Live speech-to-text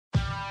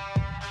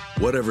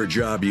Whatever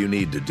job you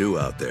need to do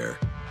out there,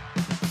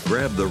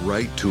 grab the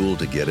right tool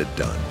to get it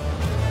done.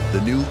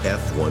 The new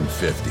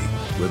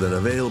F-150 with an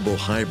available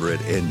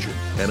hybrid engine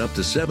and up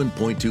to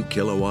 7.2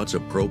 kilowatts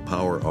of Pro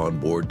Power on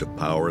board to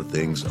power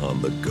things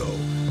on the go.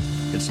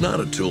 It's not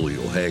a tool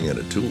you'll hang in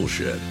a tool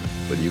shed,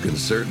 but you can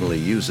certainly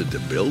use it to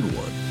build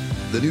one.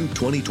 The new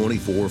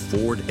 2024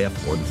 Ford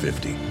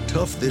F-150.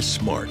 Tough this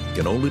smart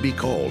can only be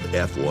called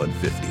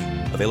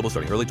F-150. Available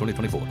starting early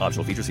 2024.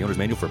 Optional features, the owner's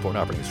manual for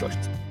important operating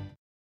instructions.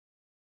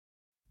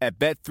 At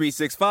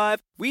Bet365,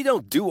 we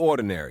don't do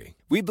ordinary.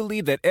 We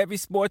believe that every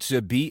sport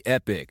should be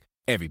epic.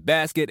 Every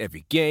basket,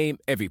 every game,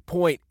 every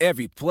point,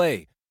 every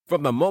play.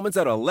 From the moments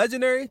that are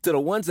legendary to the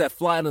ones that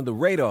fly under the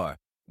radar.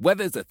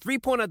 Whether it's a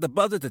three-pointer at the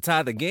buzzer to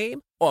tie the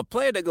game or a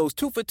player that goes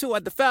 2 for 2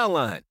 at the foul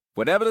line.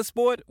 Whatever the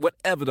sport,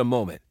 whatever the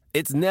moment.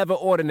 It's never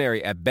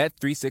ordinary at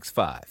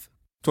Bet365.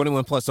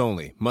 21 plus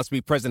only. Must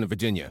be present in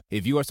Virginia.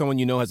 If you or someone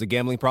you know has a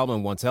gambling problem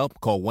and wants help,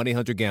 call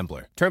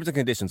 1-800-GAMBLER. Terms and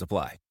conditions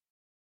apply.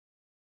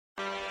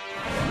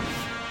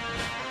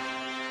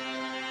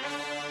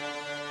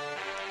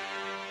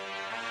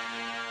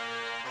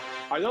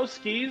 Are those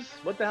skis?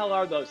 What the hell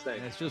are those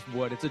things? It's just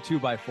wood. It's a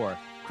 2x4.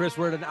 Chris,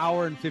 we're at an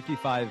hour and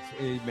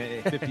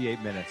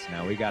 58 minutes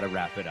now. We got to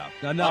wrap it up.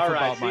 Enough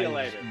about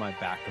my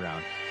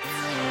background.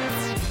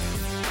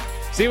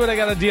 See what I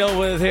got to deal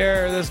with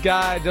here? This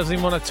guy doesn't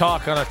even want to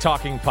talk on a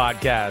talking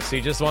podcast.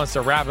 He just wants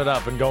to wrap it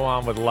up and go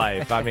on with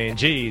life. I mean,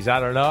 geez, I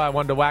don't know. I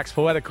wanted to wax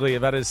poetically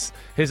about his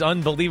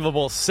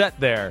unbelievable set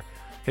there.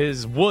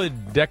 His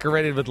wood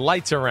decorated with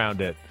lights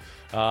around it.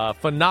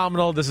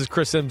 Phenomenal. This is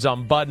Chris Sims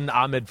on Button.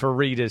 Ahmed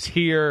Fareed is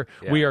here.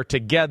 Yeah. We are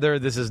together.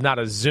 This is not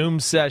a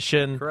Zoom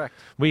session. Correct.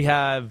 We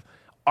have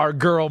our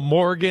girl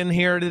Morgan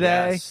here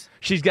today. Yes.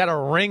 She's got a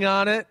ring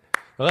on it.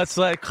 Let's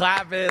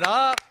clap it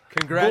up.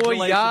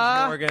 Congratulations,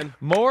 Booyah. Morgan.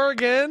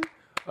 Morgan.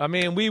 I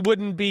mean, we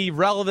wouldn't be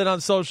relevant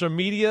on social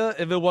media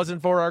if it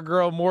wasn't for our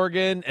girl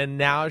Morgan, and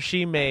now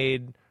she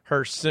made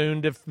her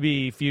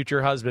soon-to-be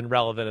future husband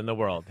relevant in the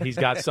world. He's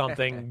got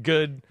something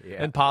good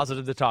and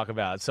positive to talk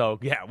about. So,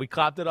 yeah, we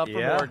clapped it up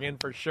for Morgan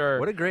for sure.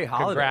 What a great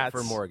holiday Congrats.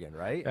 for Morgan,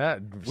 right? Yeah,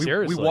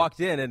 seriously. We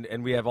walked in,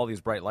 and we have all these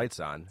bright lights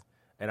on.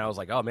 And I was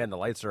like, oh, man, the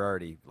lights are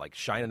already,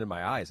 shining in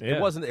my eyes. Yeah.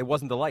 It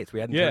wasn't the lights.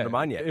 We hadn't turned them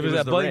on yet. It was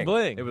that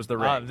bling-bling. It was the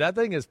ring. That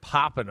thing is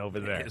popping over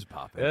there. It is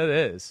popping. It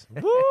is.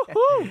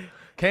 Woo-hoo.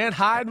 Can't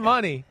hide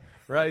money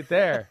right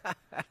there.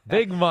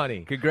 Big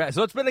money. Congrats.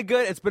 So it's been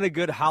a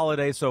good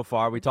holiday so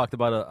far. We talked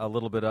about a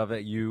little bit of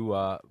it.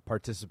 You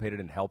participated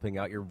in helping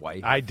out your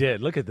wife. I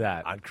did. Look at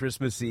that. On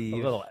Christmas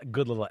Eve.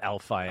 Good little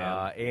elf I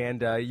am.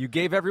 And you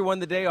gave everyone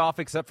the day off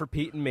except for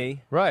Pete and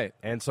me. Right.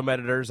 And some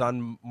editors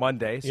on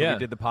Monday. So we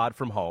did the pod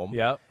from home.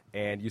 Yep.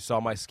 And you saw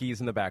my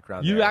skis in the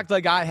background. You there. act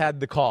like I had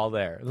the call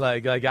there,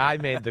 like I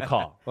made the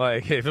call.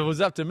 Like if it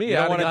was up to me,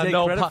 I'd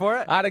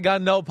have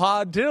got no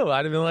pod too.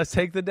 I'd have been let's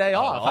take the day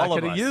off. I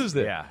could have used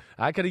it. Yeah.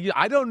 I could have.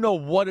 I don't know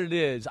what it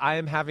is. I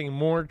am having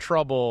more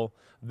trouble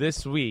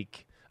this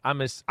week.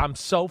 I'm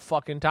so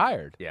fucking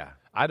tired. Yeah.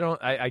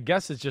 I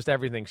guess it's just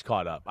everything's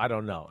caught up. I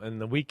don't know.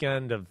 And the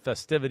weekend of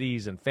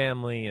festivities and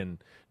family and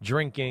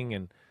drinking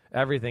and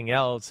everything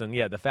else, and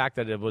the fact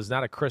that it was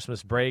not a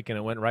Christmas break and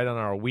it went right on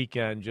our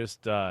weekend.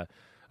 Just this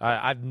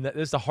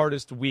is the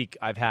hardest week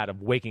I've had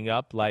of waking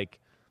up.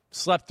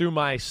 Slept through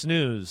my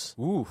snooze.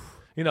 Oof.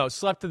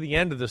 Slept to the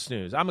end of the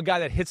snooze. I'm a guy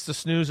that hits the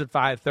snooze at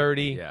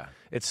 5:30. Yeah.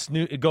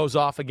 It goes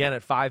off again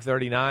at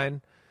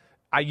 5:39.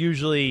 I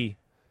usually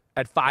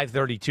at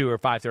 5:32 or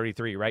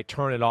 5:33, right,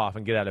 turn it off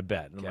and get out of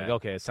bed. And I'm like,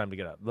 okay, it's time to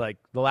get up.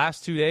 The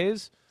last 2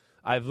 days,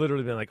 I've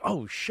literally been like,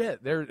 oh,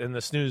 shit, and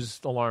the snooze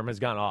alarm has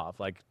gone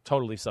off,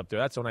 totally slept through.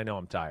 That's when I know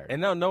I'm tired.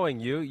 And now knowing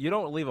you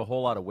don't leave a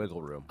whole lot of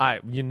wiggle room.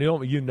 You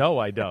know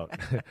I don't.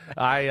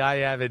 I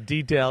have it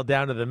detailed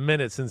down to the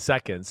minutes and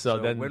seconds. So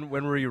then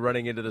when were you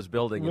running into this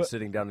building and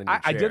sitting down in your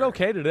chair? I did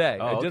okay today.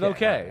 Oh, I did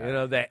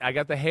okay. I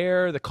got the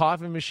hair, the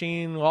coffee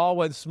machine, all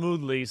went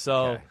smoothly,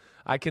 so... Okay.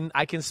 I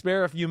can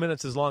spare a few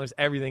minutes as long as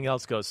everything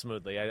else goes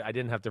smoothly. I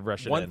didn't have to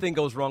rush it in. One thing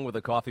goes wrong with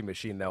a coffee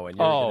machine, though, and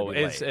you're going to be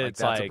late. It's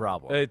that's a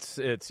problem.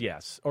 It's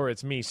yes. Or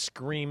it's me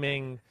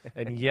screaming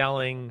and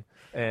yelling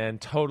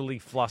and totally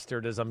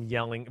flustered as I'm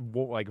yelling,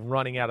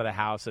 running out of the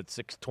house at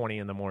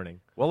 6:20 in the morning.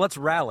 Well, let's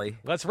rally.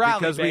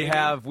 Because baby. we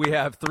have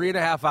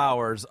 3.5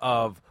 hours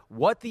of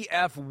what the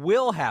F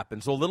will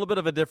happen. So a little bit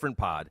of a different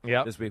pod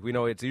this week. We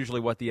know it's usually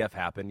what the F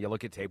happened. You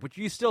look at tape, which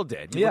you still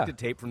did. You looked at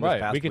tape from this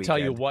past We can weekend. tell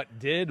you what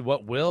did,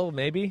 what will,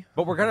 maybe.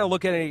 But we're going to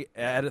look at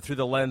it through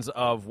the lens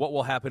of what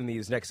will happen in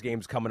these next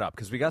games coming up,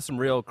 because we got some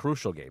real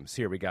crucial games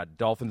here. We got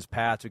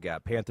Dolphins-Pats, we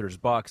got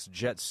Panthers-Bucks,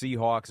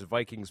 Jets-Seahawks,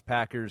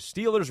 Vikings-Packers,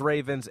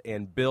 Steelers-Ravens,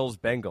 and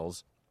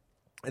Bills-Bengals.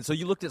 And so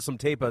you looked at some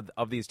tape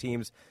of these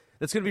teams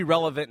that's going to be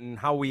relevant in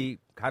how we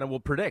kind of will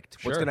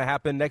predict what's going to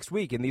happen next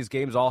week. And these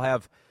games all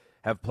have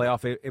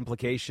playoff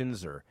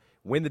implications or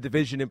win the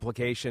division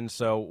implications.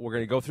 So we're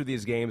going to go through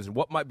these games and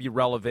what might be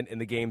relevant in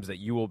the games that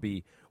you will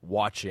be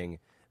watching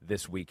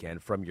this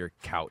weekend from your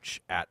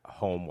couch at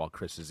home while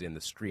Chris is in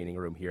the screening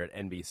room here at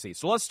NBC.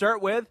 So let's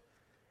start with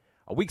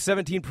a Week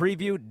 17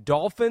 preview,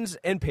 Dolphins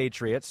and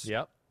Patriots.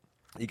 Yep.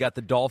 You got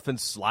the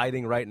Dolphins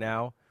sliding right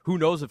now. Who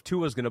knows if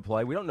Tua's going to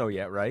play? We don't know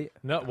yet, right?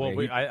 No, well,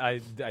 I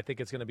think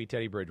it's going to be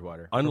Teddy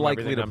Bridgewater.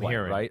 Unlikely to I'm play,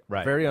 hearing. right?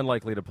 Very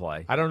unlikely to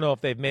play. I don't know if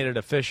they've made it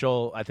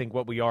official. I think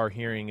what we are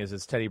hearing is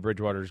it's Teddy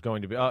Bridgewater is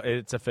going to be. Oh,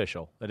 it's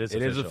official. It is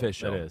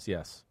official. It is,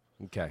 yes.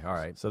 Okay, all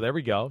right. So there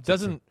we go.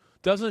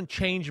 Doesn't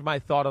change my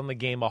thought on the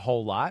game a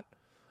whole lot.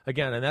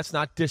 Again, and that's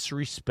not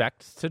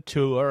disrespect to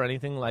Tua or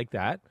anything like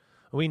that.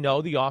 We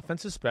know the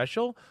offense is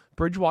special.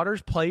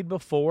 Bridgewater's played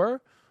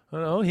before.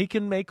 He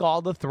can make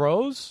all the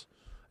throws.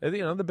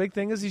 The big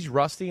thing is he's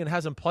rusty and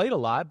hasn't played a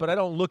lot, but I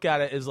don't look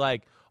at it as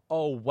like,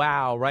 oh,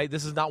 wow, right?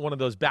 This is not one of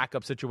those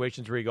backup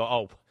situations where you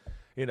go,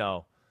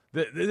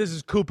 this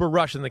is Cooper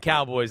Rush and the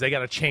Cowboys. They got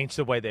to change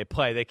the way they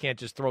play. They can't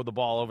just throw the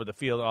ball over the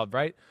field,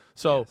 right?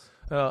 So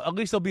at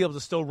least they'll be able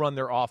to still run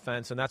their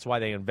offense, and that's why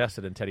they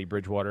invested in Teddy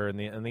Bridgewater in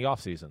the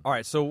offseason. All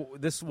right, so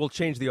this will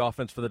change the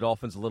offense for the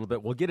Dolphins a little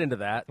bit. We'll get into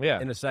that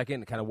in a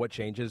second, kind of what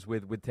changes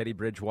with Teddy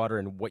Bridgewater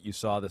and what you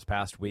saw this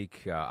past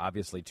week.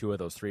 Obviously, 2 of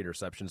those 3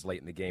 interceptions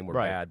late in the game were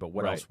bad, but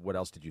what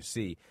else did you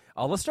see?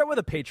 Let's start with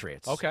the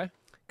Patriots. Okay.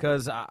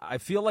 Because I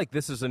feel like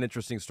this is an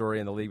interesting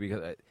story in the league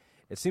because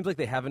it seems like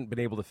they haven't been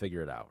able to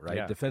figure it out, right?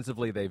 Yeah.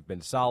 Defensively, they've been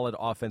solid.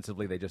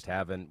 Offensively, they just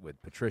haven't,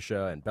 with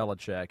Patricia and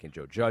Belichick and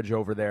Joe Judge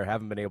over there,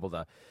 haven't been able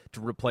to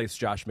replace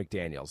Josh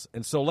McDaniels.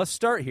 And so let's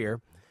start here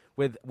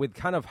with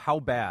kind of how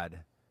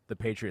bad the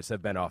Patriots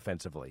have been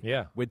offensively.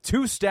 Yeah. With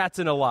 2 stats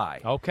and a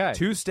lie. Okay.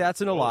 2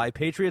 stats and a lie.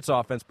 Patriots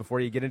offense, before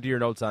you get into your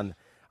notes on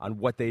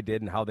what they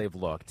did and how they've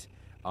looked.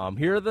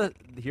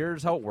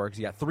 Here's how it works.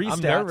 You got 3 stats.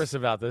 I'm nervous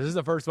about this. This is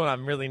the first one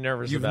I'm really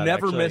nervous about. You've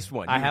never missed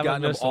one. I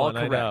haven't missed one.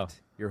 Correct. I know.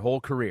 Your whole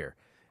career.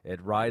 It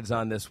rides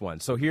on this one.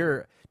 So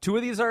here, 2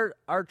 of these are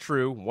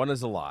true. 1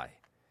 is a lie.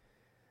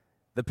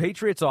 The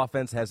Patriots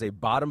offense has a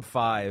bottom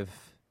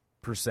 5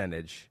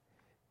 percentage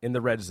in the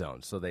red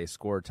zone. So they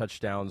score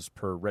touchdowns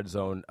per red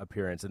zone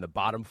appearance in the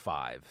bottom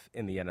 5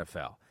 in the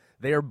NFL.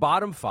 They are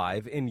bottom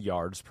 5 in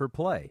yards per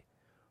play.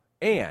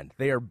 And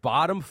they are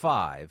bottom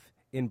 5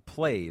 in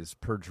plays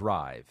per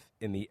drive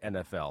in the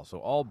NFL. So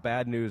all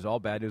bad news.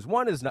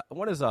 One is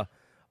a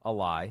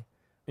lie.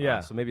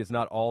 Yeah. So maybe it's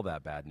not all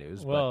that bad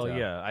news. Well,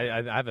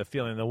 I have a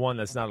feeling the one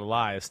that's not a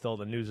lie is still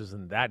the news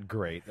isn't that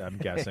great, I'm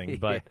guessing.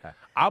 But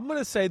I'm going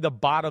to say the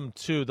bottom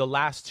 2, the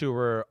last 2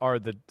 are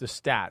the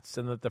stats,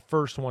 and that the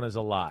first one is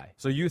a lie.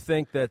 So you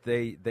think that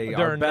they're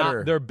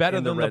better? They're better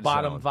in than the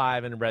bottom zone.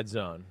 5 in red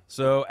zone.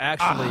 So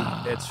actually,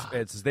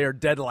 it's they're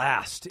dead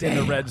last in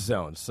the red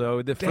zone.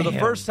 So for the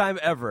first time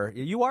ever,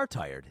 you are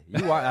tired.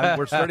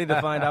 We're starting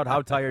to find out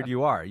how tired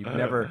you are. You've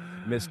never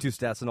missed 2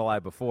 stats and a lie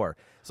before.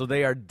 So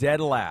they are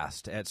dead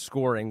last at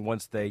scoring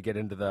once they get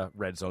into the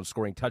red zone,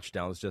 scoring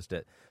touchdowns just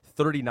at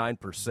 39%.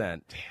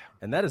 Damn.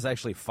 And that is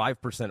actually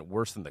 5%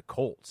 worse than the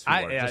Colts.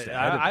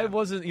 I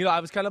wasn't, I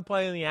was kind of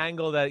playing the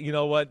angle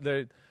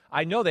that,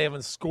 I know they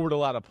haven't scored a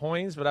lot of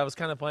points, but I was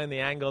kind of playing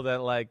the angle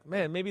that, like,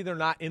 man, maybe they're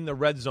not in the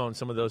red zone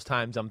some of those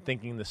times. I'm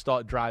thinking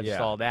the drive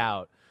stalled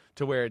out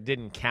to where it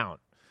didn't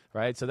count.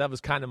 Right, so that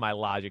was kind of my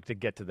logic to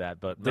get to that.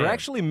 But they're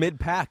actually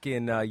mid-pack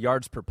in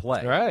yards per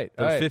play. Right,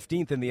 they're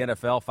 15th in the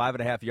NFL,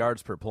 5.5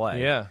 yards per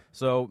play. Yeah,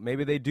 so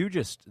maybe they do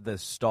just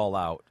stall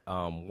out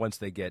once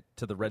they get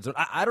to the red zone.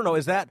 I don't know.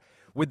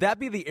 Would that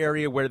be the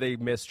area where they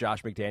miss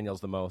Josh McDaniels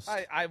the most?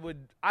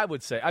 I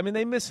would say. I mean,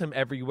 they miss him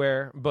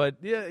everywhere, but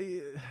yeah.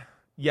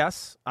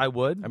 Yes, I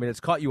would. I mean, it's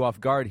caught you off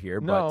guard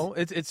here. No,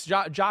 it's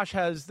Josh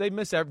has. They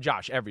miss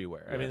Josh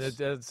everywhere. Yes.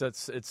 I mean,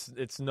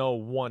 it's no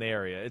one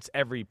area. It's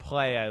every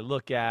play I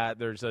look at.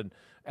 There's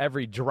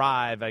every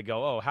drive I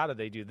go, oh, how did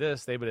they do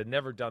this? They would have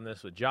never done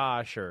this with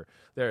Josh, or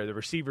the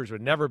receivers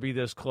would never be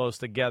this close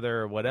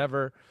together, or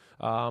whatever.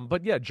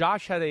 But yeah,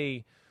 Josh had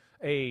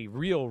a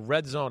real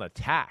red zone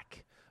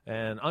attack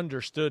and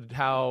understood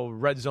how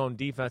red zone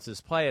defenses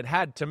play. It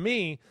had, to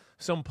me,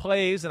 some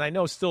plays, and I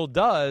know still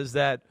does,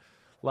 that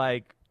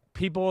like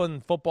people in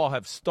football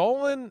have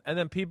stolen, and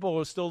then people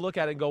will still look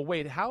at it and go,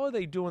 wait, how are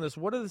they doing this?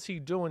 What is he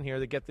doing here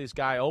to get this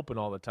guy open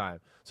all the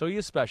time? So he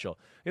is special.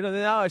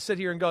 Now I sit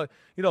here and go,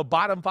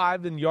 bottom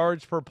 5 in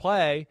yards per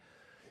play.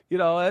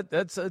 I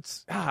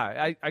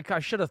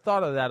should have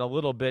thought of that a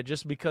little bit,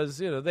 just because,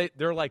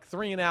 they're like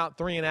 3 and out.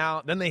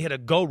 Then they hit a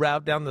go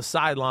route down the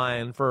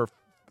sideline for,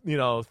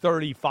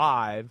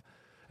 35.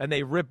 And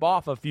they rip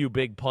off a few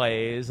big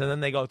plays, and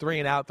then they go 3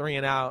 and out,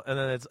 and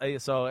then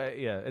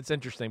it's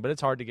interesting, but it's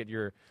hard to get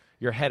your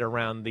head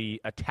around the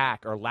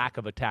attack or lack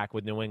of attack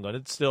with New England.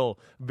 It's still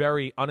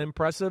very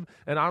unimpressive,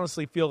 and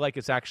honestly feel like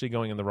it's actually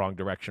going in the wrong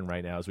direction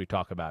right now as we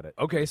talk about it.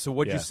 Okay, so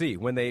what'd you see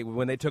when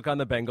they took on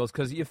the Bengals?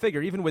 Because you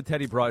figure even with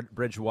Teddy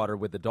Bridgewater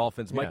with the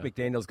Dolphins, Mike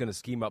McDaniel's going to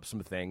scheme up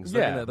some things.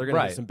 They're going to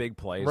get some big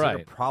plays. They're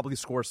going to probably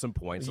score some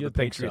points. So the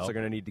Patriots are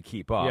going to need to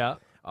keep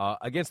up. Yeah.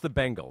 Against the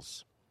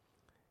Bengals.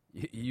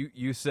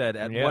 You said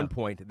at one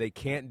point they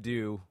can't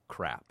do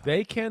crap.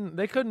 They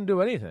couldn't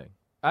do anything.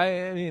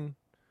 I mean,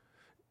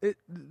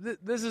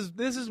 this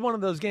is one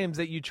of those games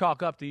that you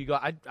chalk up to. You go,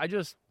 I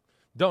just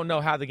don't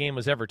know how the game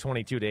was ever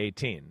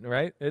 22-18.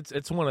 Right?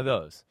 It's one of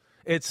those.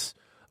 It's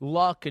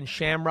Luck and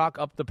Shamrock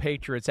up the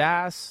Patriots'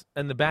 ass,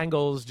 and the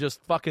Bengals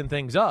just fucking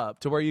things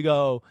up to where you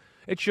go,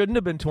 it shouldn't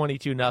have been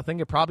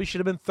 22-0. It probably should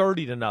have been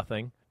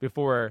 30-0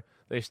 before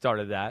they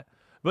started that.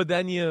 But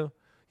then you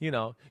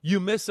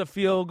miss a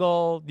field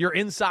goal. You're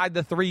inside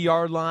the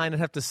 3-yard line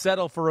and have to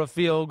settle for a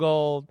field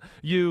goal.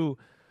 Your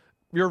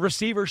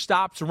receiver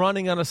stops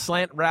running on a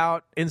slant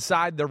route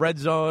inside the red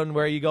zone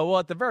where you go, well,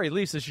 at the very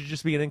least, this should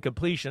just be an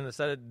incompletion.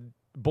 Instead of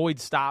Boyd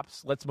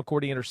stops, lets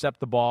McCourty intercept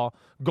the ball.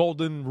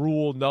 Golden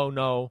rule,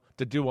 no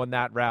to do on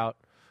that route.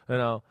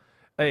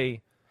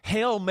 A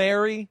Hail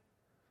Mary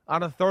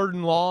on a 3rd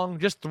and long,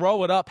 just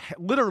throw it up,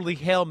 literally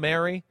Hail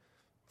Mary,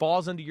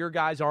 falls into your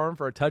guy's arm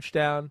for a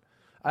touchdown.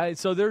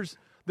 So there's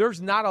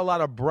not a lot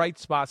of bright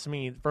spots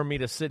for me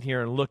to sit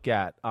here and look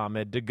at,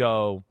 Ahmed, to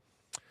go,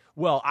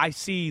 well, I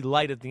see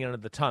light at the end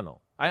of the tunnel.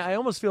 I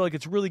almost feel like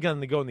it's really going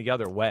to go in the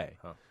other way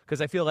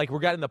because I feel like we're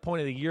getting to the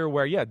point of the year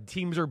where,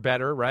 teams are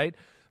better, right?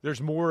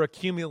 There's more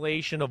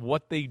accumulation of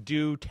what they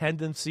do,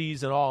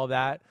 tendencies, and all of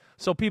that.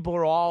 So people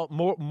are all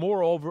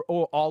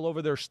all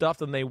over their stuff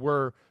than they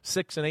were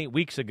 6 and 8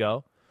 weeks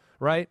ago,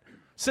 right?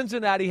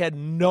 Cincinnati had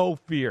no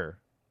fear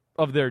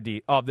of their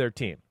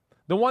team.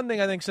 The one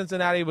thing I think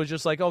Cincinnati was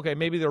just like, okay,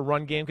 maybe their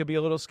run game could be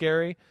a little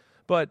scary,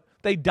 but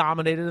they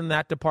dominated in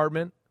that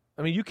department.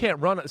 I mean, you can't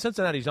run.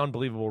 Cincinnati's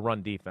unbelievable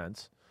run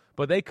defense,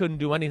 but they couldn't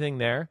do anything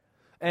there.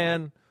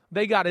 And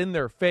they got in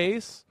their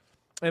face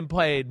and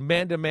played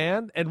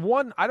man-to-man. And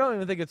I don't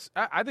even think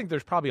I think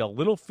there's probably a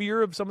little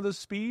fear of some of the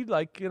speed.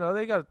 Like,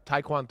 they got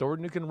Tyquan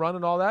Thornton who can run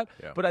and all that.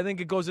 Yeah. But I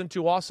think it goes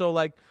into also,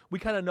 like, we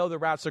kind of know the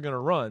routes they're going to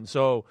run.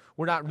 So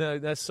we're not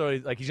necessarily,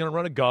 like, he's going to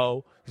run a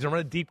go. He's going to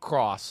run a deep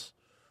cross.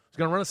 He's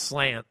going to run a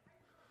slant.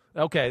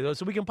 Okay,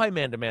 so we can play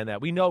man-to-man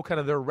that. We know kind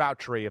of their route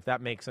tree, if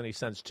that makes any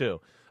sense, too.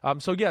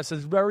 So, yes,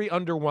 it's very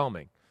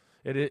underwhelming.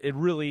 It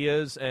really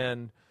is.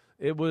 And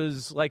it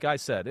was, like I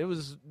said, it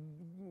was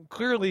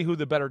clearly who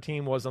the better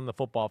team was on the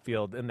football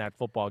field in that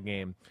football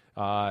game,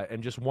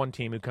 and just one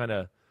team who kind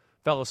of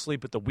fell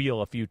asleep at the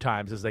wheel a few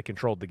times as they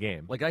controlled the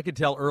game. Like I could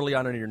tell early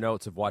on in your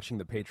notes of watching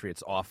the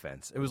Patriots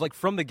offense, it was like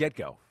from the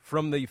get-go,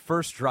 from the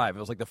first drive, it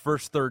was like the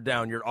first 3rd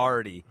down, you're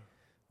already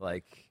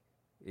like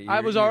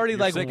I was already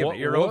like, sick of it.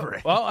 You're over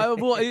it.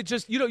 Well, it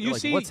just you like,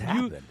 see what's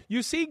happened?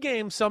 You see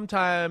games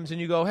sometimes, and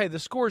you go, hey, the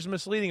score's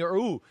misleading,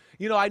 or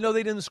I know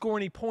they didn't score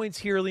any points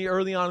here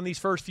early on in these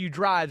first few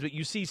drives, but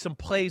you see some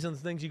plays and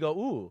things, you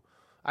go,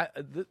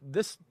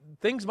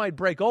 things might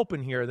break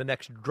open here the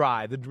next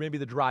drive, maybe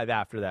the drive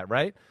after that,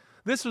 right?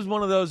 This was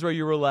one of those where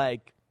you were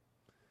like,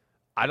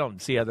 I don't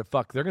see how the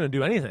fuck they're going to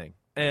do anything.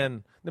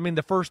 And I mean,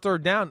 the first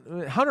 3rd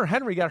down, Hunter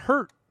Henry got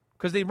hurt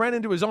because they ran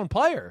into his own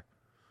player.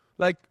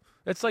 Like,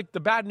 it's like the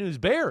bad news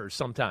bears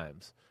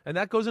sometimes. And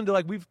that goes into,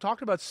 like, we've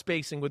talked about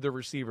spacing with the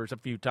receivers a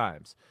few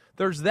times.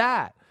 There's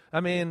that.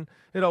 I mean,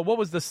 what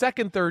was the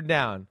second 3rd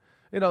down?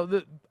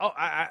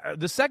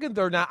 The second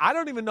 3rd down, I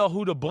don't even know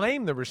who to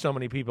blame. There were so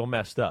many people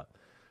messed up.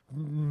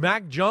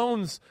 Mac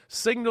Jones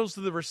signals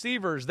to the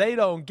receivers. They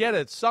don't get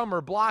it. Some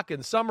are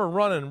blocking. Some are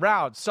running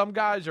routes. Some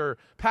guys are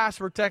pass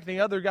protecting.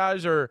 Other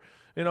guys are,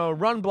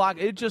 run block.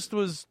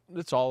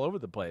 It's all over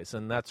the place.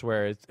 And that's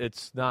where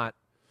it's not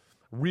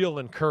real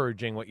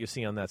encouraging what you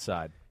see on that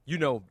side.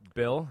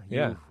 Bill,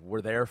 you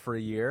were there for a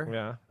year.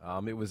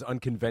 Yeah. It was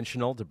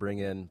unconventional to bring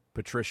in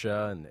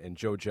Patricia and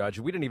Joe Judge.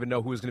 We didn't even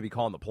know who was going to be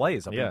calling the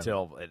plays up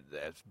until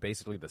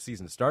basically the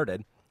season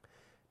started.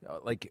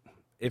 Like,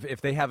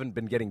 if they haven't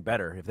been getting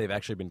better, if they've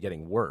actually been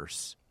getting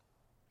worse,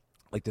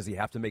 like, does he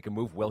have to make a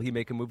move? Will he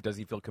make a move? Does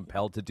he feel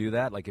compelled to do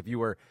that? Like, if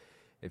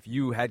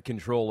you had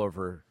control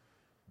over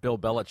Bill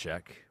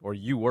Belichick, or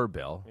you were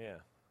Bill,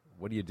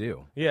 what do you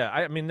do? Yeah,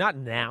 I mean, not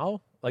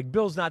now. Like,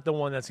 Bill's not the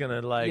one that's going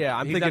to, like... Yeah,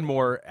 I'm thinking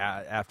more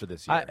after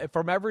this year.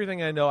 From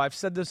everything I know, I've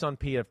said this on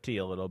PFT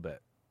a little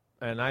bit,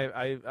 and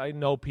I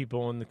know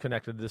people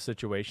connected to this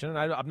situation, and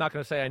I'm not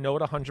going to say I know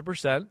it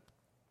 100%,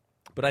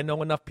 but I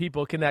know enough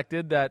people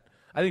connected that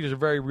I think there's a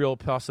very real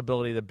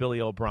possibility that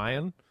Billy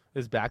O'Brien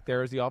is back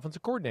there as the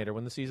offensive coordinator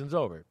when the season's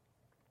over.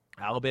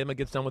 Alabama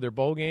gets done with their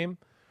bowl game.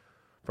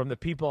 From the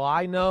people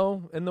I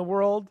know in the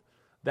world,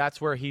 that's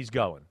where he's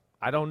going.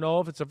 I don't know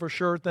if it's a for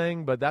sure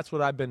thing, but that's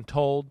what I've been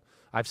told.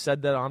 I've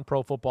said that on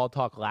Pro Football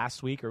Talk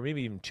last week or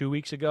maybe even 2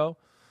 weeks ago.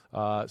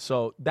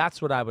 So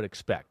that's what I would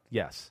expect,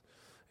 yes.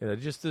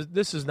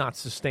 This is not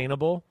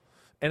sustainable,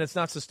 and it's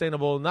not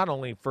sustainable not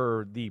only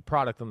for the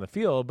product on the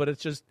field, but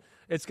it's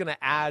going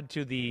to add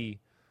to the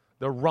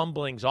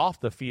rumblings off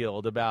the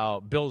field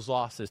about Bill's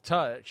lost his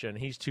touch and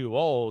he's too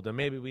old and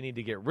maybe we need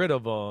to get rid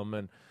of him.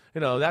 And,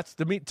 that's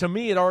to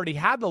me, it already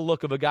had the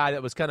look of a guy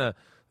that was kind of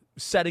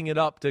setting it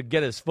up to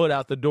get his foot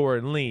out the door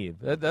and leave.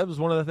 That was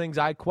one of the things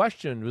I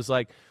questioned.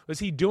 Was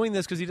he doing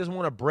this because he doesn't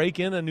want to break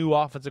in a new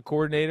offensive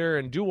coordinator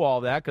and do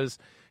all that because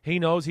he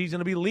knows he's going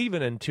to be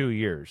leaving in 2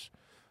 years,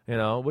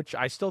 which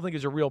I still think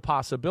is a real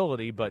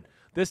possibility, but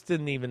this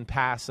didn't even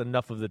pass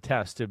enough of the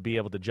test to be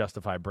able to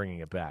justify bringing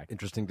it back.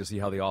 Interesting to see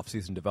how the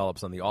offseason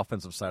develops on the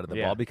offensive side of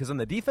the ball, because on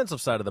the defensive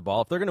side of the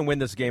ball, if they're going to win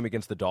this game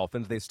against the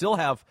Dolphins, they still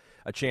have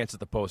a chance at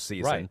the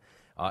postseason. Right.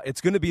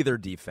 It's going to be their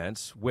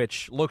defense,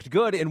 which looked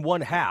good in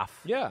one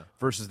half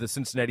versus the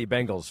Cincinnati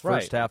Bengals.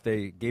 First half,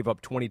 they gave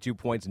up 22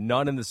 points,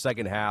 none in the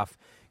second half,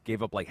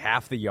 gave up like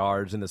half the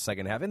yards in the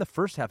second half. In the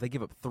first half, they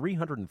gave up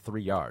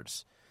 303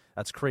 yards.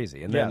 That's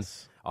crazy. And then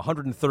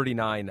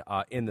 139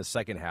 in the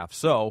second half.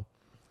 So,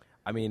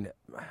 I mean,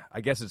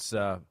 I guess it's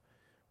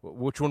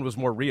which one was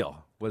more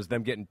real? Was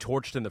them getting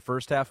torched in the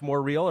first half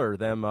more real, or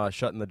them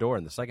shutting the door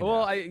in the second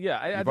half?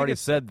 You've already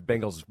said the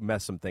Bengals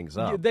messed some things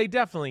up. They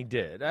definitely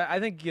did. I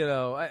think,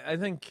 I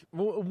think,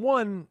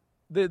 one,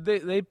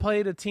 they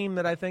played a team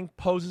that I think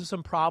poses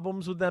some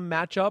problems with them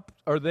matchup,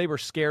 or they were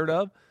scared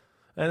of.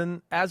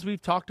 And as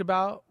we've talked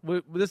about,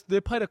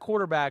 they played a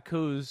quarterback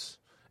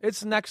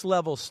it's next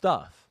level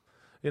stuff.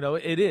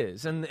 It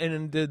is. And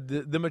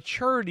the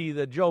maturity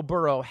that Joe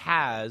Burrow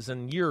has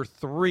in year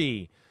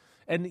 3.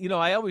 And,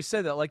 I always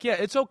say that,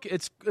 it's okay.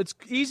 It's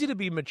easy to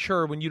be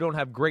mature when you don't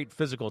have great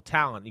physical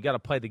talent. You got to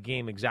play the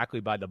game exactly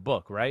by the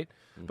book, right?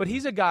 Mm-hmm. But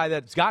he's a guy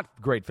that's got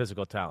great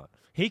physical talent.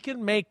 He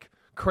can make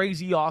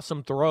crazy,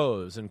 awesome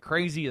throws and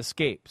crazy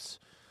escapes.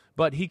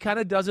 But he kind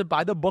of does it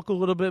by the book a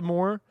little bit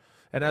more.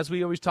 And as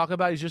we always talk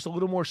about, he's just a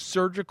little more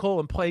surgical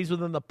and plays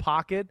within the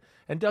pocket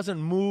and doesn't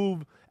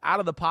move out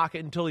of the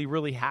pocket until he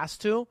really has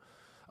to.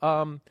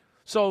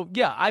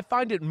 I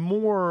find it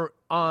more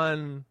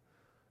on...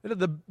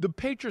 The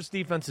Patriots'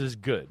 defense is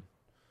good.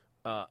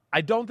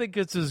 I don't think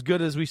it's as good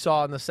as we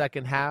saw in the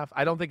second half.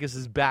 I don't think it's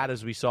as bad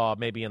as we saw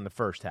maybe in the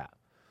first half.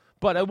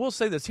 But I will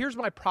say this. Here's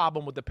my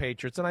problem with the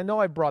Patriots, and I know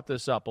I brought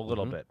this up a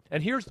little bit.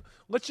 And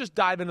let's just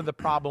dive into the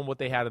problem what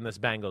they had in this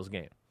Bengals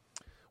game.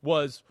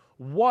 Was,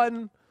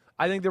 one,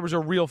 I think there was a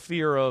real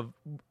fear of,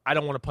 I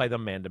don't want to play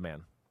them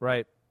man-to-man,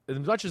 right? As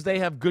much as they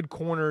have good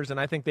corners and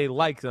I think they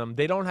like them,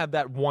 they don't have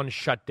that one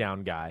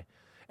shutdown guy.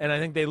 And I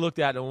think they looked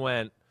at it and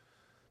went,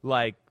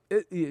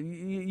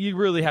 you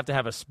really have to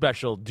have a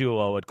special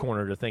duo at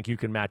corner to think you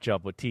can match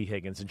up with T.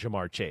 Higgins and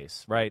Jamar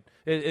Chase, right?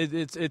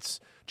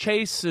 It's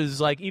Chase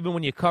is even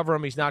when you cover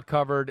him, he's not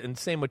covered, and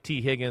same with T.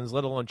 Higgins,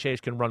 let alone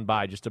Chase can run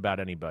by just about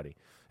anybody.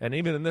 And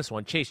even in this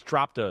one, Chase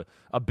dropped a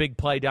big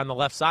play down the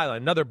left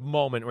sideline, another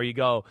moment where you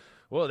go,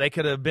 well, they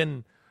could have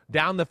been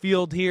down the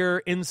field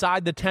here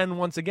inside the 10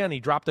 once again. He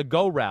dropped a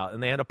go route,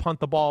 and they had to punt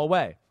the ball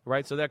away,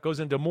 right? So that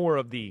goes into more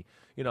of the,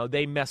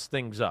 they mess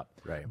things up.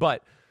 Right.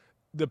 But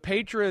the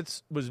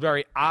Patriots was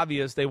very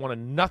obvious they wanted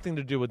nothing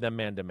to do with them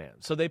man-to-man.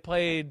 So they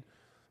played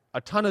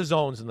a ton of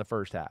zones in the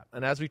first half.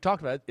 And as we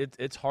talked about,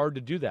 it's hard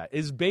to do that.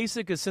 As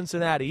basic as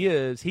Cincinnati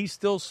is, he's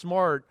still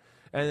smart,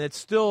 and it's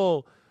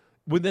still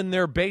within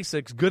their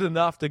basics good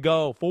enough to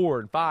go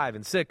 4 and 5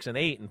 and 6 and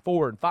 8 and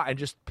 4 and 5 and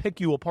just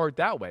pick you apart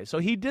that way. So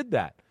he did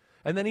that.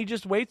 And then he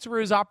just waits for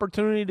his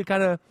opportunity to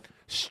kind of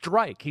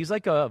strike. He's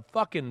like a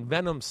fucking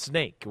venom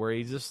snake where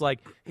he's just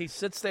he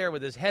sits there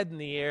with his head in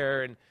the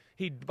air and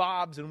he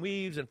bobs and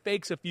weaves and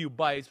fakes a few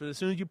bites, but as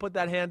soon as you put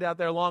that hand out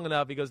there long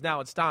enough, he goes, now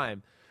it's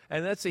time.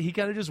 And he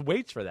kind of just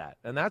waits for that.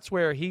 And that's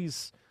where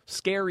he's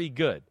scary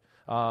good.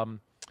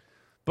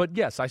 But,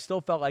 yes, I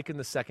still felt like in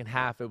the second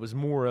half it was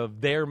more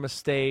of their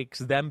mistakes,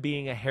 them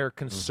being a hair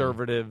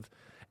conservative.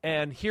 Mm-hmm.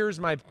 And here's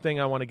my thing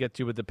I want to get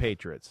to with the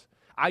Patriots.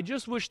 I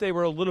just wish they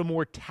were a little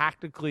more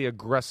tactically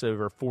aggressive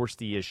or force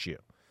the issue.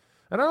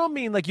 And I don't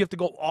mean you have to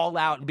go all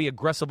out and be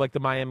aggressive like the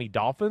Miami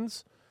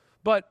Dolphins,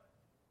 but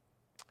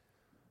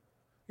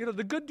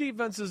the good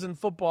defenses in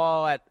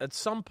football at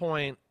some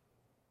point,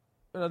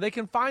 they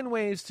can find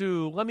ways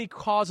to let me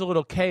cause a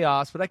little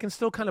chaos, but I can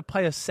still kind of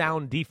play a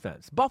sound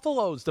defense.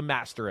 Buffalo's the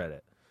master at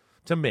it,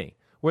 to me,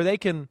 where they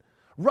can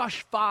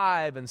rush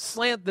 5 and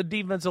slant the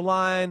defensive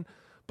line,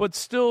 but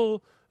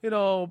still,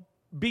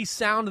 be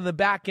sound in the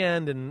back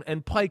end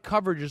and play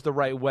coverages the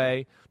right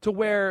way to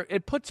where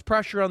it puts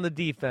pressure on the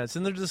defense.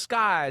 And there's this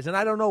guys, and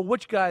I don't know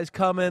which guy's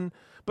coming,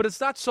 but it's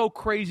not so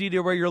crazy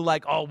to where you're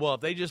like, oh, well,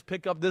 if they just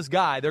pick up this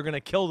guy, they're going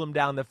to kill them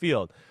down the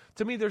field.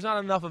 To me, there's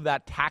not enough of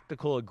that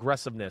tactical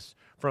aggressiveness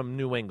from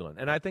New England.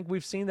 And I think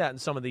we've seen that in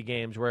some of the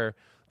games where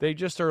they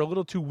just are a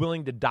little too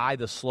willing to die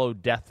the slow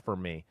death for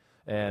me.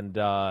 And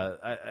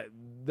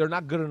they're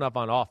not good enough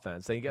on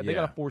offense. They got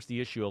to force the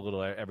issue a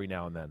little every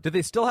now and then. Do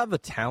they still have the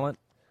talent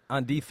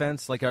on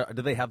defense?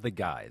 Do they have the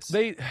guys?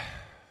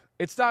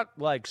 It's not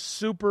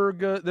super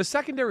good. The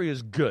secondary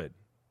is good.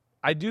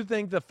 I do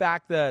think the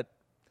fact that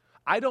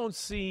I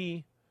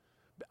think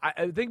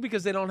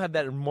because they don't have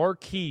that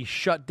marquee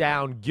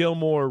shutdown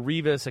Gilmore,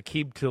 Revis,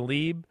 Aqib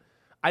Talib,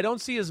 I don't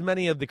see as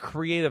many of the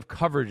creative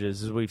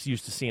coverages as we've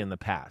used to see in the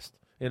past,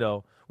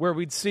 where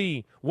we'd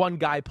see one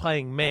guy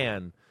playing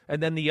man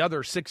and then the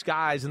other 6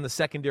 guys in the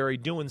secondary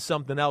doing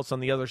something else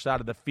on the other side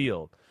of the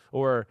field.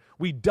 Or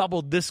we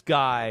doubled this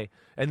guy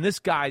and this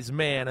guy's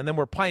man, and then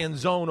we're playing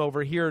zone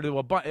over here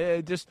to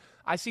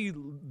I see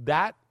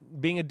that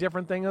being a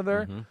different thing of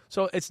there. Mm-hmm.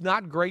 So it's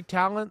not great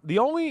talent. The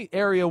only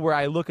area where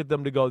I look at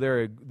them to go,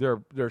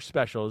 they're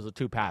special is the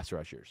 2 pass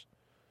rushers.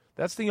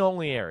 That's the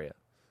only area.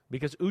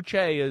 Because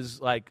Uche is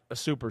a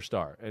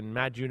superstar, and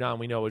Matt Judon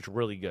we know is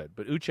really good.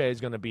 But Uche is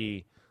going to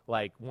be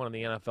one of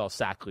the NFL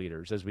sack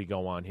leaders as we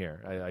go on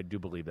here. I do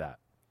believe that.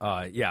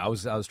 Yeah, I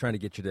was trying to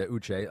get you to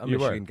Uche, a You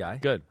Michigan were. guy.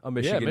 Good. A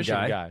Michigan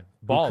guy.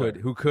 Baller.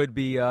 who could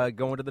be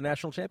going to the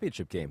national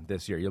championship game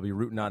this year. You'll be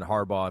rooting on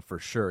Harbaugh for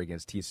sure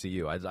against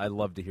TCU. I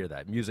love to hear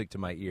that. Music to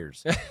my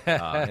ears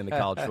in the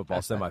college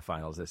football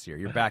semifinals this year.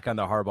 You're back on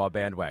the Harbaugh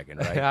bandwagon,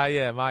 right? I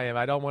am.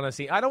 I don't want to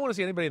see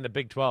anybody in the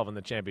Big 12 in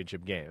the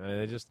championship game. I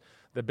mean,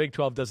 the Big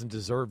 12 doesn't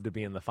deserve to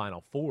be in the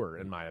Final Four,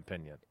 in my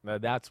opinion.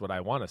 That's what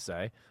I want to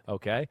say.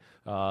 Okay,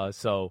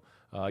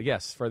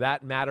 yes, for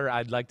that matter,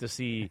 I'd like to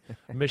see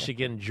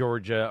Michigan,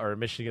 Georgia, or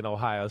Michigan,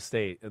 Ohio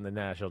State in the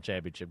national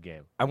championship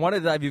game. I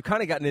wanted to, you've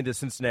kind of gotten into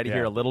Cincinnati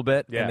here a little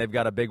bit, Yeah. and they've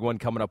got a big one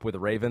coming up with the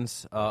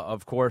Ravens,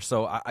 of course.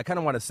 So I kind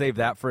of want to save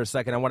that for a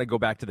second. I want to go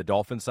back to the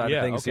Dolphins side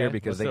of things here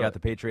because they got the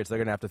Patriots. They're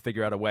going to have to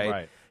figure out a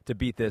way to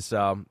beat this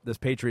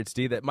Patriots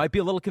D that might be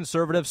a little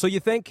conservative. So you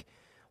think,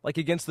 like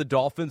against the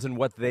Dolphins and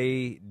what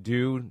they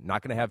do,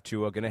 not going to have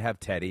Tua, going to have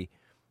Teddy.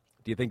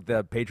 Do you think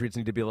the Patriots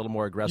need to be a little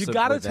more aggressive? You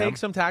got to with take them?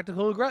 some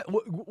tactical aggression.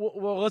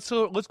 Well, let's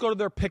go to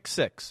their pick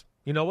six.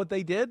 You know what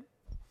they did?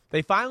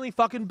 They finally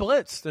fucking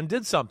blitzed and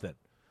did something.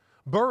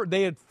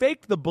 They had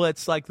faked the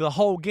blitz like the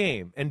whole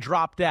game and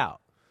dropped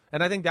out.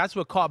 And I think that's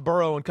what caught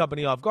Burrow and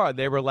company off guard.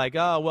 They were like,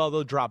 oh, well,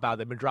 they'll drop out.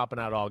 They've been dropping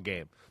out all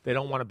game. They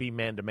don't want to be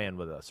man-to-man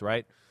with us,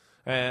 right?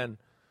 And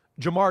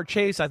Jamar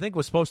Chase, I think,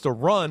 was supposed to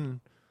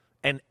run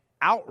an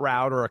out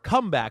route or a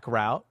comeback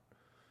route.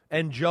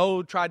 And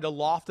Joe tried to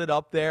loft it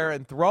up there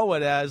and throw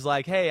it as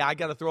like, hey, I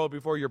got to throw it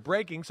before you're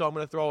breaking, so I'm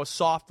going to throw a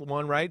soft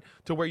one, right,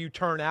 to where you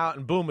turn out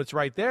and boom, it's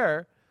right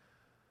there.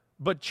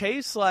 But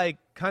Chase, like,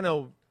 kind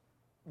of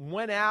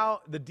went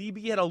out. The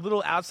DB had a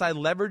little outside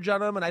leverage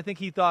on him, and I think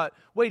he thought,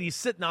 wait, he's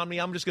sitting on me,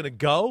 I'm just going to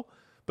go.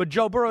 But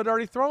Joe Burrow had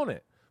already thrown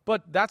it.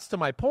 But that's to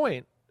my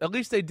point. At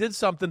least they did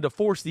something to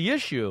force the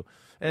issue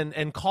and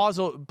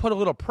put a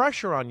little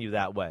pressure on you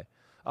that way.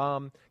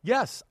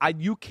 Yes,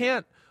 you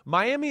can't.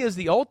 Miami is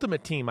the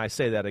ultimate team I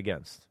say that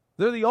against.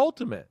 They're the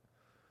ultimate.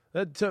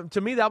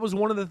 To me, that was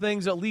one of the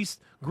things at least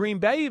Green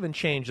Bay even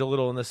changed a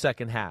little in the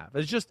second half.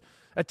 It's just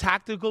a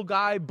tactical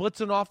guy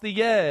blitzing off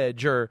the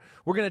edge, or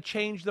we're going to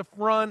change the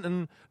front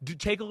and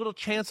take a little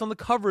chance on the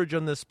coverage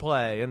on this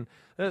play. And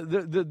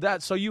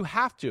so you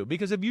have to,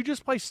 because if you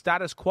just play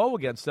status quo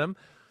against them,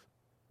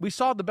 we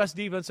saw the best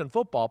defense in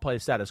football play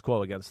status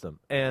quo against them.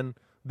 And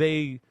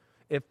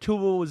if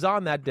Tua was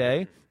on that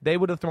day, they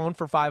would have thrown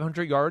for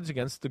 500 yards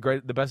against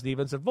the best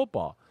defense in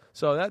football.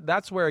 So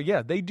that's where,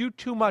 they do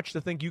too much to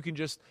think you can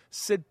just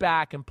sit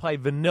back and play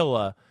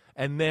vanilla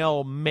and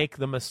they'll make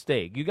the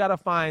mistake. You got to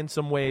find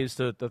some ways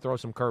to throw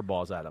some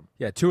curveballs at them.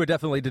 Yeah, Tua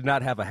definitely did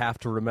not have a half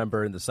to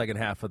remember in the second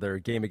half of their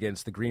game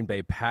against the Green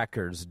Bay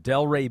Packers.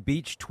 Delray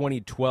Beach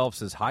 2012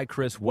 says, hi,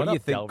 Chris. What do you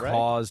think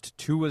caused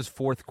Tua's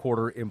fourth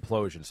quarter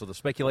implosion? So the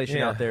speculation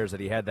out there is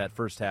that he had that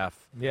first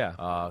half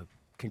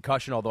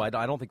concussion, although I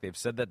don't think they've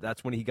said that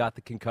that's when he got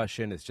the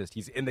concussion. It's just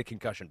he's in the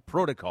concussion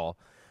protocol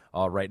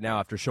right now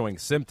after showing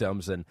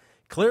symptoms, and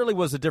clearly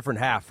was a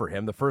different half for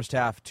him. The first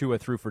half, Tua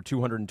threw for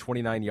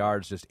 229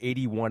 yards, just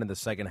 81 in the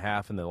second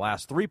half. In the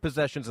last three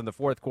possessions in the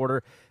fourth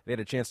quarter, they had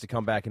a chance to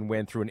come back and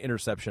win through an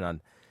interception on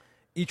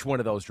each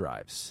one of those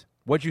drives.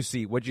 What'd you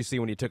see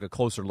when you took a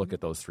closer look at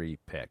those three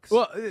picks?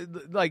 Well,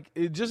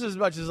 just as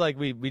much as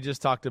we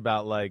just talked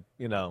about,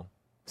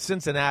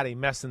 Cincinnati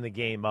messing the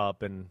game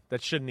up, and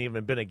that shouldn't even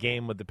have been a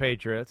game with the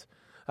Patriots.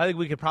 I think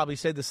we could probably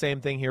say the same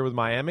thing here with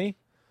Miami.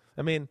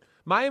 I mean,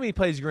 Miami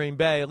plays Green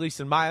Bay, at least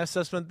in my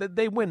assessment, that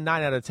they win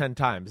 9 out of 10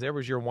 times. There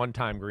was your one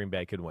time Green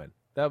Bay could win.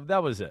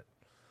 That was it.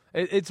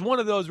 It's one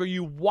of those where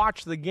you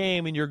watch the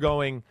game and you're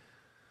going,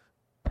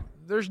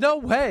 there's no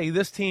way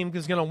this team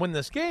is going to win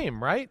this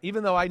game, right?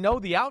 Even though I know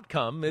the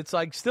outcome, it's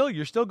like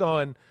you're still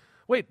going,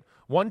 wait,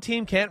 one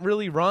team can't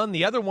really run.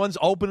 The other one's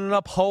opening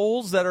up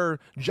holes that are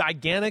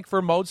gigantic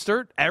for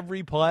Mostert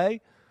every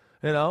play.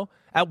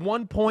 At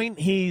one point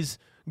he's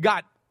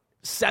got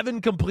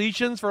 7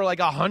 completions for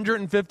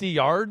 150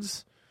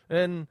 yards,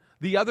 and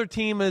the other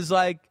team is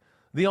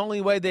the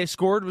only way they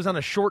scored was on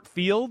a short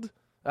field.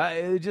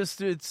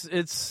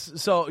 It's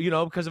so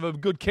because of a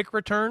good kick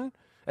return,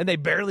 and they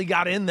barely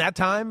got in that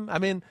time. I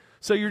mean,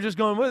 so you're just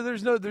going, well,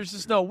 there's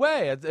just no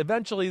way.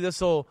 Eventually this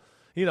will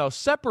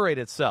separate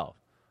itself,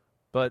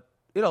 but.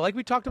 Like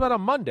we talked about on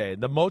Monday,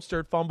 the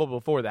Mostert fumble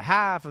before the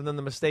half, and then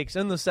the mistakes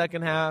in the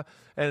second half,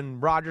 and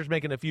Rodgers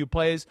making a few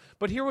plays.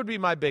 But here would be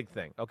my big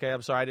thing. Okay,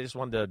 I'm sorry, I just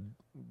wanted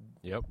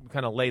to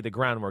kind of lay the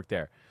groundwork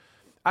there.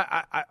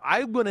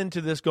 I went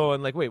into this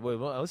going wait,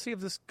 let's see if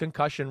this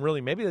concussion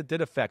really, maybe it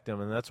did affect him,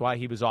 and that's why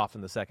he was off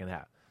in the second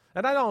half.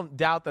 And I don't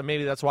doubt that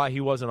maybe that's why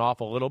he wasn't off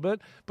a little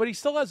bit, but he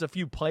still has a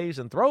few plays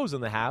and throws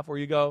in the half where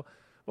you go,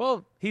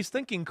 well, he's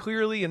thinking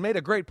clearly and made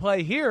a great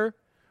play here,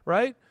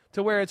 right?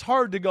 To where it's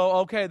hard to go,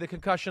 okay, the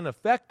concussion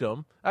affect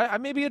him.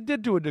 Maybe it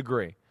did to a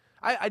degree.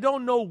 I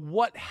don't know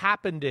what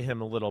happened to him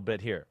a little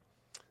bit here.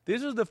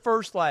 This is the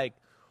first,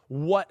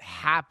 what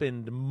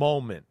happened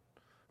moment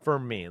for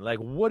me.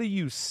 What are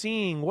you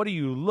seeing? What are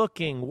you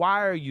looking?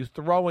 Why are you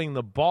throwing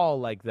the ball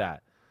like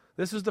that?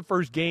 This is the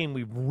first game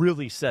we've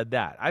really said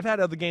that. I've had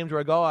other games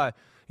where I go,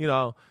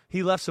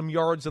 he left some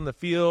yards on the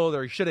field,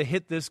 or he should have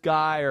hit this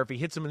guy, or if he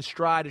hits him in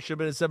stride, it should have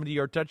been a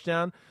 70-yard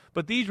touchdown.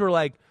 But these were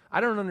like,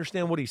 I don't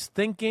understand what he's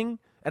thinking,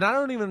 and I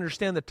don't even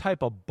understand the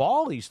type of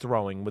ball he's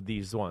throwing with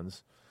these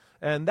ones.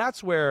 And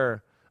that's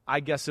where I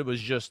guess it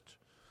was just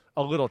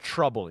a little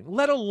troubling,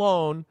 let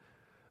alone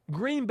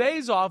Green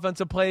Bay's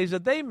offensive plays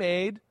that they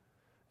made.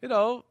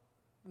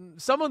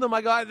 Some of them,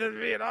 I got,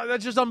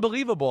 that's just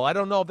unbelievable. I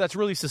don't know if that's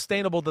really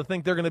sustainable to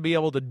think they're going to be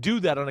able to do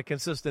that on a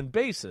consistent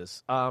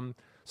basis.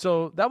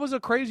 So that was a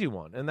crazy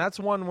one. And that's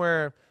one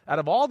where, out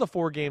of all the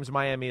 4 games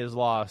Miami has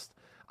lost,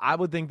 I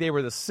would think they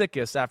were the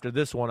sickest after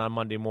this one on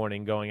Monday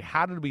morning, going,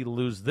 how did we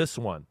lose this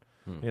one?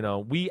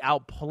 We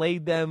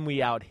outplayed them,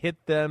 we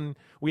out-hit them,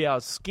 we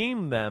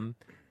out-schemed them,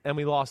 and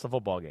we lost the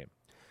football game.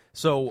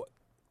 So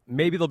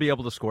maybe they'll be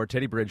able to score.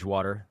 Teddy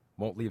Bridgewater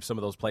won't leave some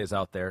of those plays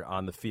out there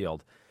on the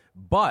field.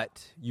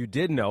 But you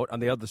did note on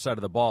the other side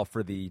of the ball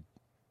for the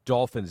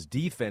Dolphins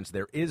defense,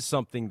 there is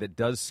something that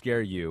does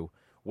scare you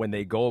when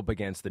they go up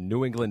against the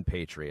New England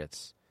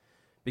Patriots,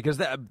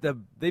 because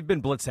they've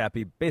been blitz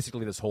happy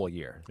basically this whole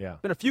year. Yeah.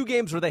 Been a few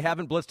games where they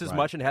haven't blitzed as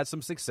much and had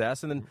some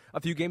success, and then a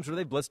few games where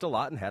they've blitzed a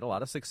lot and had a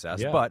lot of success.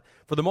 Yeah. But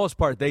for the most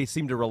part, they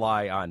seem to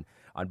rely on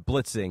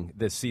blitzing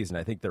this season.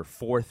 I think they're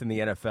 4th in the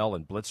NFL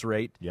in blitz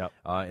rate in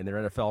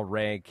their NFL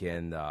rank,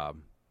 and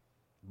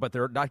but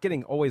they're not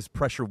getting always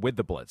pressure with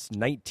the blitz.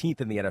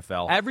 19th in the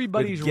NFL.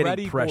 Everybody's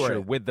ready pressure for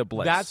it with the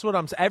blitz. That's what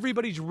I'm saying.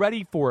 Everybody's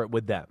ready for it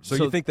with them. So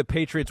you think the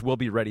Patriots will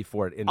be ready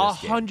for it in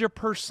this game?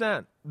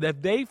 100%.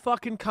 If they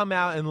fucking come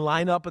out and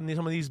line up in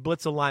some of these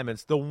blitz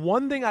alignments, the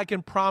one thing I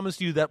can promise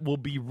you that will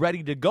be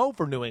ready to go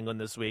for New England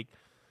this week,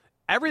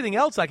 everything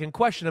else I can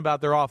question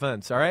about their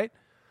offense, all right?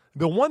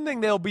 The one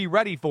thing they'll be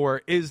ready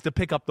for is to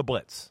pick up the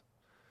blitz.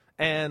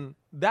 And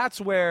that's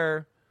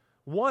where,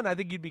 one, I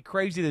think you'd be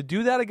crazy to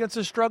do that against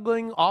a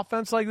struggling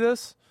offense like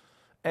this.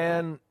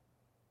 And,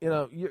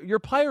 your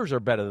players are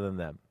better than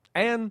them.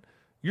 And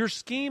your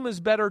scheme is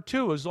better,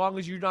 too, as long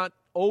as you're not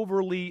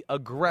overly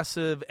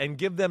aggressive and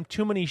give them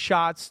too many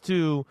shots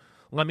to,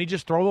 let me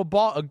just throw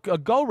a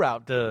go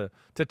route to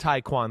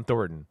Tyquan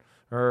Thornton.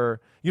 Or,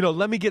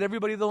 let me get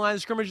everybody to the line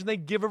of scrimmage and they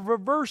give a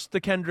reverse to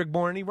Kendrick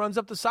Bourne and he runs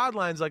up the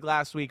sidelines like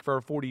last week for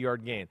a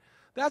 40-yard gain.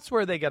 That's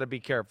where they got to be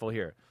careful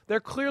here.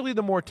 They're clearly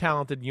the more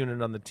talented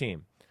unit on the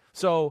team.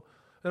 So,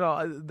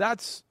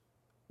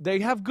 they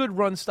have good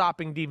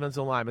run-stopping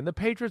defensive linemen. The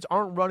Patriots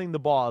aren't running the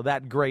ball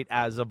that great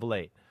as of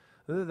late.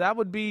 That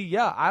would be,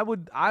 I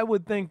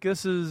would think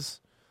this is,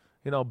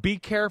 be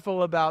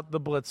careful about the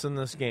blitz in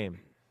this game.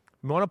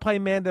 You want to play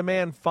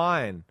man-to-man,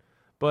 fine,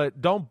 but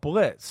don't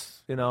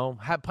blitz.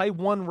 Play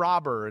one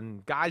robber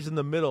and guys in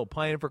the middle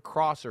playing for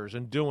crossers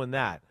and doing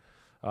that.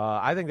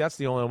 I think that's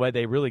the only way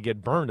they really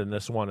get burned in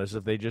this one, is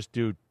if they just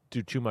do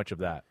too much of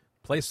that.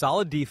 Play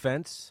solid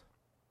defense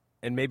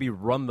and maybe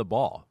run the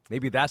ball.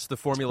 Maybe that's the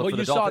formula for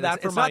the Dolphins. Saw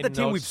that it's not the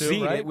team we've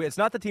seen. Right? It's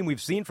not the team we've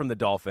seen from the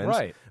Dolphins.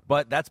 Right.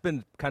 But that's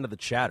been kind of the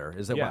chatter.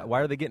 Is that why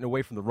are they getting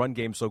away from the run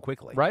game so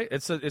quickly? Right.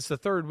 It's the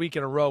third week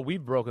in a row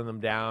we've broken them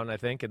down, I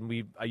think, and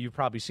you've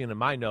probably seen in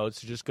my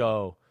notes just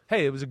go,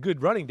 hey, it was a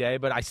good running day,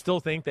 but I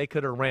still think they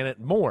could have ran it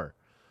more.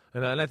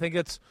 And I think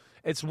it's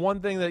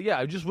one thing that,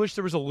 I just wish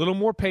there was a little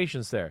more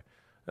patience there.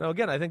 And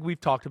again, I think we've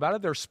talked about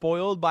it. They're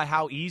spoiled by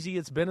how easy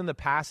it's been in the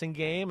passing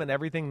game and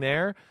everything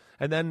there.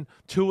 And then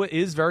Tua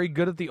is very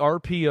good at the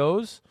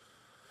RPOs.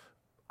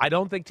 I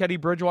don't think Teddy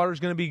Bridgewater is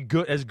going to be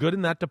as good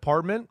in that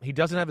department. He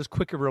doesn't have as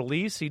quick a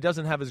release. He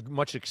doesn't have as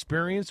much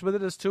experience with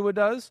it as Tua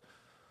does,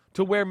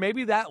 to where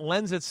maybe that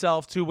lends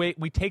itself to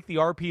we take the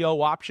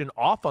RPO option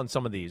off on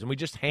some of these and we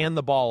just hand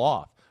the ball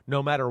off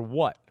no matter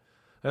what.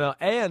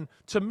 And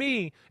to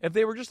me, if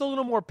they were just a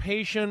little more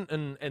patient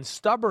and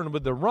stubborn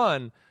with the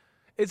run,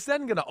 it's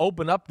then going to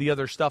open up the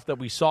other stuff that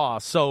we saw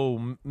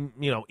so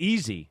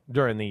easy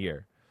during the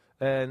year.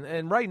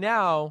 And right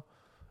now,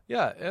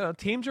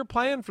 teams are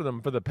playing for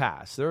them for the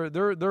pass.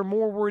 They're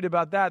more worried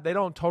about that. They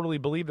don't totally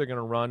believe they're going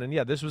to run. And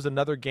this was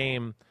another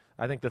game,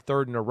 I think the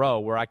third in a row,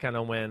 where I kind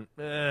of went,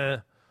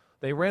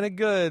 they ran it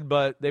good,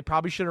 but they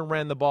probably should have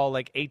ran the ball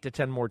like 8 to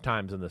 10 more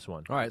times in this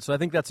one. All right, so I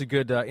think that's a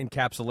good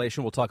encapsulation.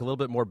 We'll talk a little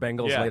bit more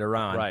Bengals later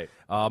on. Right.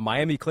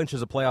 Miami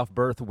clinches a playoff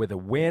berth with a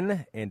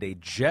win and a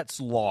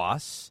Jets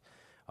loss.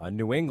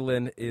 New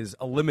England is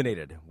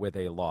eliminated with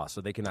a loss,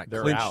 so they cannot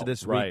clinch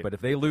this week. But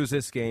if they lose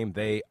this game,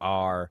 they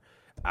are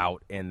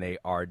out and they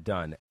are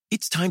done.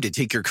 It's time to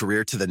take your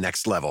career to the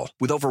next level.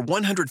 With over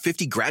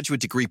 150 graduate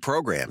degree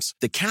programs,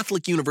 the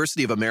Catholic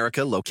University of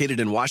America, located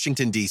in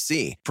Washington,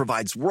 D.C.,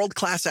 provides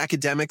world-class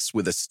academics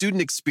with a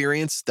student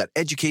experience that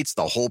educates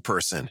the whole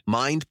person,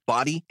 mind,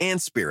 body,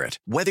 and spirit.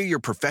 Whether your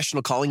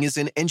professional calling is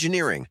in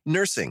engineering,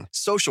 nursing,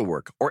 social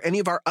work, or any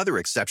of our other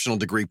exceptional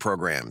degree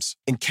programs,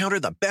 encounter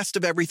the best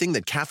of everything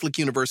that Catholic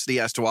University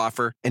has to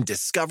offer and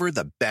discover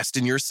the best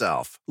in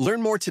yourself.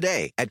 Learn more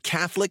today at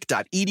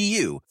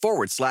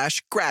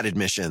catholic.edu/grad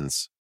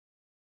admissions.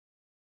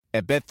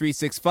 At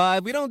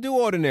Bet365, we don't do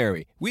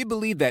ordinary. We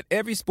believe that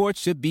every sport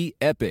should be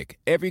epic.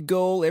 Every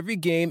goal, every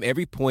game,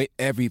 every point,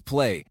 every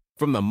play.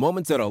 From the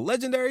moments that are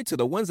legendary to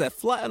the ones that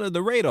fly under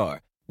the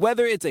radar.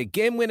 Whether it's a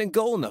game-winning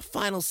goal in the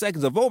final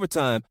seconds of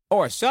overtime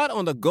or a shot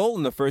on the goal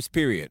in the first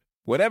period.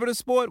 Whatever the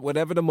sport,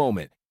 whatever the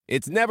moment.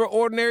 It's never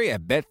ordinary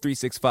at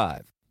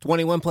Bet365.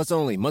 21 plus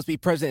only. Must be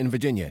present in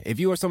Virginia. If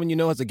you or someone you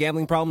know has a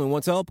gambling problem and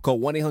wants help, call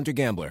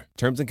 1-800-GAMBLER.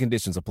 Terms and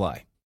conditions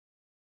apply.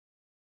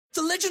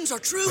 The legends are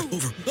true.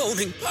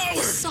 Overwhelming power!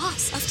 The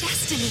sauce of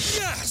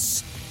destiny.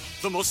 Yes!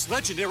 The most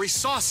legendary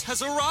sauce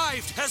has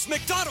arrived as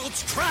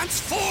McDonald's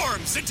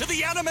transforms into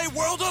the anime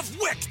world of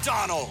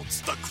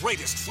WickDonald's. The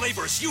greatest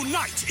flavors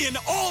unite in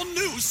all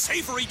new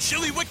savory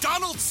chili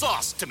McDonald's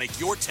sauce to make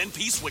your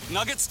 10-piece Wick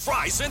Nuggets,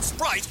 fries, and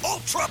Sprite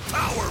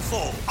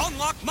ultra-powerful.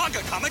 Unlock manga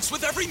comics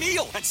with every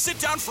meal and sit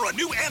down for a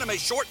new anime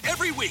short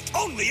every week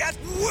only at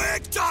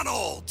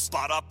WickDonald's.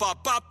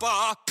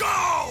 Ba-da-ba-ba-ba,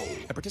 go!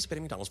 At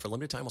participating McDonald's for a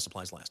limited time while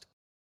supplies last.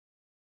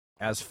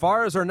 As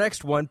far as our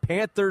next one,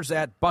 Panthers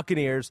at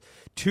Buccaneers,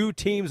 two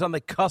teams on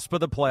the cusp of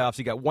the playoffs.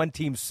 You got one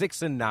team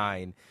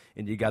 6-9,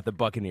 and you got the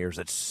Buccaneers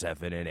at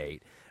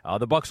 7-8.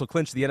 The Bucs will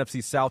clinch the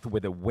NFC South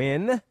with a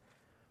win,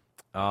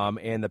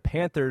 and the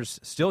Panthers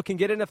still can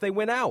get in if they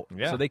win out.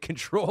 Yeah. So they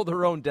control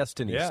their own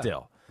destiny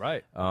still.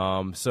 Right.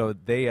 So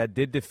they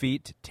did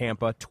defeat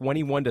Tampa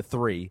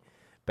 21-3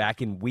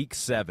 back in Week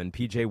 7.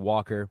 P.J.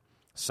 Walker,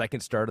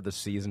 second start of the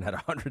season, had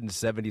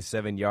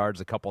 177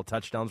 yards, a couple of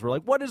touchdowns. We're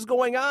like, what is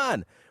going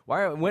on?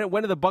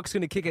 When are the Bucs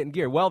going to kick it in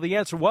gear? Well, the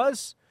answer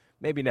was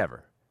maybe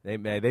never.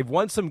 They've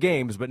won some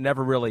games, but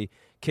never really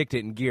kicked it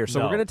in gear. So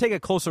we're going to take a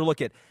closer look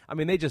at,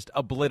 they just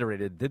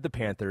obliterated, did the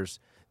Panthers,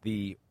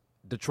 the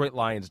Detroit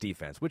Lions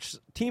defense, which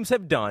teams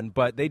have done,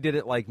 but they did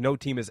it like no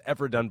team has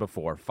ever done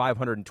before.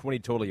 520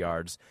 total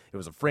yards. It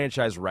was a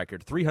franchise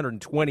record.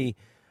 320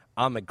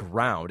 on the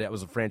ground. That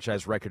was a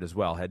franchise record as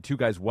well. Had two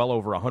guys well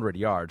over 100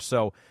 yards.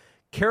 So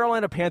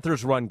Carolina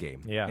Panthers run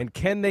game. Yeah. And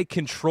can they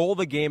control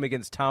the game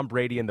against Tom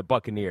Brady and the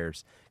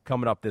Buccaneers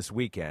coming up this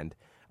weekend?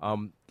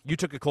 You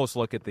took a close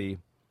look at the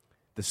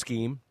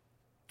scheme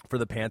for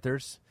the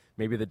Panthers,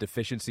 maybe the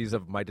deficiencies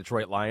of my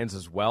Detroit Lions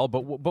as well.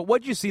 But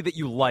what did you see that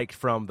you liked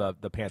from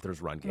the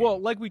Panthers run game? Well,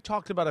 like we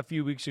talked about a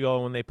few weeks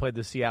ago when they played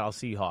the Seattle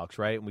Seahawks,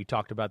 right? And we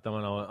talked about them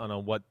on a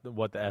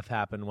what the F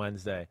happened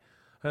Wednesday.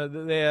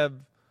 They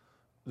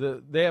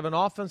have an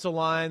offensive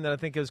line that I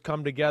think has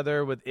come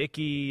together with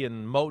Icky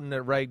and Moton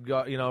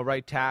at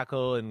right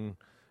tackle, and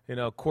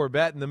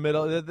Corbett in the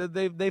middle.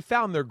 They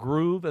found their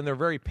groove, and they're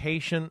very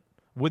patient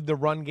with the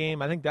run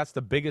game. I think that's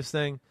the biggest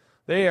thing.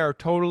 They are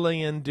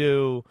totally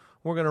into,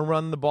 we're going to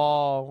run the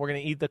ball, we're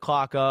going to eat the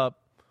clock up.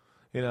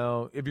 If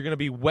you're going to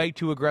be way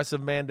too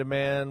aggressive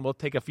man-to-man, we'll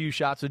take a few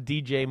shots with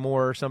DJ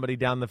Moore or somebody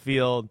down the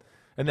field,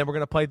 and then we're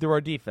going to play through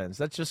our defense.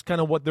 That's just kind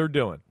of what they're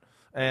doing.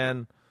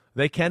 And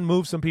they can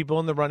move some people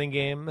in the running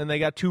game, and they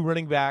got two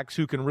running backs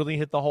who can really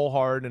hit the hole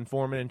hard, and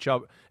Foreman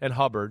and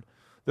Hubbard.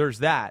 There's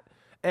that.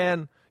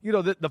 And,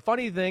 the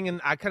funny thing,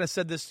 and I kind of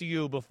said this to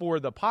you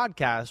before the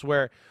podcast,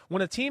 where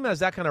when a team has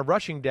that kind of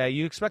rushing day,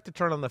 you expect to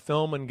turn on the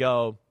film and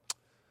go,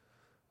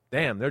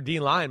 damn, their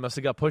D-line must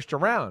have got pushed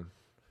around,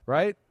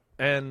 right?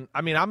 And,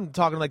 I'm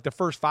talking like the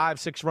first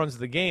 5-6 runs of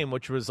the game,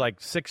 which was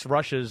like 6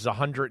 rushes,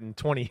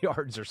 120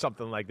 yards or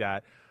something like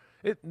that.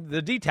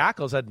 The D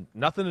tackles had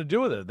nothing to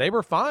do with it. They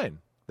were fine.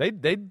 They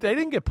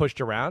didn't get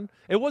pushed around.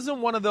 It wasn't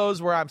one of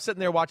those where I'm sitting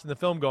there watching the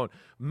film going,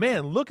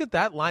 man, look at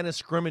that line of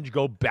scrimmage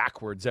go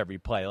backwards every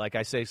play, like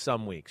I say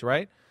some weeks,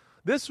 right?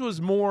 This was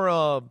more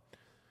of,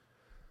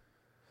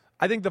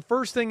 I think the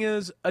first thing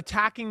is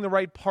attacking the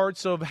right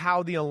parts of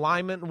how the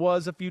alignment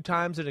was a few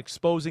times and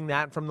exposing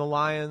that from the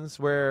Lions,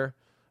 where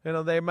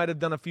they might have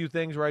done a few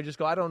things where I just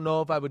go, I don't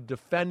know if I would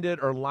defend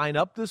it or line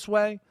up this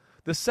way.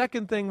 The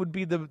second thing would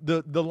be the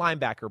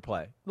linebacker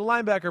play. The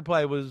linebacker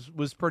play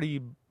was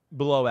pretty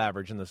below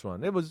average in this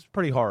one. It was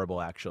pretty horrible,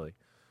 actually.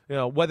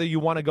 Whether you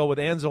want to go with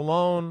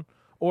Anzalone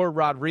or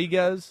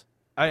Rodriguez,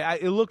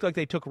 it looked like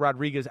they took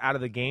Rodriguez out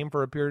of the game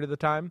for a period of the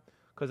time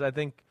because I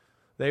think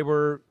they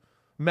were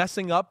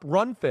messing up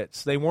run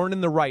fits. They weren't in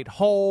the right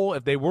hole.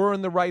 If they were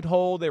in the right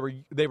hole, they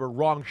were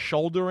wrong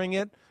shouldering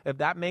it, if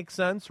that makes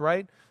sense,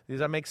 right? Does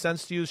that make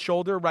sense to use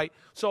shoulder, right?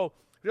 So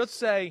let's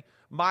say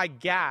my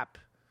gap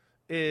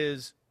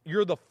is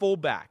you're the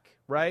fullback,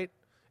 right?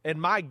 And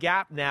my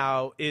gap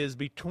now is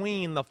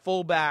between the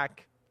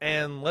fullback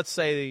and, let's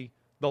say,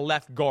 the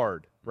left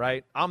guard,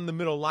 right? I'm the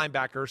middle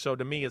linebacker, so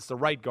to me it's the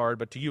right guard,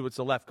 but to you it's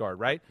the left guard,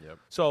 right? Yep.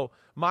 So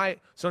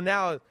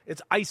now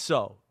it's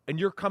ISO, and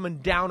you're coming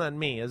down on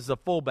me as the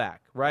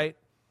fullback, right?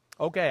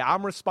 Okay,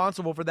 I'm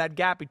responsible for that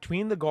gap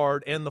between the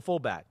guard and the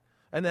fullback.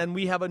 And then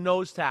we have a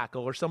nose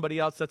tackle or somebody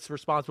else that's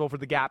responsible for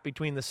the gap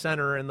between the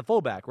center and the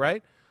fullback,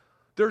 right?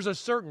 There's a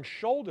certain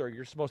shoulder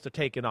you're supposed to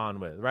take it on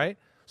with, right?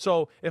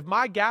 So if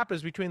my gap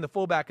is between the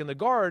fullback and the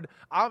guard,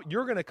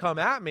 you're going to come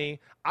at me.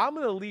 I'm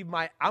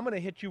going to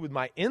hit you with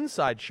my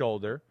inside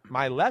shoulder,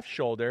 my left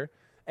shoulder,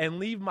 and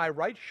leave my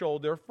right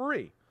shoulder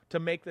free to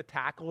make the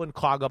tackle and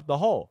clog up the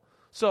hole.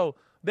 So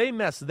they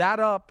messed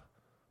that up,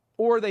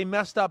 or they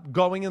messed up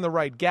going in the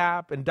right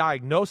gap and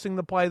diagnosing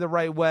the play the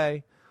right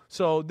way.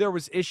 So there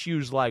was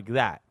issues like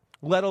that,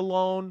 let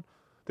alone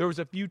there was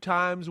a few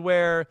times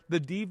where the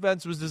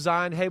defense was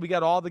designed, hey, we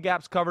got all the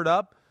gaps covered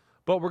up,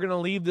 but we're going to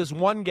leave this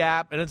one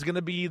gap, and it's going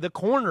to be the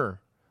corner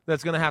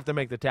that's going to have to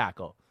make the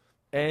tackle.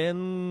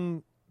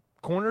 And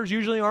corners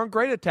usually aren't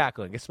great at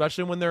tackling,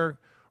 especially when they're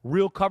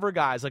real cover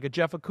guys like a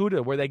Jeff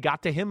Okudah, where they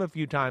got to him a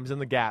few times in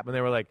the gap, and they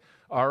were like,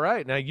 all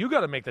right, now you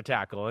got to make the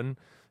tackle, and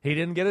he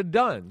didn't get it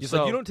done.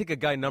 So you don't take a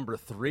guy number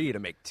 3 to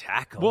make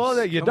tackles.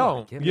 Well, you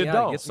don't. You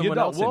don't.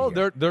 Well,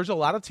 there's a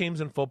lot of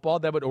teams in football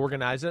that would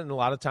organize it, and a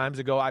lot of times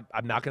they go,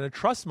 I'm not going to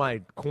trust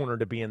my corner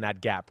to be in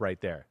that gap right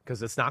there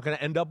because it's not going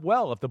to end up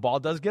well if the ball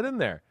does get in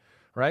there,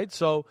 right?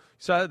 So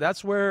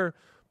that's where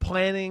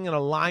planning and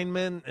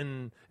alignment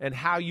and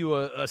how you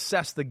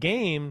assess the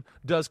game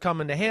does come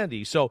into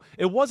handy. So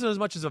it wasn't as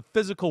much as a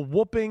physical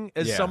whooping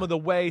as some of the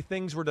way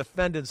things were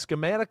defended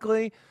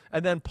schematically,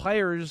 and then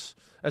players,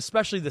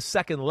 especially the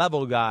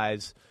second-level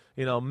guys,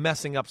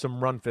 messing up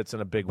some run fits in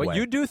a big way. But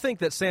you do think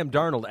that Sam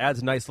Darnold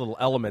adds a nice little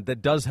element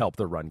that does help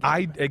the run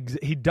game.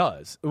 He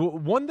does.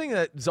 One thing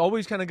that's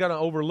always kind of got to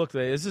overlook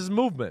is his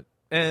movement.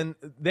 And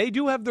they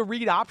do have the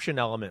read option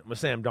element with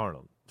Sam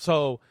Darnold.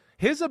 So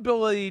his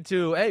ability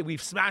to, hey,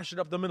 we've smashed it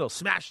up the middle,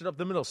 smashed it up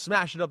the middle,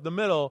 smashed it up the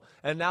middle,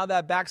 and now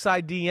that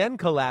backside DN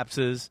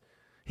collapses,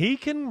 he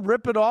can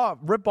rip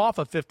off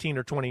a 15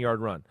 or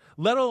 20-yard run,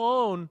 let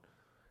alone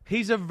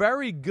he's a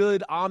very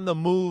good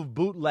on-the-move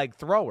bootleg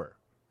thrower,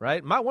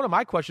 right? One of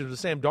my questions with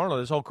Sam Darnold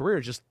his whole career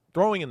is just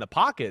throwing in the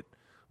pocket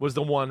was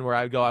the one where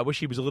I go, I wish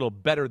he was a little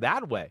better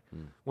that way.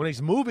 When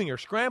he's moving or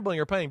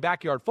scrambling or playing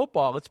backyard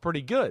football, it's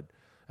pretty good.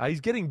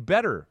 He's getting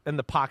better in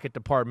the pocket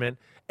department,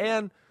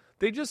 and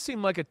they just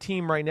seem like a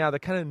team right now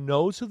that kind of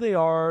knows who they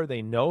are,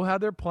 they know how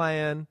they're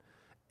playing,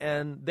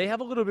 and they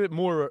have a little bit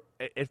more,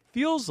 it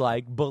feels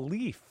like,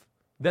 belief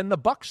than the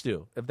Bucs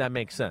do, if that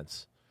makes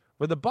sense.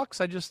 With the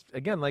Bucs,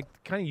 again, like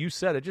kind of you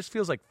said, it just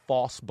feels like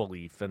false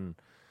belief, and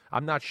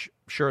I'm not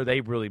sure they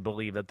really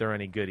believe that they're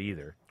any good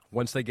either.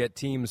 Once they get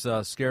teams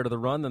scared of the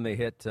run, then they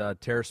hit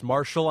Terrace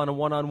Marshall on a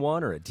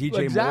one-on-one or a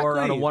DJ Moore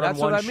on a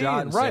one-on-one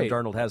shot, and Sam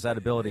Darnold has that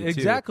ability, too.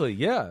 Exactly,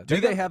 yeah. Do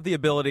they have the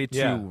ability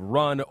to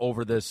run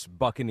over this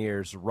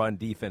Buccaneers run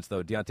defense,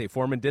 though? Deontay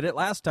Foreman did it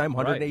last time,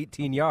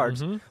 118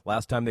 yards.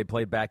 Last time they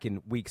played back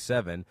in Week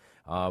 7.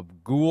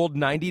 Gould,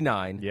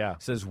 99,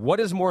 says, what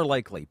is more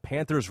likely,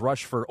 Panthers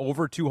rush for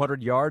over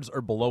 200 yards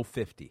or below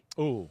 50?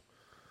 Ooh.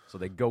 So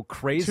they go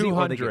crazy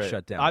or they get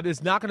shut down?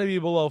 It's not going to be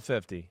below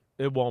 50.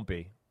 It won't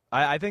be.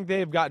 I think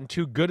they have gotten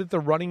too good at the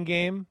running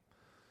game,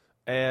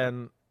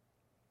 and,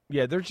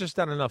 there's just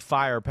not enough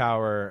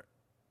firepower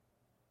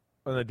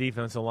on the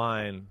defensive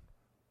line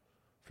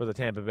for the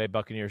Tampa Bay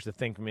Buccaneers to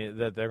think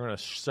that they're going to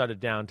shut it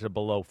down to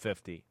below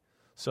 50.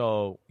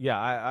 So, again,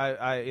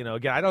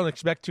 I don't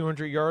expect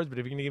 200 yards, but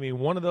if you're going to give me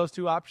one of those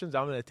two options,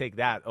 I'm going to take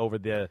that over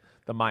the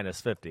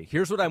minus 50.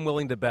 Here's what I'm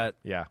willing to bet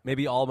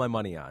maybe all my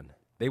money on.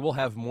 They will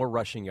have more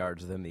rushing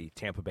yards than the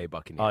Tampa Bay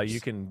Buccaneers.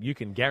 You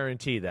can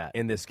guarantee that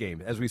in this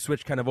game. As we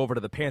switch kind of over to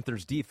the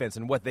Panthers defense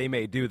and what they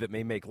may do that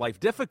may make life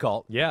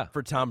difficult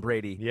for Tom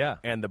Brady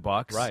and the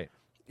Bucs. Right.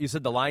 You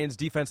said the Lions'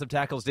 defensive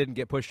tackles didn't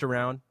get pushed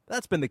around.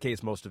 That's been the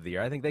case most of the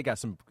year. I think they got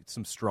some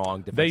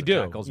strong defensive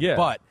tackles. Yeah.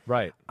 But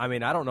right. I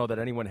mean, I don't know that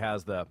anyone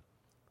has the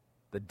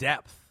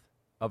depth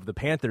of the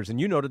Panthers,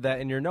 and you noted that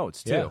in your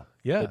notes too.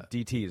 Yeah.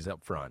 The DTs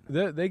up front.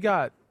 They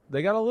got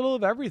a little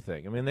of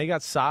everything. I mean, they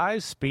got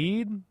size,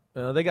 speed.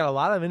 They got a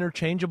lot of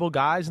interchangeable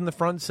guys in the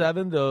front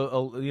seven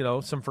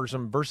to for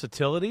some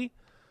versatility.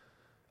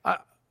 I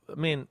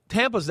mean,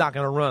 Tampa's not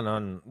going to run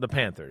on the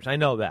Panthers. I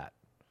know that,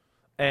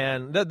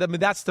 and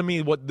that's to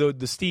me what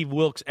the Steve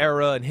Wilkes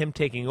era and him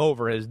taking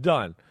over has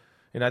done.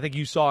 And I think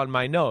you saw in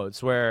my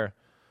notes where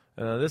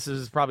this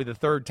is probably the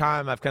third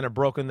time I've kind of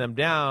broken them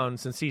down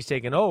since he's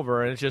taken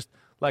over, and it's just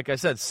like I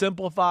said,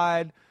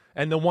 simplified.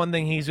 And the one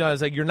thing he's going to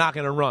say, you're not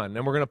going to run,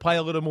 and we're going to play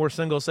a little more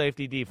single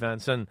safety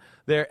defense, and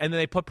then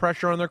they put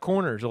pressure on their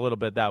corners a little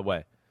bit that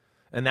way,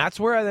 and that's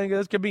where I think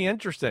this could be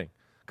interesting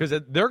because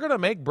they're going to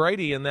make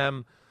Brady and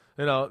them,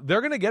 they're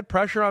going to get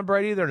pressure on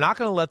Brady. They're not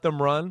going to let them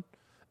run,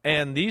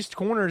 and these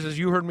corners, as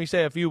you heard me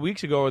say a few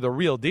weeks ago, are the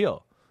real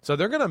deal. So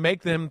they're going to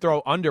make them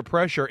throw under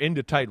pressure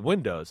into tight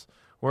windows,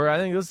 where I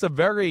think this is a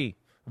very,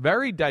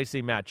 very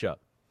dicey matchup.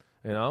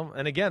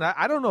 And again,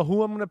 I don't know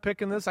who I'm going to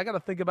pick in this. I got to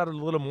think about it a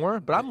little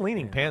more, but I'm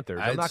leaning Panthers.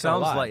 I'm not going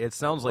to lie. It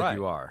sounds like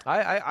you are.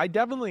 I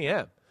definitely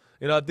am.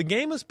 If the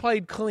game is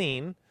played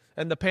clean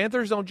and the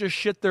Panthers don't just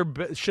shit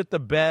the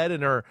bed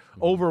and are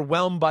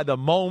overwhelmed by the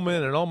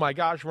moment and, oh, my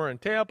gosh, we're in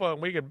Tampa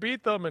and we can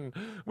beat them and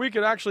we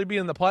could actually be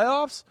in the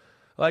playoffs,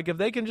 like if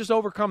they can just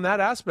overcome that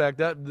aspect,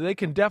 that they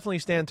can definitely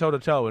stand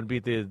toe-to-toe and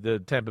beat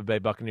the Tampa Bay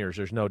Buccaneers.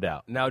 There's no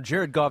doubt. Now,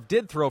 Jared Goff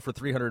did throw for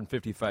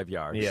 355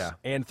 yards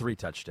and 3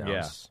 touchdowns.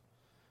 Yeah.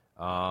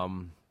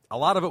 A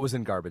lot of it was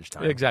in garbage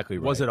time. Exactly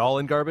right. Was it all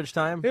in garbage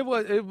time? It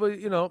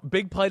was,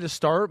 big play to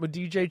start with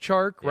DJ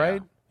Chark,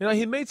 right?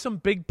 He made some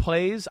big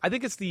plays. I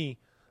think it's the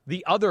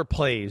other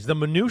plays, the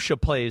minutia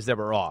plays that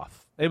were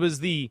off. It was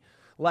the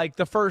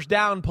first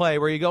down play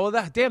where you go,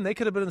 well, damn, they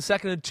could have been in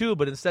 2nd and 2,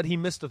 but instead he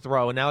missed a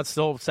throw, and now it's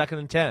still 2nd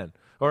and 10.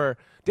 Or,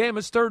 damn,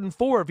 it's 3rd and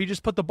 4. If you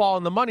just put the ball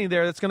in the money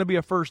there, that's going to be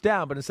a first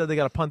down, but instead they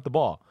got to punt the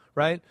ball,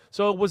 right?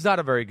 So it was not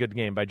a very good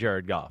game by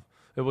Jared Goff.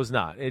 It was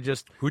not. It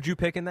just. Who'd you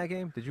pick in that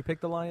game? Did you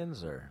pick the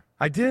Lions or?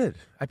 I did.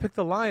 I picked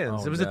the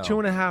Lions. Oh, it was no. a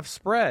 2.5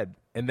 spread.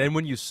 And then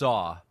when you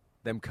saw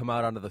them come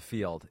out onto the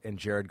field and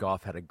Jared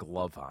Goff had a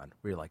glove on,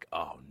 we were like,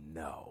 oh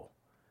no.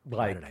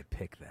 Why did I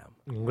pick them?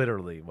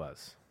 Literally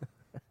was.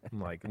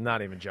 I'm like,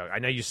 not even joking. I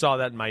know you saw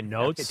that in my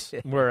notes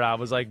where I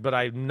was like, but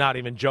I'm not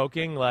even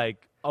joking.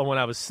 Like, when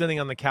I was sitting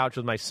on the couch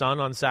with my son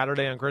on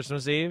Saturday on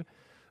Christmas Eve,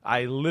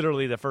 I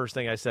literally, the first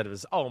thing I said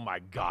was, oh my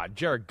God,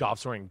 Jared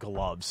Goff's wearing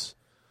gloves.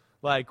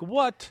 Like,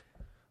 what?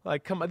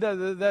 Like, come on.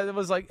 That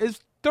was like, it's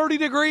 30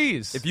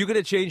 degrees. If you could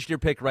have changed your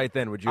pick right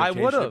then, would you have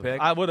changed your pick?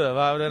 I would have.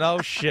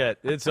 Oh, shit.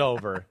 It's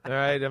over. All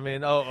right? I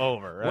mean,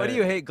 over. Right? Why do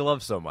you hate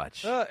gloves so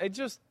much? It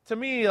just, to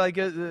me, like,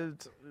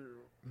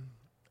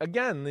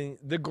 again,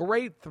 the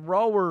great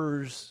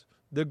throwers,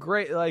 the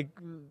great, like...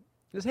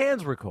 His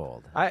hands were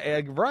cold.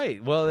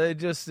 Right. Well,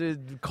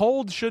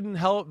 cold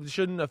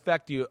shouldn't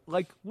affect you.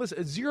 Like,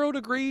 listen, 0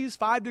 degrees,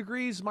 5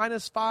 degrees,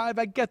 -5,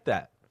 I get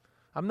that.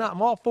 I'm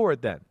all for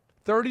it then.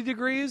 30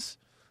 degrees,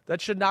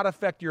 that should not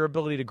affect your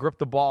ability to grip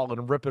the ball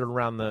and rip it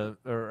around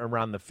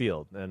the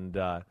field. And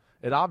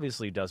it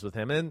obviously does with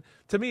him. And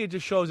to me, it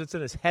just shows it's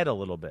in his head a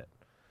little bit.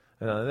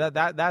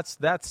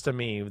 That's to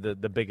me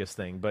the biggest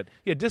thing. But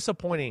yeah,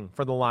 disappointing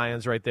for the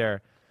Lions right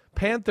there.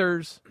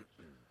 Panthers,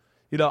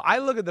 I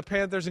look at the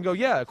Panthers and go,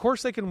 yeah, of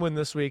course they can win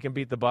this week and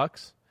beat the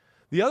Bucs.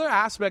 The other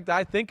aspect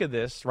I think of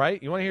this,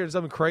 right? You want to hear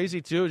something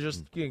crazy too?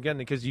 Just again,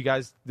 because you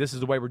guys, this is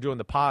the way we're doing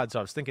the pod, so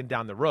I was thinking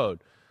down the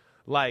road.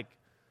 Like,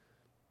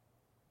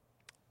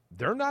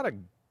 they're not a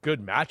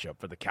good matchup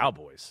for the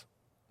Cowboys.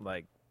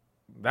 Like,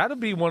 that'll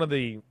be one of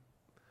the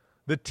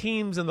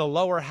teams in the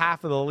lower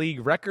half of the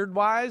league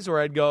record-wise where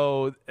I'd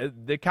go,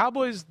 the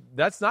Cowboys,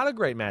 that's not a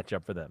great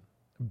matchup for them.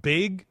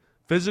 Big,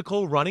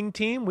 physical running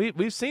team.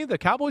 We've seen the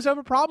Cowboys have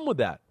a problem with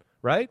that,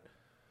 right?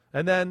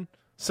 And then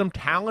some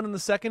talent in the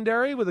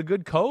secondary with a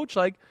good coach.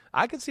 Like,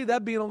 I could see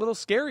that being a little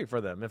scary for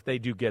them if they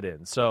do get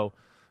in. So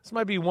this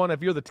might be one,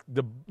 if you're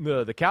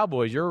the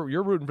Cowboys,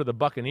 you're rooting for the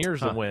Buccaneers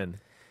to win.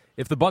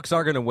 If the Bucs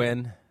are going to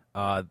win,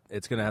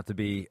 it's going to have to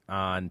be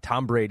on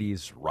Tom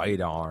Brady's right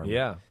arm.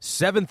 Yeah.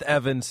 Seventh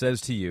Evan says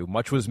to you,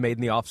 much was made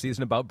in the offseason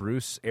about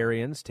Bruce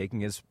Arians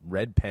taking his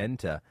red pen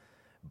to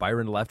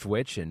Byron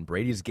Leftwich and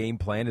Brady's game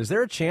plan. Is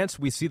there a chance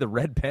we see the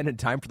red pen in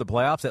time for the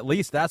playoffs? At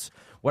least that's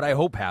what I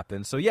hope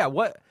happens. So, yeah,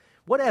 what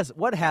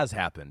has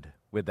happened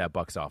with that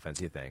Bucs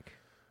offense, you think?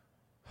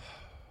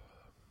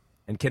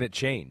 And can it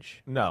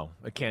change? No,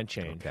 it can't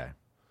change. Okay.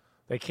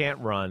 They can't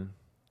run.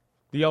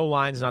 The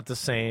O-line's not the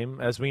same,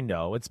 as we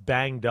know. It's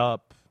banged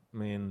up. I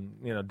mean,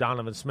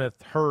 Donovan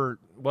Smith hurt,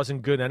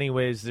 wasn't good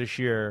anyways this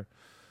year.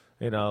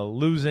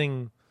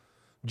 Losing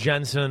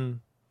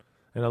Jensen,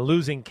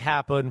 losing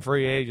Kappa in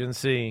free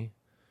agency.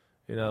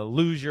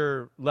 Lose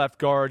your left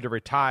guard to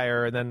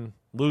retire, and then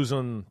lose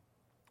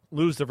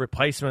the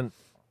replacement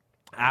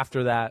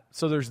after that.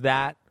 So there's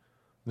that.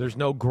 There's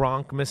no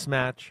Gronk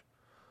mismatch.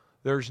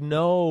 There's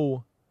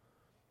no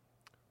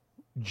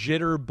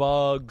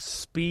jitterbug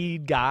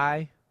speed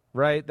guy.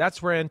 Right?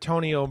 That's where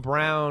Antonio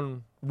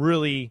Brown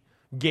really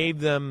gave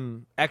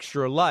them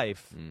extra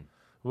life.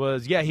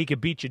 Was, yeah, he could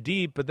beat you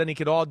deep, but then he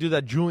could all do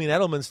that Julian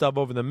Edelman stuff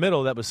over the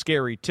middle that was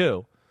scary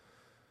too.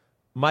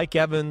 Mike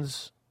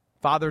Evans,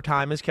 father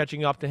time is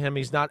catching up to him.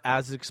 He's not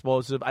as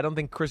explosive. I don't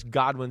think Chris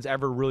Godwin's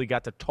ever really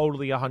got to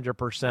totally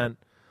 100%.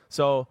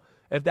 So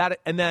if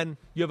that, and then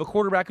you have a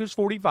quarterback who's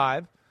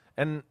 45,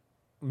 and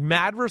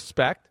mad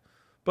respect,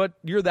 but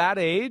you're that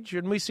age,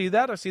 and we see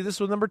that. I see this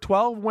with number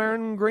 12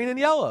 wearing green and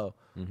yellow.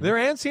 They're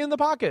antsy in the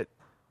pocket.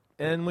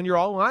 And when you're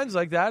all lines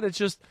like that, it's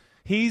just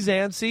he's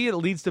antsy. It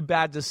leads to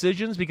bad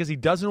decisions because he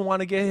doesn't want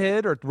to get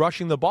hit or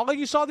rushing the ball like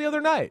you saw the other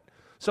night.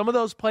 Some of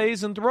those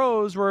plays and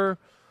throws were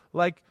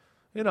like,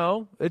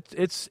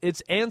 it's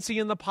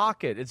antsy in the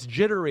pocket. It's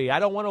jittery. I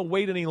don't want to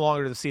wait any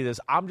longer to see this.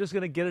 I'm just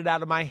going to get it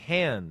out of my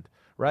hand.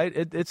 Right?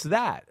 It's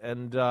that.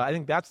 And I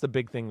think that's the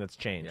big thing that's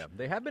changed. Yeah,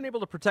 they have been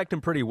able to protect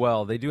him pretty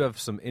well. They do have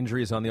some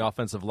injuries on the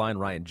offensive line.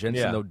 Ryan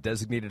Jensen, though,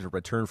 designated to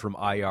return from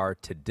IR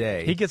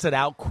today. He gets it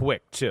out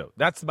quick, too.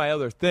 That's my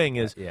other thing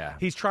is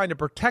he's trying to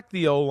protect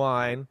the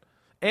O-line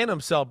and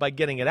himself by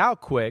getting it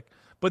out quick,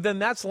 but then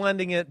that's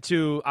lending it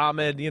to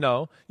Ahmed, you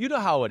know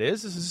how it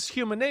is. This is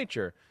human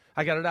nature.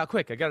 I got it out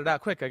quick. They're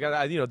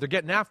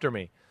getting after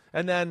me.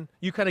 And then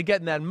you kind of get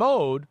in that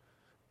mode.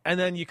 And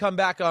then you come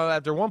back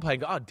after one play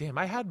and go, oh, damn,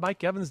 I had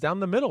Mike Evans down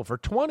the middle for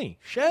 20.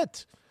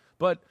 Shit.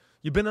 But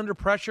you've been under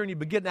pressure and you've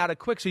been getting out of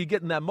quick, so you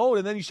get in that mode,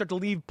 and then you start to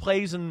leave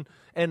plays and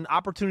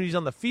opportunities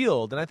on the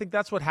field. And I think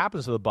that's what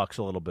happens to the Bucs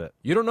a little bit.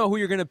 You don't know who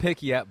you're going to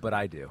pick yet, but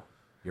I do.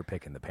 You're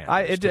picking the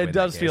Panthers. It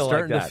does feel like that.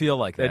 Starting to feel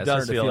like that. It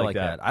does feel like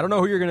that. I don't know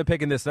who you're going to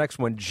pick in this next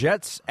one.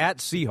 Jets at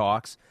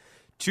Seahawks.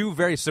 Two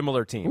very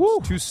similar teams. Woo.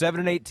 2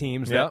 7-8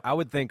 teams that I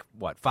would think,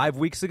 5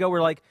 weeks ago,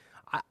 we're like,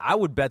 I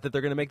would bet that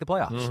they're going to make the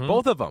playoffs.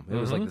 Both of them. It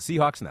was like the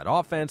Seahawks and that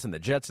offense and the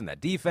Jets and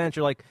that defense.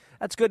 You're like,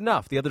 that's good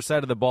enough. The other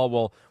side of the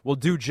ball will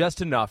do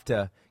just enough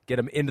to get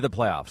them into the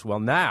playoffs.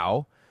 Well,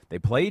 now they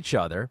play each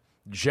other.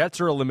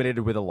 Jets are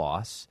eliminated with a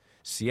loss.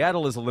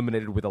 Seattle is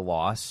eliminated with a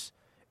loss.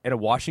 and a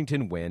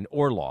Washington win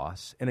or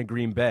loss, and a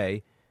Green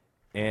Bay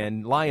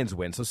and Lions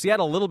win. So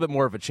Seattle a little bit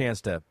more of a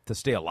chance to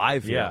stay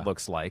alive here, it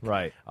looks like.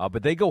 Right.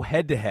 But they go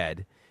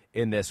head-to-head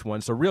in this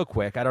one. So real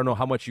quick, I don't know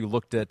how much you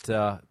looked at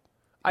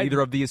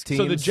either of these teams.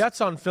 So the Jets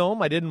on film,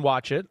 I didn't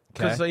watch it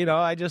because, Okay.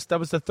 that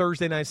was the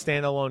Thursday night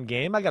standalone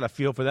game. I got a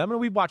feel for them, and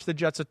we watched the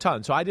Jets a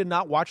ton. So I did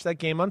not watch that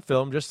game on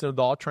film, just with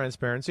all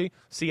transparency.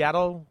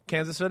 Seattle,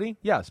 Kansas City?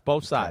 Yes,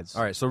 both sides.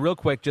 All right, so real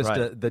quick, just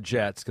Right. the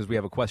Jets, because we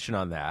have a question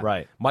on that.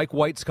 Right. Mike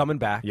White's coming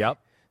back. Yep.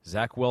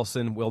 Zach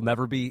Wilson will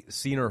never be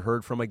seen or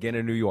heard from again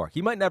in New York.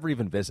 He might never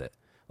even visit.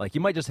 Like, he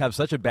might just have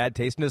such a bad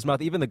taste in his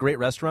mouth. Even the great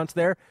restaurants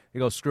there, you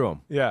go, screw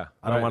him. Yeah.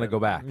 I don't want to go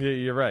back.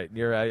 You're right.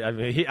 You're right. I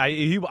mean,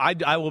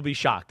 I will be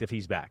shocked if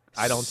he's back.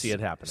 I don't see it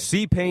happening.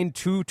 C-Payne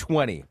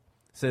 220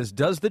 says,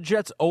 does the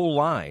Jets'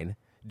 O-line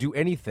do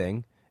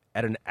anything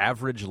at an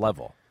average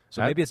level?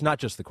 So maybe it's not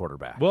just the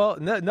quarterback. Well,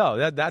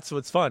 no, that's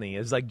what's funny.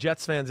 Is like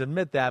Jets fans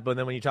admit that, but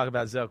then when you talk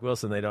about Zach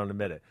Wilson, they don't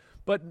admit it.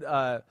 But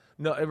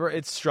no,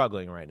 it's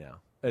struggling right now.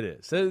 It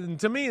is. And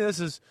to me, this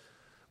is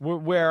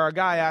where our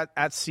guy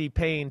at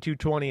C-Payne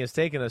 220 is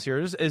taking us here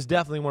is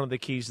definitely one of the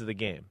keys to the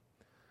game.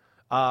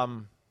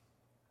 How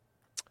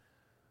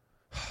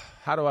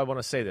do I want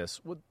to say this?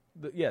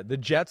 The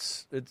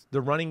Jets, the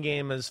running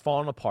game has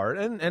fallen apart,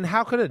 and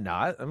how could it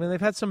not? I mean,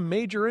 they've had some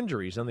major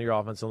injuries on their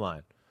offensive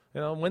line.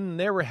 When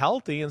they were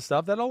healthy and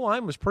stuff, that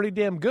O-line was pretty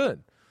damn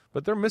good.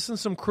 But they're missing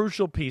some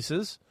crucial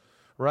pieces,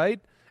 right?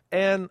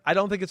 And I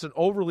don't think it's an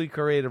overly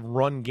creative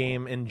run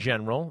game in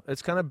general.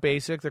 It's kind of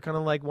basic. They're kind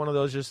of like one of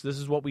those, just this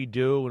is what we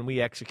do and we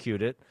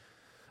execute it.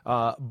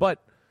 But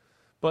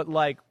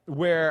like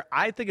where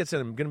I think it's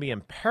going to be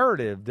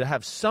imperative to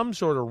have some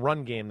sort of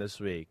run game this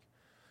week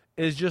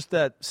is just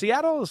that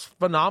Seattle is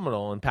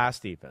phenomenal in pass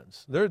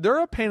defense. They're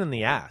a pain in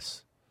the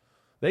ass.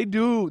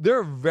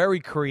 They're very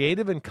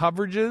creative in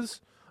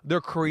coverages.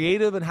 They're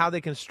creative in how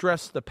they can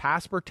stress the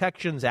pass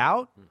protections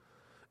out.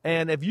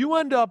 And if you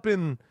end up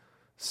in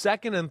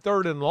second and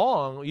third and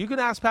long, you can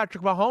ask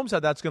Patrick Mahomes how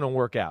that's going to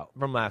work out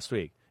from last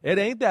week. It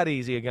ain't that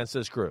easy against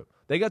this group.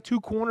 They got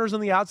two corners on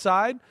the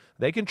outside.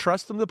 They can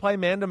trust them to play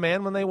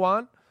man-to-man when they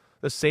want.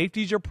 The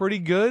safeties are pretty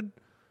good.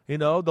 The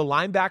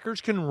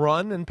linebackers can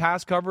run and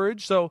pass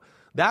coverage. So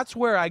that's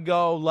where I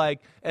go, like,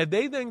 if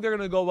they think they're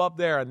going to go up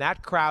there and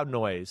that crowd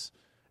noise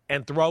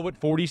and throw it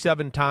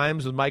 47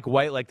 times with Mike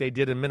White like they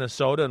did in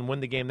Minnesota and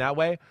win the game that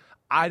way,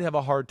 I'd have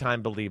a hard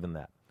time believing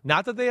that.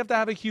 Not that they have to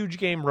have a huge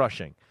game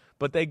rushing,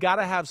 but they got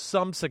to have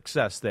some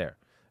success there.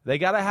 They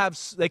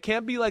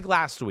can't be like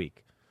last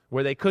week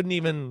where they couldn't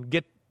even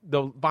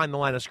find the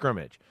line of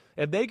scrimmage.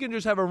 If they can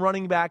just have a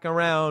running back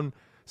around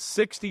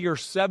 60 or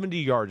 70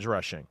 yards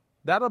rushing,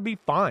 that'll be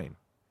fine,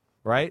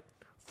 right?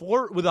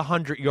 Flirt with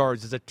 100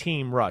 yards as a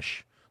team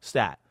rush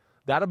stat.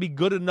 That'll be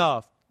good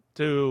enough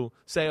to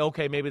say,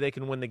 okay, maybe they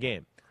can win the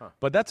game.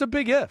 But that's a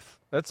big if.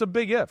 That's a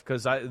big if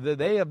because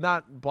they have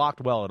not blocked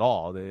well at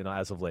all,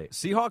 as of late.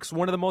 Seahawks,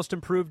 one of the most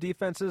improved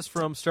defenses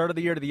from start of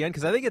the year to the end,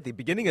 because I think at the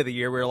beginning of the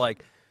year we were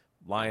like,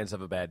 Lions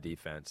have a bad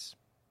defense.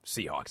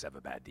 Seahawks have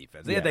a bad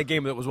defense. They had that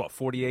game that was,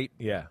 48?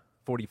 Yeah.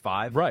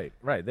 45? Right.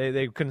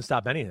 They couldn't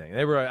stop anything.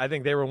 I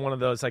think they were one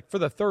of those, like, for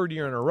the third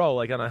year in a row,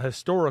 like on a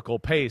historical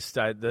pace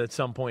at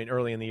some point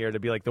early in the year to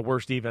be like the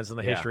worst defense in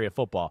the history of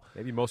football.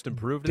 Maybe most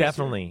improved?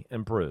 Definitely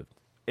improved.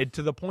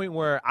 To the point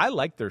where I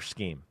like their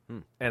scheme.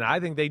 And I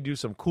think they do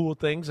some cool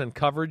things and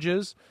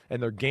coverages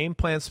and their game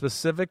plan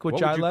specific,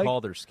 which I like. What would you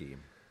call their scheme?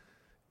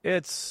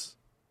 It's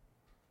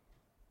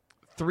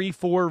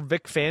 3-4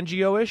 Vic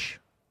Fangio-ish.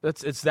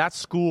 It's that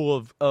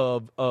school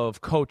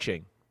of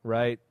coaching,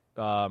 right?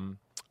 I'm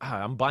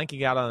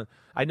blanking out on.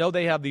 I know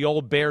they have the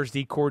old Bears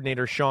D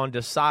coordinator Sean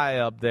Desai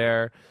up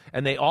there,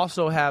 and they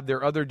also have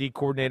their other D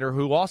coordinator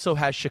who also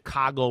has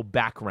Chicago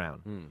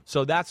background.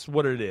 So that's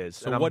what it is.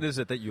 So what is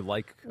it that you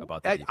like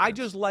about the defense? I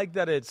just like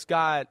that it's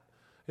got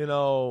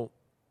it's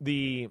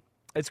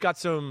got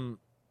some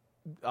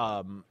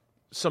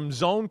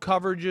zone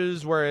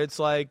coverages where it's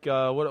like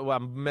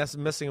I'm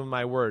messing with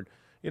my word.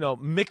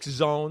 Mixed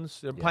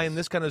zones. They're playing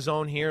this kind of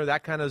zone here,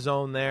 that kind of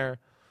zone there.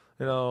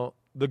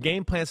 The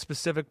game plan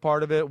specific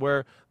part of it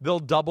where they'll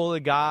double the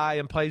guy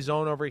and play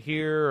zone over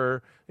here,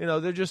 or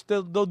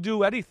they'll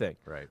do anything.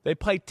 Right. They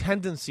play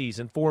tendencies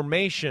and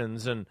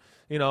formations, and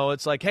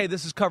it's like, hey,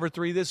 this is cover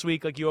 3 this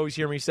week, like you always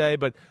hear me say,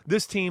 but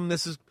this team,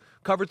 this is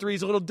cover 3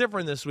 is a little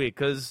different this week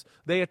because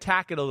they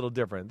attack it a little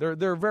different.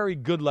 They're very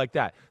good like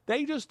that.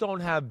 They just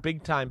don't have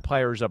big time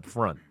players up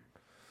front.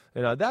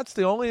 That's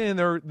the only thing.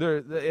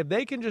 If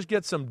they can just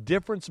get some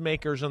difference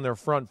makers in their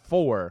front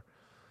four,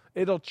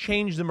 it'll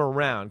change them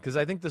around because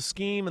I think the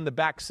scheme and the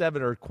back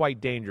seven are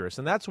quite dangerous.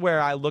 And that's where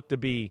I look to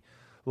be,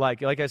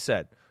 like I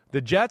said,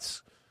 the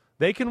Jets,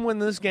 they can win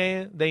this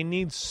game. They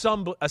need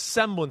a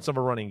semblance of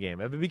a running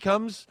game. If it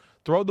becomes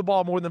throw the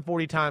ball more than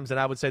 40 times, then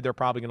I would say they're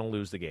probably going to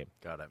lose the game.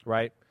 Got it.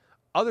 Right?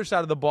 Other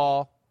side of the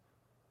ball,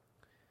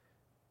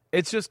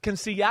 It's just, can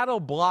Seattle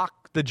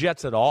block the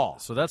Jets at all?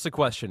 So that's the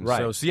question. Right.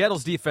 So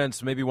Seattle's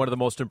defense may be one of the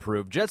most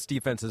improved. Jets'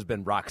 defense has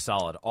been rock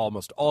solid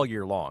almost all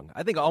year long.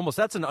 I think almost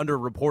that's an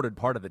underreported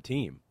part of the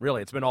team.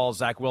 Really, it's been all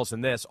Zach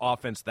Wilson this,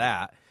 offense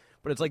that.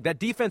 But it's like that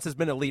defense has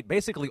been elite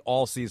basically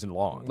all season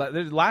long.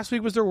 Last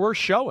week was their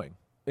worst showing,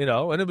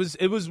 and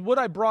it was what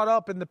I brought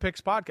up in the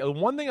Picks podcast.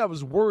 One thing I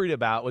was worried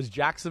about was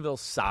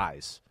Jacksonville's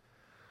size.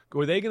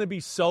 Were they going to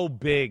be so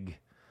big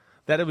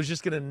that it was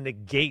just going to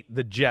negate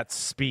the Jets'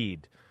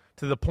 speed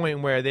to the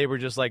point where they were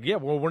just like, yeah,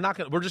 well,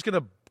 we're just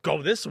going to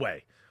go this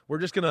way. We're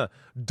just going to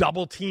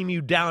double team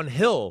you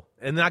downhill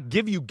and not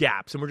give you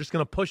gaps, and we're just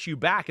going to push you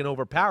back and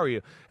overpower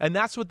you. And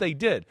that's what they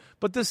did.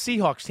 But the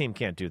Seahawks team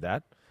can't do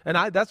that.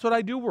 And that's what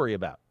I do worry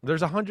about.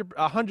 There's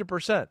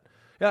 100%.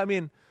 Yeah, I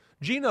mean,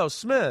 Geno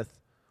Smith,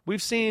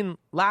 we've seen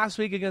last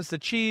week against the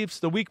Chiefs,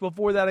 the week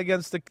before that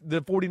against the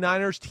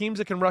 49ers, teams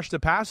that can rush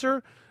the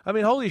passer. I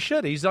mean, holy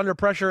shit, he's under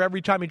pressure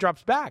every time he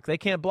drops back. They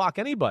can't block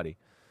anybody.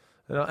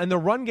 And the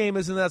run game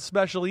isn't that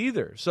special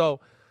either.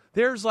 So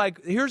here's I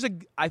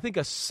think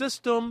a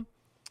system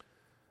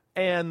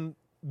and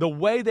the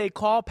way they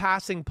call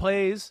passing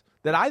plays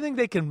that I think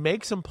they can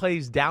make some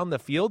plays down the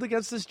field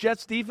against this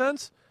Jets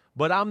defense.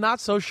 But I'm not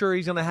so sure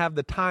he's going to have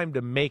the time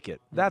to make it.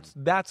 That's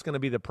going to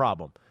be the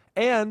problem.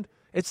 And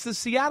it's the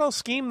Seattle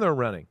scheme they're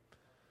running.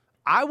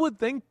 I would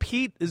think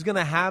Pete is going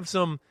to have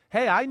some,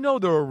 hey, I know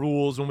there are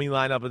rules when we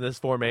line up in this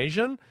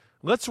formation.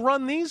 Let's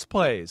run these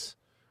plays,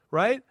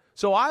 right?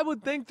 So I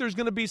would think there's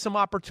going to be some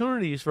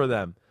opportunities for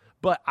them.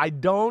 But I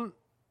don't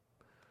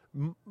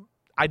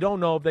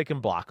know if they can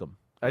block them.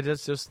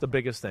 That's just the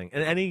biggest thing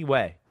in any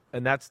way.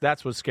 And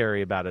that's what's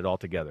scary about it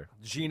altogether.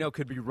 Geno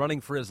could be running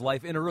for his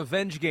life in a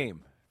revenge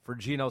game for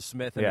Geno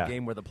Smith in a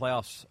game where the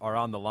playoffs are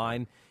on the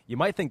line. You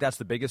might think that's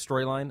the biggest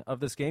storyline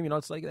of this game.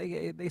 It's like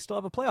they still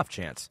have a playoff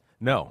chance.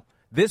 No.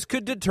 This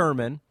could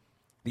determine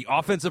the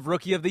offensive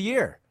rookie of the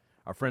year.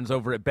 Our friends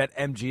over at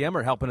BetMGM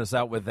are helping us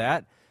out with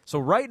that. So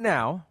right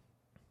now,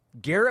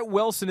 Garrett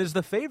Wilson is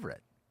the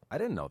favorite. I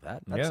didn't know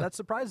that. That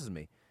surprises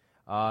me.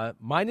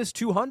 Minus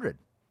 200.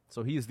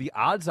 So he's the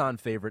odds-on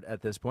favorite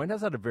at this point. Has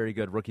had a very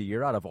good rookie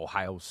year out of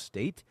Ohio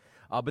State.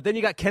 But then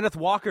you got Kenneth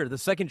Walker, the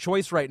second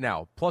choice right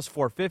now, plus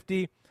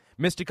 450.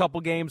 Missed a couple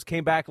games,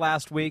 came back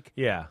last week.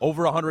 Yeah.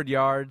 Over 100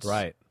 yards.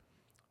 Right.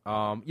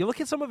 You look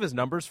at some of his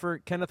numbers for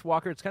Kenneth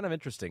Walker, it's kind of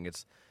interesting.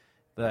 It's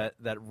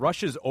that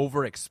rushes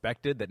over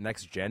expected that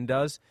Next Gen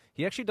does.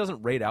 He actually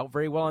doesn't rate out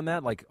very well on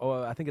that.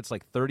 I think it's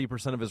like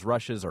 30% of his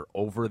rushes are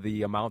over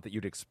the amount that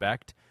you'd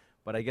expect.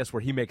 But I guess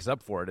where he makes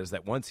up for it is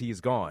that once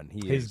he's gone,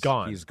 he's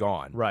gone. He's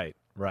gone. Right.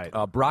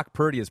 Brock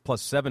Purdy is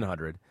plus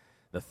 700,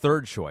 the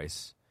third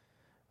choice.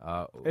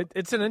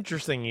 It's an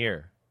interesting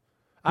year.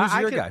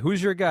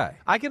 Who's your guy?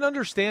 I can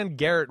understand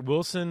Garrett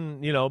Wilson,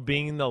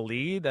 being in the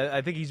lead.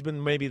 I think he's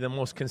been maybe the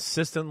most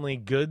consistently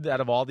good out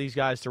of all these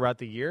guys throughout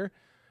the year.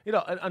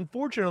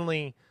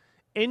 Unfortunately,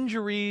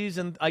 injuries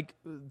and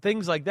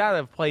things like that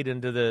have played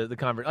into the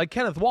conversation. Like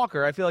Kenneth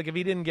Walker, I feel like if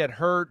he didn't get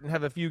hurt and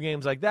have a few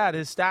games like that,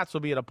 his stats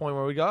will be at a point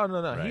where we go, oh,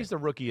 no, right. He's the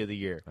rookie of the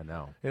year. I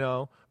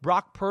know.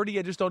 Brock Purdy,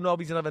 I just don't know if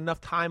he's going to have enough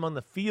time on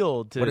the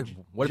field to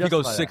What if he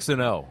goes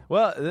 6-0?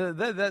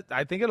 Well,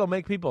 I think it'll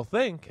make people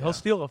think. He'll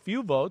steal a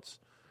few votes.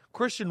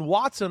 Christian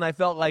Watson, I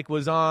felt like,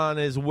 was on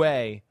his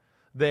way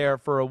there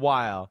for a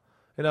while.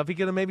 If he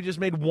could have maybe just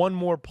made one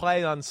more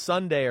play on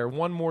Sunday or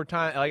one more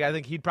time, I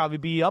think he'd probably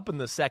be up in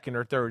the second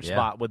or third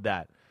spot with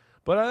that.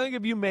 But I think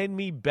if you made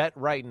me bet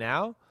right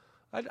now,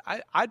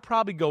 I'd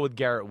probably go with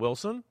Garrett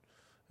Wilson.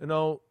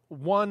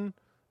 One,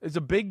 it's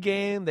a big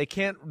game.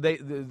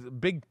 The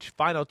big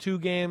final two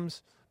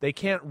games, they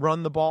can't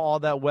run the ball all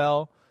that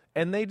well,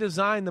 and they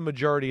designed the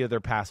majority of their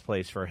pass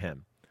plays for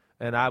him.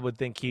 And I would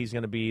think he's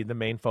going to be the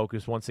main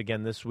focus once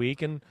again this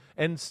week.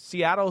 And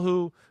Seattle,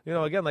 who,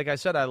 again, like I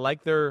said, I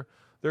like they're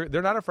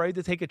not afraid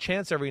to take a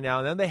chance every now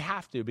and then. They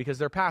have to because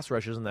their pass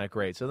rush isn't that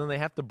great. So then they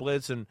have to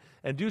blitz and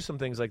do some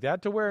things like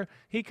that to where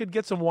he could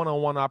get some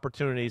one-on-one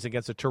opportunities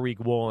against a Tariq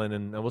Woolen,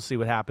 and we'll see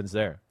what happens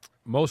there.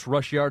 Most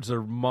rush yards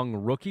are among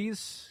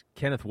rookies.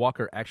 Kenneth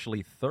Walker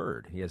actually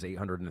third. He has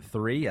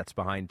 803. That's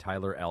behind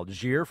Tyler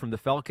Algier from the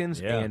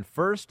Falcons. Yeah. And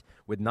first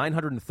with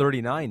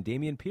 939,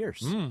 Dameon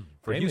Pierce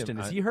for Houston.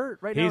 Is he hurt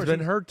right now? He's been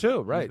hurt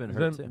too, right? He's been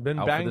hurt too. Been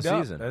out banged for the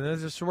up. season. And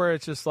this is where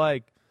it's just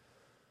like,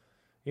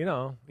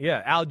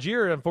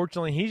 Algier,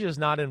 unfortunately, he's just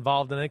not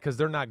involved in it because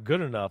they're not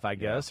good enough, I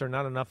guess, or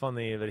not enough on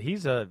the – but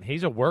he's a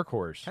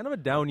workhorse. Kind of a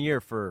down year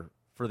for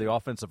the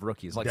offensive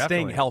rookies, Definitely.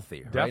 Staying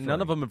healthy, right? Definitely.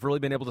 None of them have really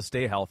been able to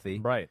stay healthy.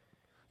 Right.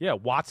 Yeah,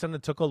 Watson,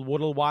 it took a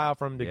little while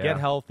for him to get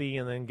healthy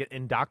and then get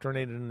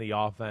indoctrinated in the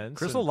offense.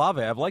 Chris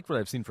Olave, I've liked what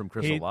I've seen from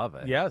Chris Olave.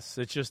 Yes,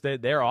 it's just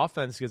that their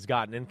offense has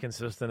gotten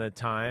inconsistent at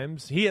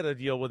times. He had to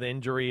deal with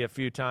injury a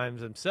few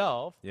times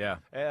himself. Yeah.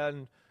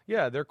 And –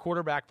 their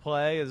quarterback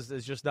play is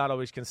just not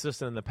always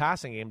consistent in the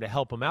passing game to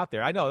help him out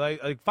there. I know,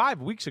 like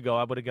 5 weeks ago,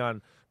 I would have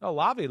gone,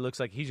 Olave looks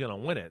like he's going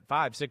to win it.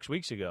 5-6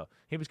 weeks ago.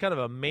 He was kind of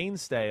a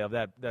mainstay of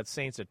that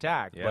Saints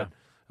attack. Yeah.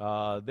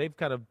 They've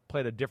kind of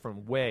played a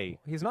different way.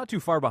 He's not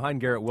too far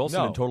behind Garrett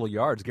Wilson in total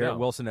yards. Garrett No.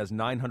 Wilson has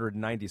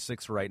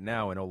 996 right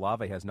now, and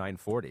Olave has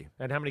 940.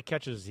 And how many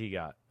catches has he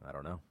got? I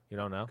don't know. You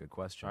don't know? Good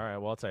question. All right,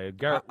 well, I'll tell you.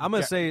 I'm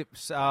going to say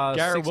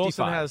Garrett 65.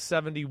 Wilson has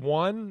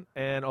 71,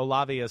 and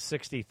Olave has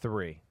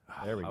 63.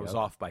 There we go. I was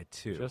off by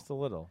 2. Just a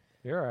little.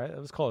 You're all right. It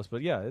was close.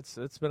 But, yeah,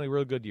 it's been a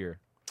real good year.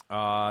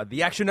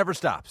 The action never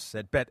stops.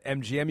 At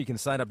BetMGM, you can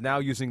sign up now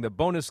using the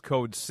bonus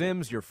code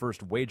SIMS. Your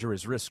first wager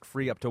is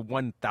risk-free up to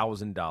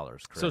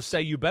 $1,000, Chris. So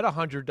say you bet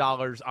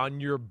 $100 on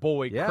your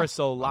boy Chris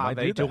I might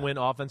Olave do to that. win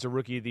Offensive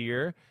Rookie of the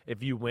Year.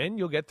 If you win,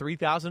 you'll get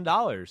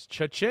 $3,000.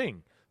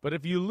 Cha-ching. But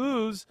if you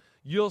lose,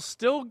 you'll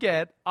still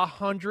get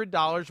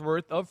 $100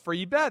 worth of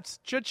free bets.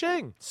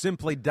 Cha-ching.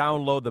 Simply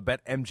download the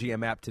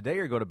BetMGM app today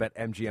or go to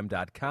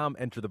BetMGM.com.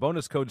 Enter the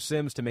bonus code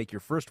SIMS to make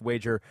your first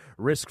wager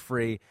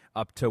risk-free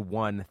up to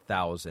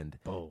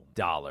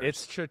 $1,000.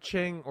 It's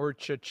cha-ching or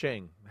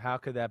cha-ching. How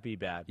could that be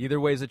bad? Either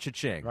way is a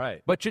cha-ching.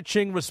 Right. But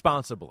cha-ching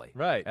responsibly.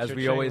 Right. As we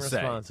Cha-ching always say.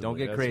 responsibly. Don't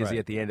get That's crazy right.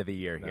 at the end of the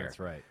year here. That's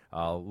right.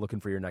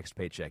 Looking for your next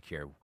paycheck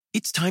here.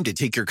 It's time to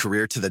take your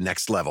career to the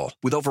next level.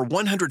 With over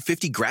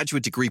 150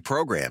 graduate degree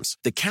programs,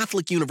 the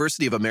Catholic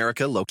University of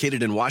America,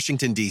 located in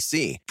Washington,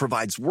 D.C.,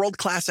 provides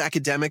world-class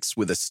academics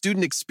with a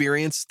student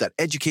experience that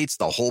educates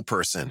the whole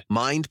person,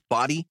 mind,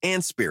 body,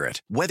 and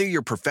spirit. Whether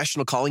your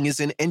professional calling is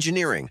in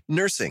engineering,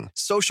 nursing,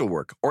 social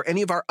work, or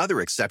any of our other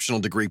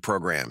exceptional degree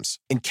programs,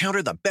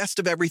 encounter the best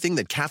of everything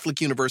that Catholic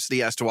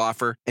University has to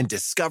offer and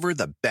discover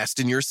the best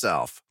in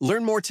yourself.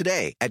 Learn more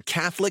today at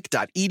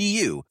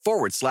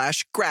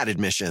catholic.edu/grad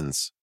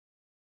admissions.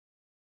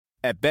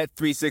 At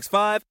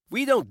Bet365,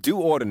 we don't do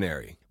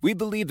ordinary. We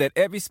believe that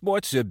every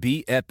sport should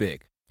be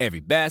epic.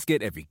 Every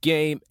basket, every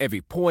game,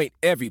 every point,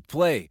 every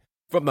play.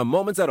 From the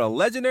moments that are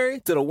legendary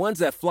to the ones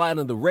that fly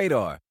under the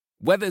radar.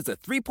 Whether it's a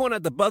three-pointer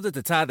at the buzzer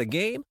to tie the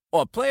game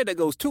or a player that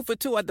goes 2 for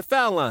 2 at the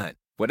foul line.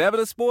 Whatever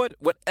the sport,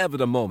 whatever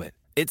the moment.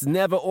 It's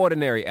never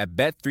ordinary at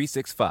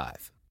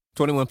Bet365.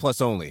 21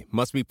 plus only.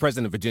 Must be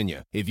present in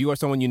Virginia. If you or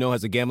someone you know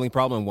has a gambling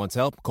problem and wants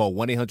help, call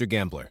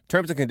 1-800-GAMBLER.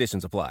 Terms and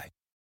conditions apply.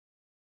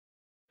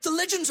 The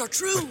legends are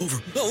true.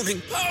 Overwhelming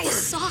power! The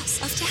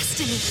sauce of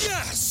destiny.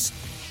 Yes!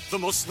 The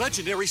most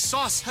legendary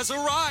sauce has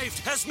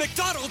arrived as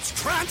McDonald's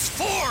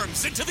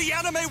transforms into the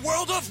anime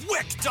world of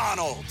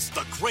WickDonald's.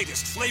 The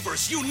greatest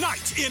flavors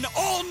unite in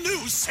all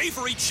new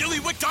savory chili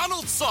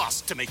McDonald's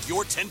sauce to make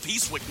your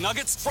 10-piece Wick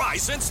Nuggets,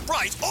 fries, and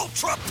Sprite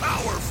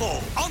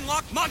ultra-powerful.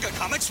 Unlock manga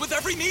comics with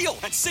every meal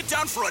and sit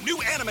down for a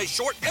new anime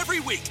short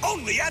every week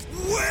only at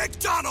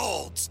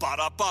WickDonald's.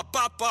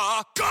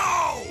 Ba-da-ba-ba-ba,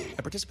 go!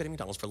 At participating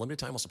McDonald's for a limited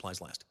time while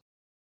supplies last.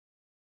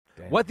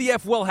 What the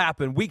F will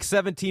happen? Week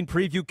 17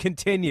 preview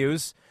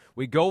continues.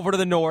 We go over to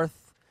the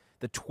north.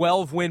 The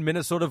 12-win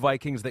Minnesota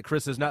Vikings that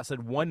Chris has not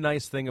said one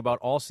nice thing about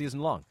all season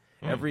long.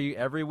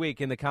 Every week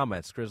in the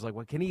comments, Chris is like,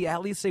 well, can he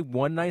at least say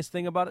one nice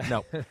thing about it?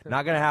 No,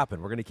 not going to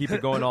happen. We're going to keep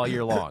it going all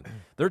year long.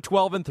 They're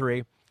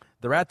 12-3.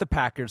 They're at the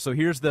Packers. So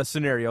here's the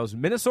scenarios.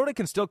 Minnesota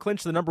can still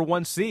clinch the number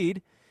 1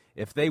 seed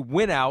if they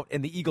win out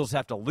and the Eagles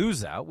have to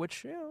lose out,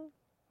 which,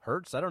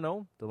 hurts. I don't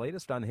know. The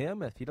latest on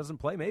him. If he doesn't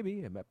play,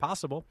 maybe.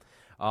 Possible.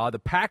 The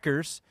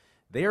Packers,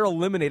 they are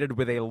eliminated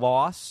with a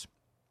loss,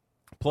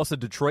 plus a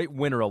Detroit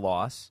win or a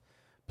loss,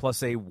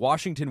 plus a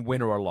Washington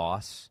win or a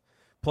loss,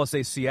 plus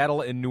a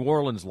Seattle and New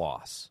Orleans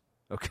loss.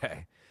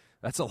 Okay.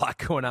 That's a lot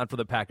going on for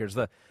the Packers.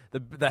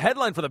 The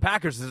headline for the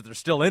Packers is that they're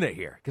still in it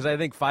here. Because I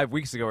think 5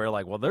 weeks ago we were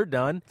like, well, they're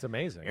done. It's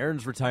amazing.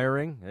 Aaron's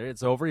retaring.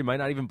 It's over. He might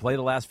not even play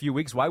the last few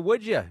weeks. Why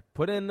would you?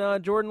 Put in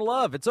Jordan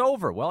Love. It's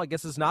over. Well, I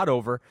guess it's not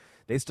over.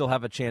 They still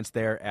have a chance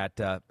there at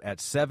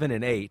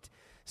 7-8.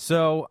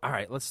 So, all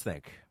right, let's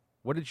think.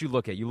 What did you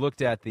look at? You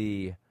looked at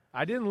the...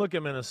 I didn't look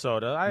at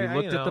Minnesota. You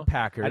looked at the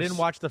Packers. I didn't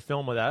watch the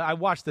film of that. I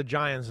watched the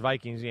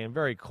Giants-Vikings game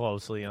very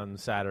closely on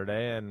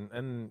Saturday,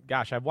 and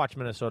gosh, I've watched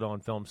Minnesota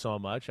on film so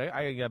much.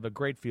 I have a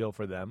great feel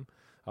for them.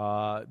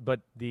 But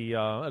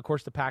of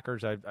course, the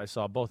Packers, I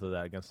saw both of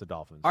that against the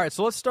Dolphins. All right,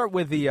 so let's start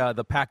with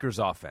the Packers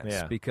offense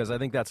because I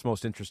think that's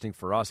most interesting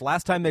for us.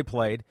 Last time they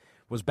played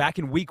was back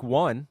in Week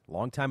 1, a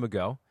long time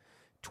ago.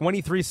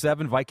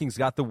 23-7, Vikings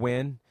got the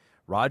win.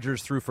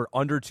 Rodgers threw for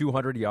under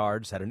 200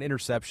 yards, had an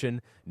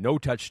interception, no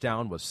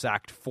touchdown, was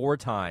sacked 4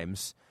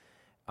 times.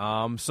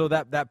 So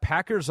that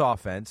Packers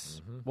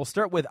offense, we'll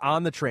start with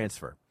on the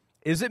transfer.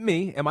 Is it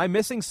me? Am I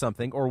missing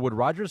something? Or would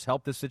Rodgers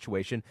help this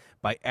situation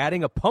by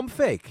adding a pump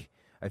fake?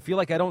 I feel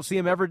like I don't see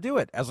him ever do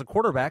it. As a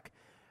quarterback,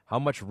 how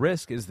much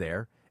risk is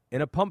there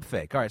in a pump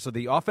fake? All right, so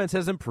the offense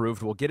has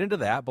improved. We'll get into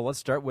that, but let's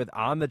start with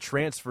on the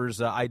transfers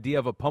idea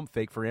of a pump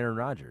fake for Aaron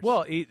Rodgers.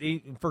 Well,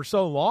 he for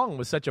so long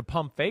was such a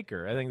pump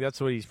faker. I think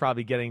that's what he's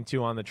probably getting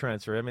to on the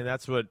transfer. I mean,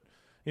 that's what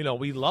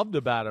we loved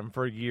about him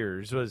for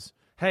years was,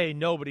 hey,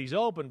 nobody's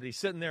open, but he's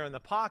sitting there in the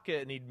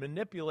pocket, and he'd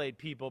manipulate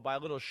people by a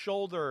little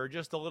shoulder or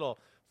just a little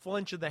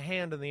flinch of the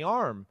hand and the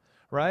arm,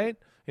 right?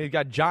 He's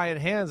got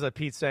giant hands, like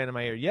Pete's saying in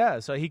my ear.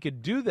 Yeah, so he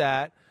could do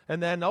that.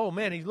 And then, oh,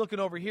 man, he's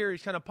looking over here.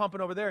 He's kind of pumping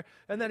over there.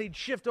 And then he'd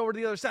shift over to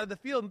the other side of the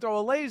field and throw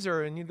a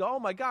laser. And you'd go, oh,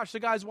 my gosh, the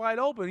guy's wide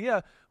open.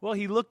 Yeah, well,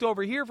 he looked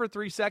over here for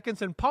 3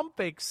 seconds and pump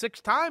faked 6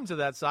 times to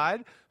that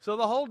side. So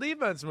the whole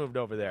defense moved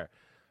over there.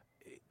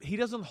 He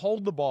doesn't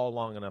hold the ball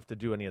long enough to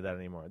do any of that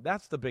anymore.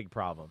 That's the big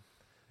problem,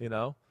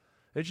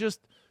 It's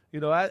just,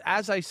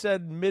 as I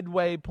said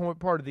midway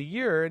part of the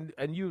year,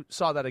 and you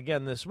saw that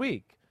again this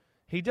week,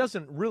 he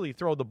doesn't really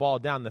throw the ball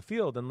down the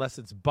field unless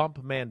it's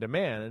bump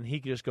man-to-man, and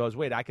he just goes,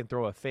 wait, I can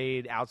throw a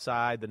fade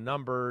outside the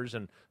numbers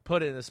and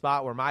put it in a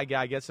spot where my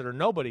guy gets it or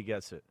nobody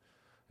gets it.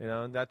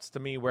 And that's, to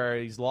me, where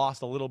he's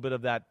lost a little bit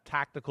of that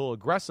tactical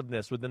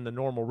aggressiveness within the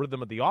normal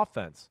rhythm of the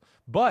offense.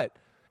 But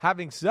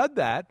having said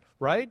that,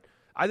 right,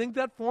 I think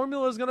that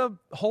formula is going to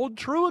hold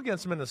true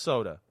against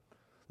Minnesota.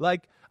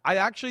 Like, I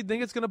actually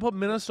think it's going to put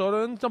Minnesota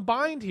in some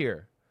bind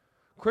here.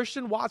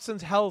 Christian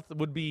Watson's health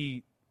would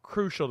be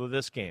crucial to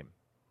this game.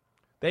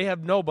 They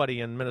have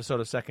nobody in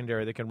Minnesota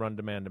secondary that can run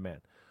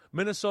man-to-man.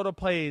 Minnesota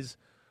plays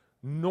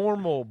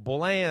normal,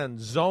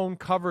 bland zone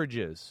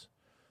coverages.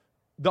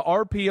 The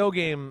RPO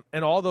game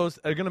and all those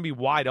are going to be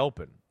wide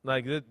open.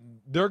 Like,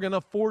 they're going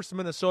to force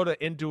Minnesota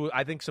into,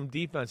 I think, some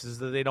defenses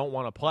that they don't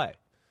want to play.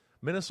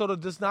 Minnesota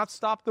does not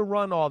stop the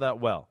run all that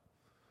well.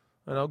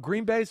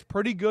 Green Bay's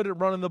pretty good at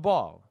running the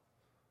ball.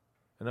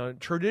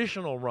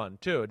 Traditional run,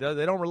 too.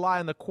 They don't rely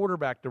on the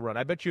quarterback to run.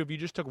 I bet you if you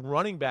just took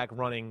running back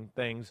running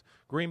things,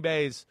 Green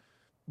Bay's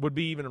would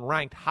be even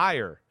ranked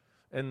higher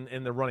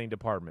in the running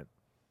department.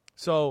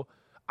 So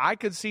I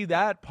could see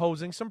that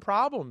posing some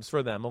problems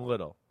for them a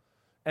little.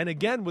 And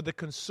again, with the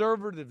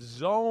conservative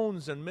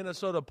zones and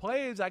Minnesota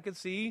plays, I could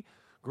see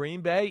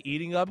Green Bay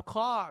eating up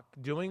clock,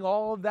 doing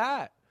all of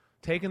that,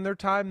 taking their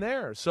time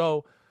there.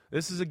 So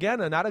this is, again,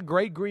 not a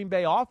great Green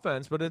Bay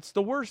offense, but it's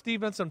the worst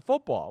defense in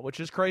football, which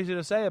is crazy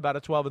to say about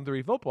a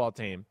 12-3 football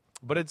team.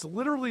 But it's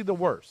literally the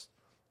worst.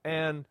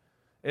 And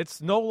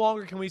it's no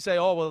longer can we say,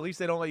 oh, well, at least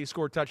they don't let you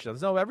score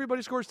touchdowns. No,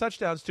 everybody scores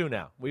touchdowns too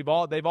now. They've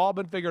all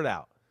been figured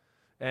out.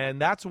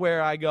 And that's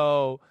where I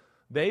go,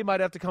 they might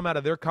have to come out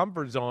of their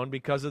comfort zone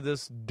because of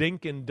this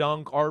dink and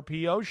dunk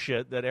RPO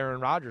shit that Aaron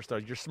Rodgers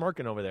started. You're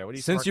smirking over there. What are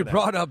you Since you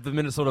brought up the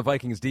Minnesota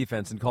Vikings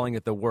defense and calling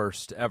it the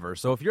worst ever.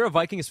 So if you're a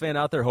Vikings fan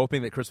out there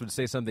hoping that Chris would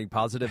say something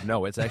positive,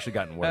 no, it's actually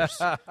gotten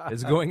worse.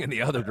 It's going in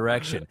the other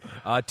direction.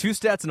 2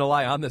 stats and a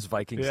lie on this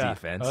Vikings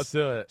defense. Let's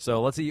do it.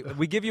 So let's see.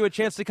 We give you a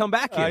chance to come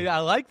back here. I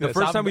like this. The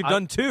first time we've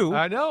done 2.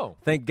 I know.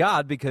 Thank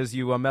God, because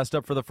you messed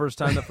up for the first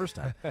time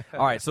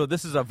All right, so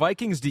this is a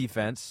Vikings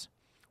defense.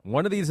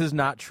 One of these is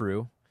not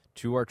true.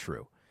 2 are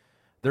true.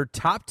 They're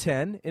top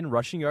 10 in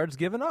rushing yards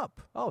given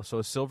up. Oh, so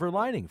a silver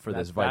lining for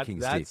this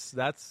Vikings team.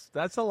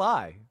 That's a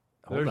lie.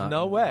 There's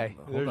no way.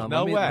 There's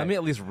no way. Let me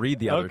at least read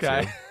the other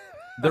 2.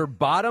 They're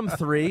bottom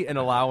 3 in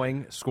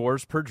allowing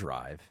scores per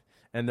drive,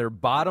 and they're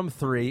bottom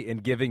 3 in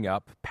giving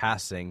up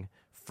passing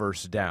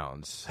first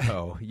downs.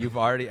 So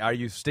are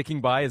you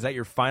sticking by? Is that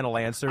your final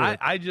answer?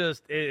 I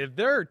just, if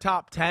they're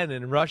top 10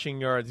 in rushing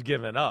yards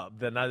given up,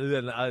 then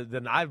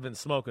I've been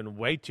smoking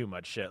way too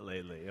much shit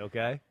lately.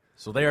 Okay.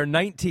 So they are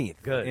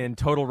 19th in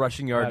total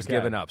rushing yards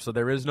given up. So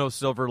there is no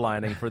silver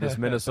lining for this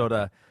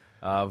Minnesota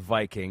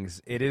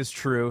Vikings. It is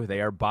true.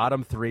 They are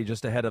bottom 3,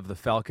 just ahead of the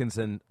Falcons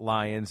and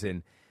Lions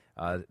in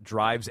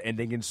drives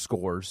ending in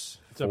scores,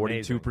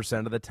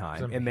 42% of the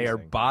time. And they are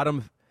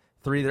bottom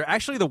 3. They're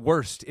actually the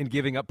worst in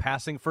giving up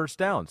passing first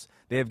downs.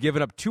 They have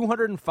given up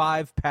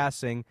 205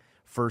 passing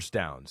first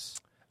downs.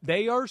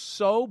 They are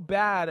so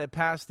bad at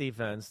pass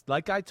defense,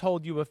 like I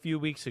told you a few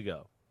weeks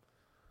ago.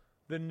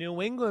 The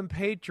New England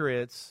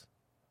Patriots,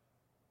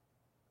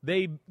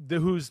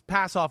 whose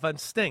pass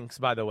offense stinks,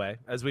 by the way,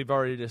 as we've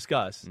already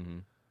discussed. Mm-hmm.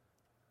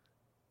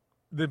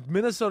 The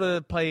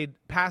Minnesota played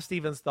pass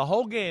defense the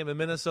whole game, and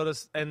Minnesota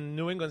and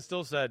New England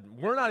still said,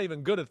 we're not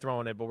even good at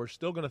throwing it, but we're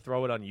still going to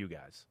throw it on you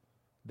guys.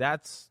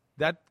 That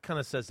kind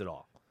of says it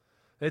all.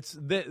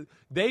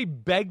 They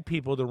beg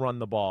people to run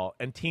the ball,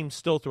 and teams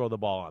still throw the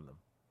ball on them.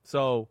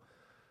 So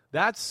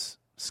that's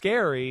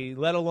scary,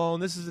 let alone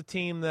this is a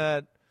team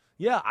that,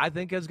 I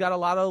think has got a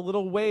lot of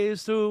little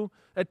ways to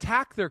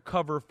attack their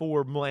cover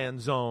 4 bland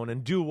zone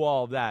and do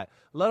all of that.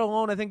 Let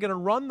alone, I think, going to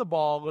run the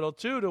ball a little,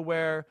 too, to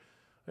where,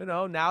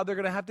 now they're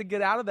going to have to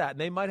get out of that. And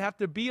they might have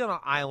to be on an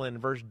island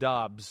versus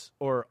Dobbs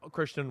or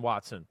Christian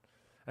Watson.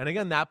 And,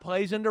 again, that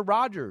plays into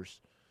Rodgers.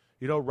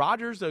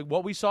 Rodgers,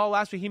 what we saw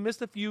last week, he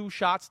missed a few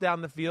shots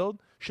down the field.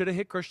 Should have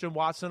hit Christian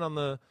Watson on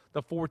the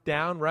 4th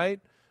down, right?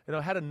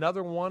 Had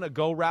another one, a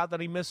go route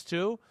that he missed,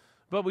 too.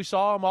 But we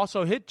saw him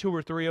also hit 2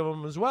 or 3 of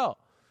them as well.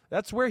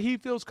 That's where he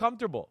feels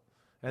comfortable,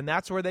 and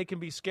that's where they can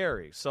be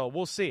scary. So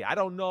we'll see. I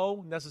don't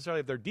know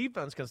necessarily if their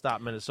defense can stop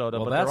Minnesota,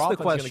 but that's their the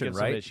offense question, is going to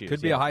get right? some issues.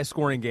 Could be a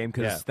high-scoring game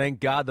because thank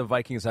God the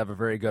Vikings have a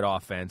very good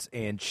offense.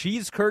 And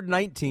Cheese Curd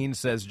 19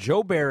 says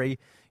Joe Barry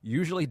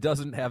usually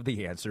doesn't have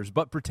the answers,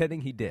 but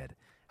pretending he did.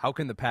 How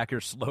can the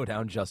Packers slow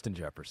down Justin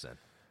Jefferson?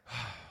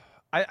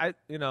 I'd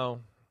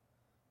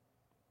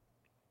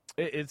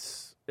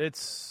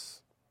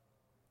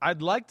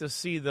like to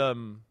see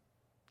them,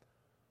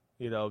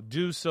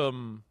 do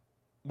some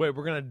wait,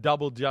 we're going to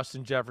double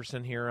Justin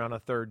Jefferson here on a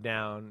third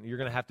down. You're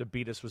going to have to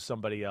beat us with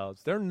somebody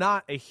else. They're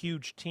not a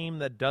huge team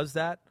that does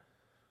that.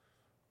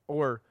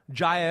 Or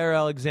Jair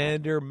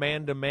Alexander,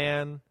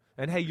 man-to-man.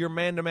 And, hey, you're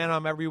man-to-man,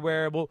 I'm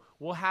everywhere.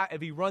 We'll have,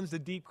 if he runs the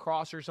deep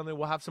cross or something,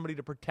 we'll have somebody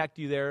to protect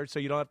you there so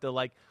you don't have to,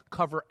 like,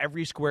 cover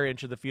every square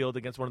inch of the field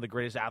against one of the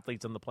greatest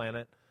athletes on the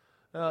planet.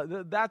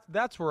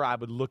 That's where I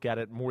would look at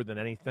it more than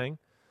anything.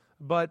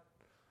 But,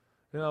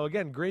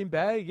 again, Green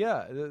Bay,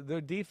 yeah,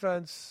 their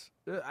defense,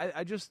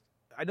 I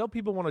know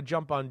people want to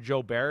jump on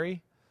Joe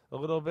Barry a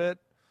little bit.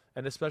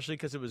 And especially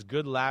because it was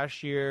good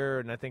last year,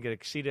 and I think it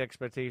exceeded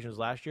expectations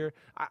last year.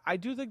 I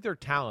do think their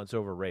talent's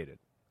overrated.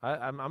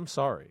 I'm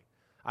sorry.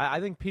 I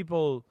think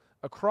people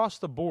across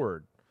the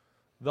board,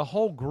 the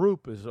whole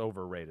group is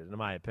overrated, in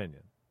my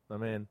opinion. I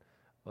mean,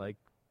 like,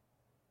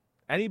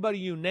 anybody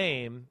you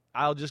name,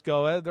 I'll just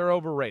go, they're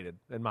overrated,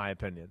 in my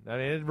opinion. I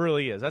mean, it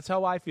really is. That's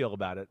how I feel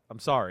about it. I'm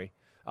sorry.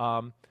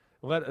 Clark,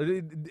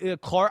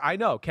 I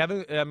know.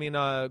 Kenny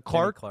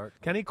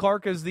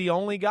Clark is the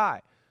only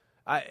guy.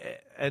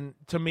 And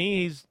to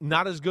me, he's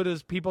not as good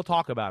as people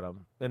talk about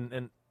him.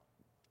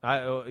 I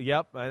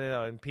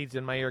know. And Pete's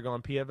in my ear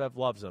going, PFF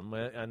loves him.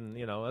 And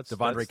that's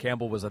Devondre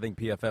Campbell was, I think,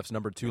 PFF's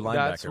number 2 linebacker.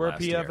 That's where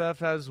last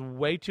PFF year. has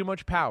way too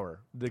much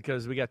power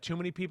because we got too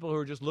many people who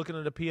are just looking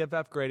at a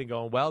PFF grade and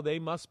going, well, they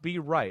must be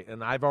right.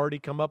 And I've already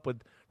come up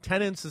with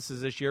 10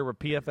 instances this year where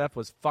PFF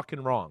was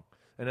fucking wrong,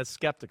 and it's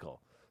skeptical.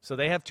 So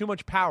they have too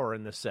much power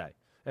in this say.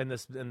 In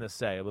this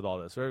say with all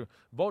this. Or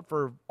vote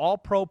for all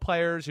pro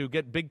players who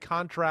get big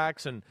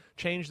contracts and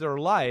change their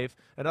life,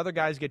 and other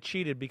guys get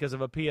cheated because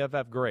of a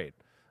PFF grade.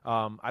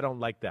 I don't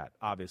like that,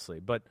 obviously.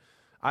 But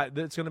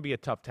it's going to be a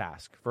tough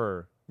task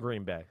for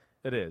Green Bay.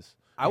 It is.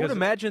 I would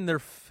imagine they're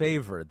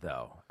favored,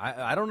 though.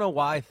 I don't know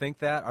why I think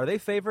that. Are they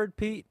favored,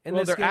 Pete, in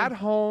this they're game? at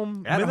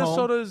home. At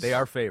Minnesota's. home, they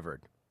are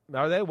favored.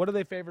 Are they? What are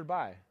they favored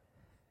by?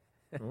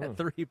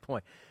 3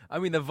 point. I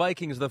mean, the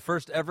Vikings, the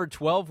first ever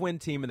 12-win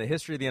team in the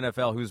history of the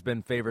NFL, who's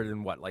been favored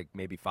in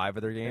maybe 5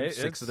 of their games,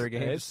 6 of their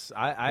games.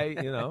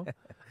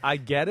 I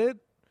get it,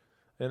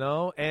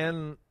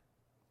 and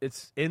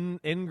it's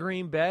in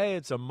Green Bay.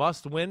 It's a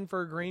must-win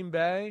for Green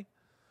Bay.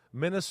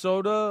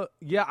 Minnesota,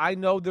 yeah, I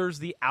know there's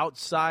the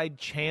outside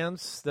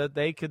chance that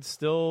they could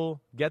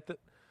still get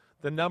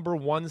the number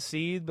 1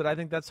 seed, but I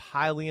think that's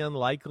highly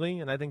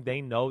unlikely, and I think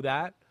they know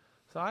that.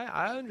 So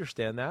I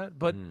understand that.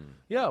 But,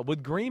 yeah,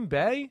 with Green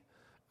Bay,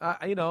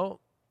 to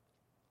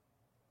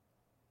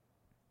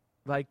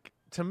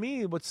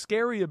me, what's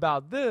scary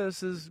about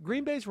this is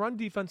Green Bay's run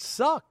defense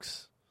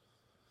sucks.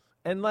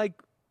 And,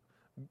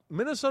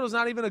 Minnesota's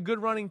not even a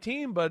good running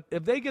team, but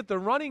if they get the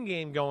running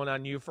game going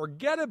on you,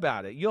 forget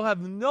about it. You'll have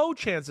no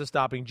chance of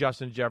stopping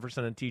Justin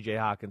Jefferson and T.J.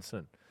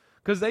 Hawkinson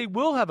because they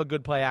will have a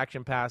good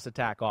play-action pass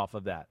attack off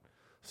of that.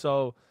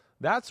 So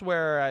that's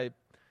where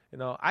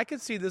I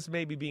could see this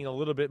maybe being a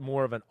little bit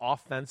more of an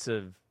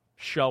offensive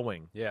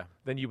showing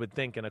than you would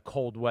think in a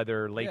cold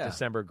weather, late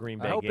December Green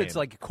Bay game. I hope it's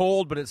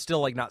cold, but it's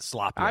still not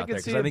sloppy I out can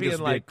there. see it being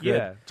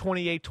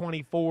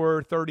 28-24,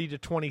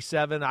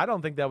 30-27. I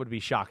don't think that would be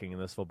shocking in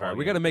this football game.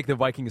 We got to make the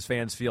Vikings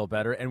fans feel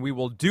better, and we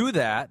will do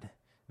that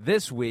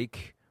this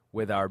week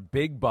with our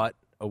Big Butt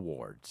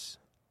Awards.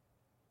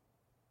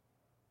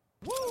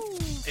 Woo!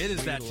 It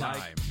is that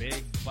time.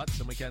 Big butts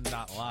and we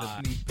cannot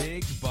lie. The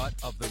Big Butt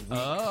of the Week.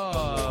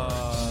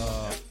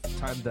 Oh.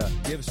 Time to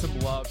give some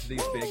love to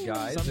these big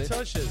guys. Some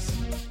tushes.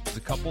 There's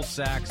a couple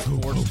sacks,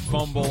 forced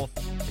fumble.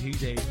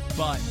 He's a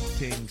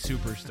butt-ting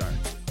superstar.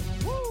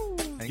 Woo!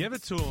 And give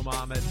it to him,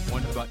 Ahmed.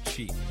 One butt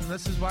cheek. And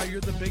this is why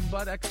you're the big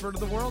butt expert of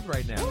the world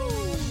right now.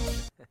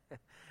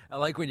 I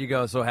like when you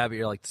go so happy,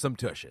 you're like, some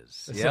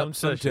tushes. Some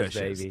tushes,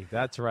 baby.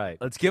 That's right.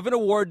 Let's give an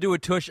award to a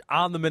tush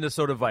on the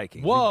Minnesota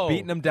Vikings. Whoa. We've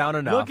beaten them down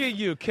enough. Look at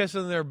you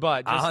kissing their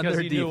butt just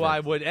because you knew I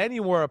would. And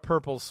you wore a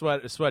purple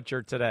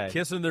sweatshirt today.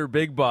 Kissing their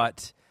big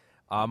butt.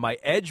 My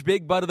Edge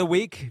Big Butt of the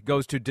Week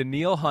goes to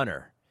Danielle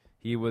Hunter.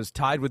 He was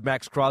tied with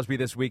Max Crosby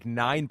this week,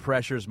 9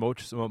 pressures,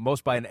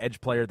 most by an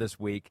edge player this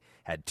week.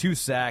 Had 2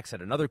 sacks,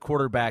 had another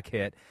quarterback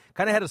hit.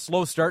 Kind of had a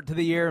slow start to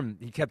the year, and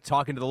he kept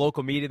talking to the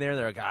local media there.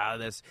 They're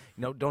like,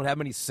 don't have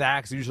many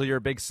sacks. Usually you're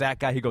a big sack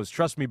guy. He goes,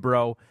 trust me,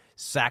 bro,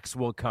 sacks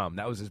will come.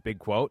 That was his big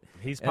quote.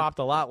 He's popped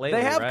a lot lately.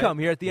 They have right? come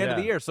here at the end of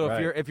the year. So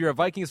if you're a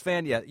Vikings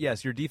fan,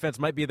 yes, your defense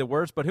might be the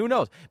worst, but who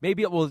knows?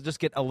 Maybe it will just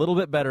get a little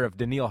bit better if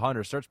Danielle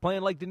Hunter starts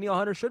playing like Danielle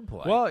Hunter should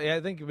play. Well, yeah,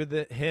 I think with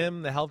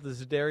him, the health of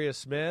Zadarius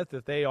Smith,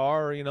 if they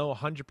are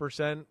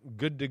 100%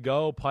 good to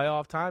go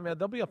playoff time,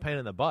 they'll be a pain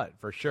in the butt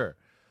for sure.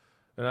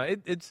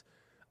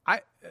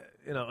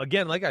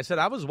 Again, like I said,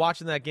 I was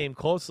watching that game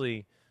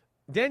closely.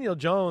 Daniel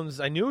Jones,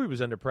 I knew he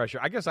was under pressure.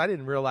 I guess I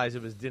didn't realize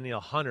it was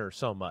Danielle Hunter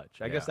so much.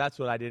 I guess that's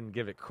what I didn't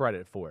give it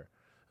credit for.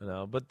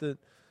 But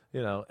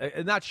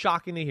it's not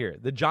shocking to hear.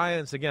 The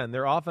Giants, again,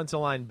 their offensive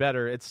line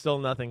better. It's still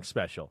nothing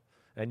special.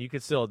 And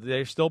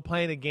they're still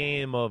playing a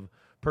game of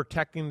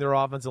protecting their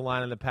offensive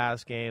line in the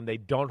pass game. They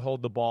don't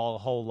hold the ball a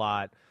whole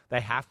lot.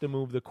 They have to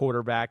move the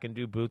quarterback and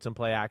do boots and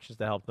play actions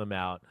to help them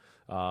out.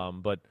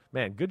 But,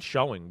 man, good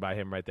showing by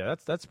him right there.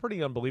 That's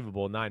pretty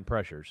unbelievable, 9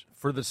 pressures.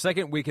 For the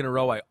second week in a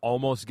row, I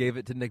almost gave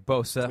it to Nick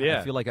Bosa. Yeah.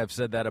 I feel like I've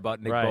said that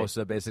about Nick Right.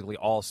 Bosa basically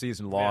all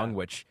season long,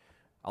 which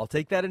I'll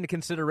take that into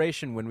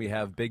consideration when we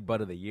have Big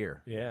Butt of the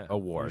Year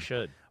award. You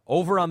should.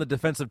 Over on the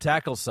defensive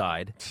tackle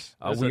side,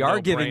 we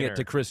are giving it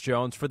to Chris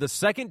Jones. For the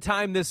second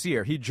time this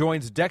year, he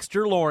joins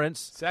Dexter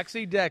Lawrence.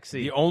 Sexy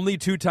Dexy. The only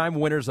 2-time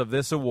winners of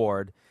this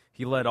award.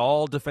 He led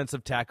all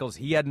defensive tackles.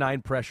 He had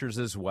 9 pressures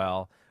as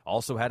well.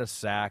 Also had a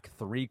sack,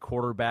 3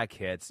 quarterback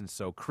hits. And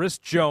so Chris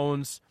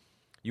Jones,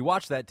 you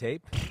watched that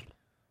tape.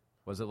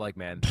 Was it like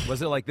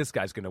this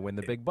guy's going to win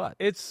the big butt?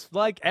 It's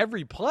like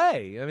every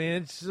play. I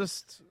mean, it's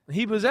just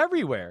he was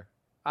everywhere.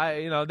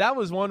 That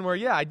was one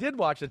where, I did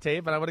watch the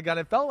tape, and I would have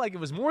it felt like it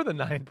was more than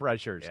 9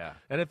 pressures. Yeah.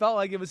 And it felt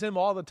like it was him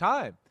all the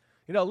time.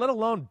 Let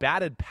alone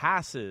batted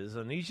passes.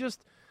 And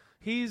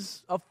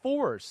he's a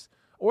force.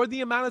 Or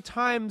the amount of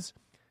times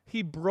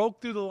he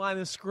broke through the line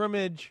of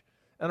scrimmage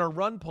on a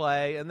run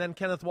play, and then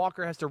Kenneth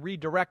Walker has to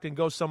redirect and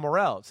go somewhere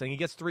else. And he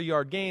gets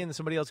 3-yard gain, and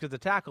somebody else gets a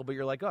tackle, but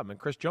you're like, oh, man,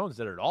 Chris Jones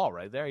did it all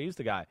right there. He's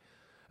the guy.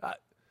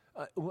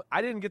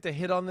 I didn't get to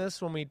hit on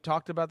this when we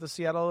talked about the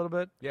Seattle a little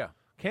bit. Yeah.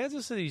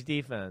 Kansas City's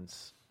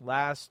defense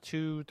last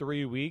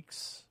 2-3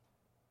 weeks,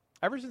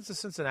 ever since the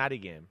Cincinnati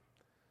game,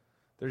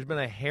 there's been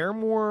a hair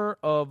more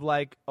of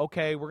like,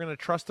 okay, we're going to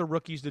trust the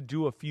rookies to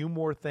do a few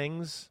more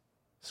things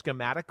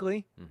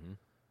schematically,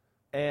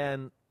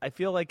 and I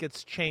feel like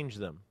it's changed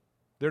them.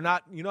 They're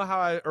not,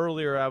 how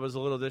earlier I was a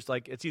little just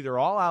like, it's either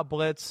all-out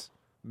blitz,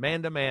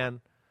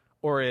 man-to-man,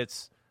 or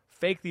it's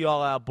fake the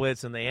all-out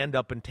blitz and they end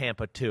up in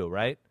Tampa 2,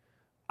 right?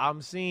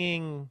 I'm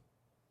seeing,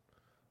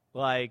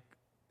 like,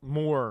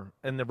 more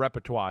in the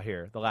repertoire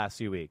here the last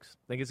few weeks.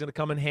 I think it's going to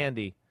come in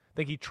handy. I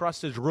think he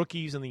trusts his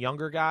rookies and the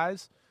younger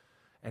guys.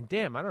 And,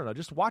 damn, I don't know,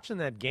 just watching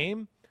that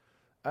game,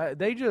 I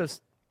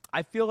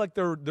feel like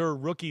their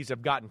rookies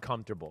have gotten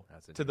comfortable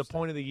to the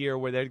point of the year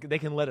where they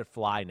can let it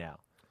fly now.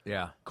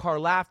 Yeah.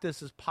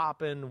 Karlaftis is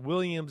popping.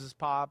 Williams is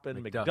popping.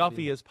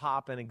 McDuffie is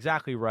popping.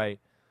 Exactly right.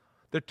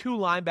 The 2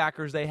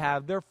 linebackers they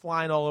have, they're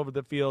flying all over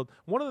the field.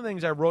 One of the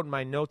things I wrote in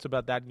my notes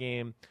about that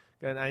game,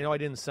 and I know I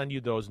didn't send you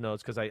those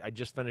notes because I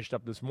just finished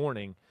up this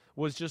morning,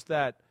 was just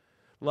that,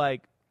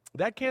 like,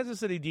 that Kansas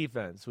City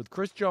defense with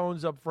Chris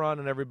Jones up front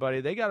and everybody,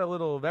 they got a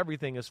little of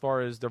everything as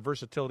far as their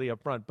versatility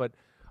up front. But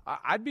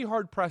I'd be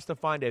hard-pressed to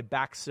find a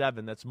back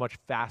 7 that's much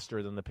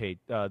faster than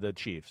the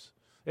Chiefs.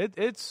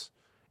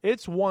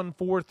 It's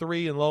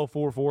 1-4-3 and low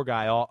 4-4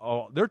 guy.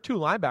 Their 2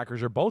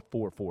 linebackers are both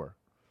 4-4,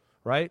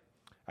 right?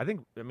 I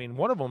mean,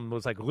 one of them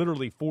was like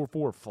literally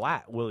 4-4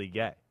 flat, Willie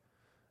Gay.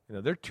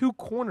 They're 2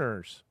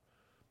 corners.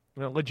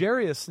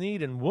 L'Jarius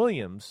Sneed and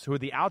Williams, who are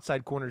the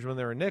outside corners when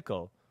they're a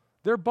nickel,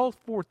 they're both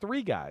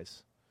 4-3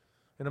 guys.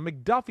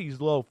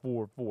 McDuffie's low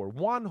 4-4.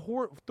 Juan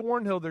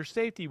Thornhill, their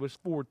safety, was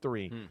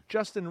 4-3.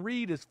 Justin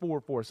Reed is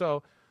 4-4.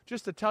 So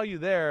just to tell you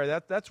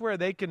there, that's where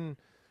they can,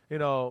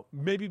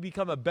 maybe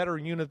become a better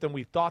unit than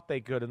we thought they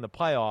could in the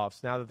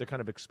playoffs now that they're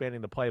kind of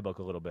expanding the playbook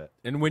a little bit.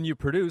 And when you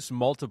produce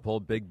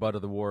multiple Big Butt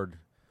of the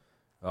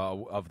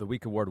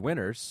Week award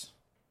winners,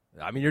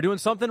 I mean, you're doing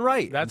something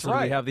right. That's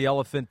right. We have the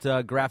elephant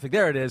graphic.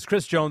 There it is.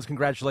 Chris Jones,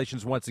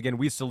 congratulations once again.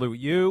 We salute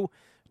you.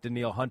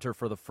 Daniil Hunter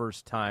for the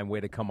first time.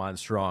 Way to come on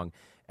strong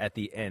at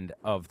the end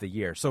of the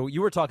year. So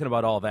you were talking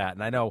about all that,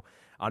 and I know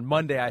on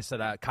Monday I said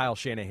Kyle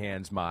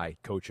Shanahan's my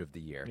coach of the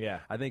year. Yeah.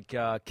 I think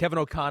Kevin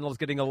O'Connell's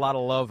getting a lot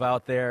of love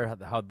out there,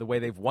 the way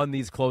they've won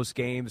these close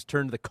games,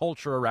 turned the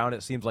culture around,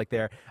 it seems like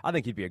there. I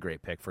think he'd be a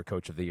great pick for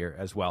coach of the year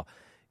as well.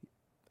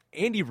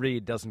 Andy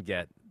Reid doesn't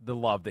get the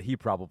love that he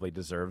probably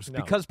deserves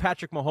because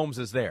Patrick Mahomes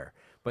is there.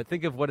 But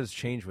think of what has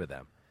changed with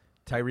them.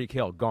 Tyreek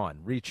Hill, gone.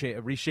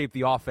 Reshaped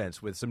the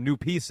offense with some new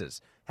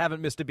pieces.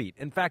 Haven't missed a beat.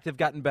 In fact, have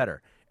gotten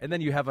better. And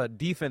then you have a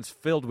defense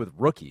filled with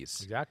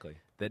rookies. Exactly.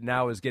 That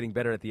now is getting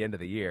better at the end of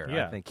the year.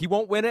 Yeah. I think he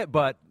won't win it,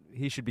 but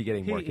he should be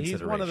getting more consideration.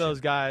 He's one of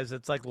those guys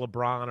that's like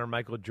LeBron or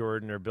Michael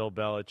Jordan or Bill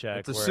Belichick.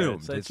 It's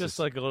assumed. It's just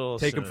like a little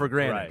take him for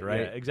granted,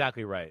 right? Yeah,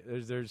 exactly right.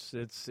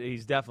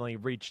 He's definitely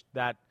reached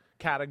that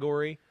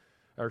category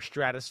or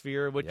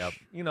stratosphere, which,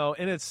 in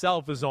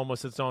itself is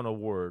almost its own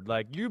award.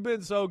 Like, you've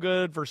been so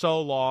good for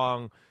so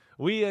long,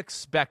 we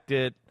expect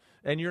it,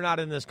 and you're not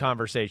in this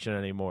conversation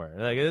anymore.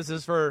 Like, this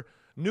is for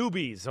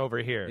newbies over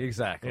here.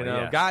 Exactly.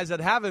 Guys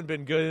that haven't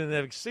been good and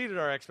have exceeded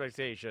our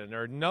expectation,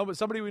 or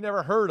somebody we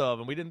never heard of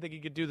and we didn't think he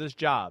could do this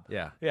job.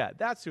 Yeah,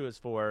 that's who it's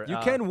for. You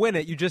can win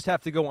it. You just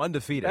have to go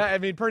undefeated. I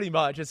mean, pretty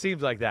much. It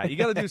seems like that. You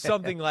got to do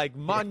something like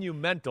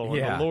monumental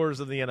in the lures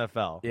of the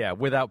NFL. Yeah,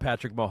 without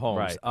Patrick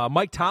Mahomes. Right.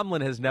 Mike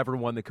Tomlin has never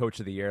won the Coach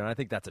of the Year, and I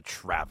think that's a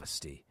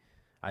travesty.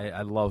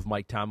 I love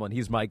Mike Tomlin.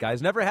 He's my guy.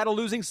 He's never had a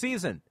losing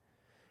season,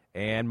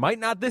 and might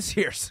not this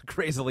year,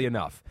 crazily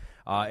enough.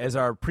 As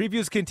our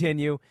previews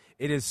continue,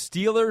 it is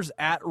Steelers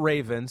at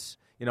Ravens.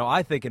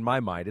 I think in my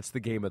mind it's the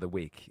game of the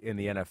week in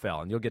the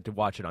NFL, and you'll get to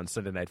watch it on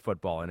Sunday Night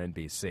Football on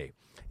NBC.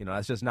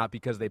 That's just not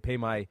because they pay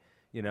my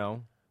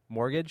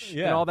mortgage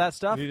and all that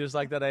stuff. You just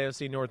like that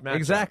AFC North matchup.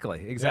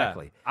 Exactly.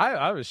 Yeah.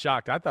 I was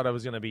shocked. I thought it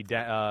was going to be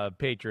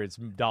Patriots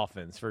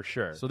Dolphins for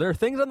sure. So there are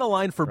things on the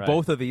line for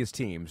both of these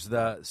teams.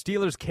 The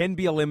Steelers can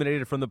be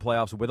eliminated from the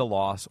playoffs with a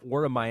loss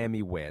or a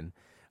Miami win.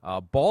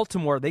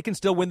 Baltimore, they can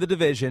still win the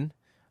division.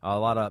 A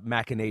lot of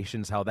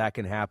machinations how that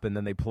can happen.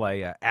 Then they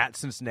play at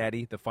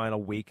Cincinnati the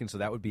final week, and so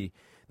that would be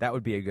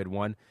a good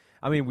one.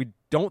 I mean, we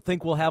don't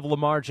think we'll have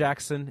Lamar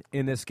Jackson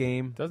in this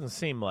game. Doesn't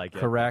seem like it.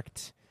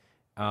 Correct.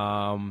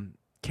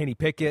 Kenny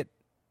Pickett,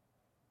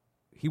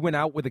 he went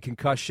out with a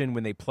concussion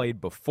when they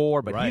played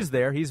before, but he's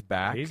there. He's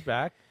back.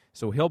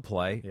 So he'll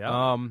play. Yeah.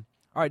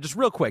 All right, just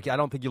real quick. I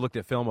don't think you looked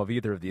at film of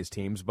either of these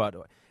teams, but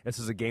this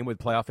is a game with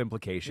playoff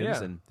implications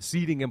and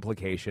seeding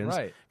implications.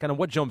 Right. Kind of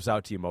what jumps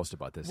out to you most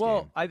about this game?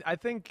 Well, I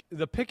think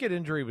the Pickett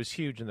injury was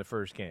huge in the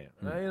first game.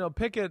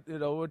 Pickett,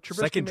 Trubisky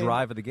second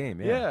drive of the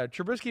game, Yeah,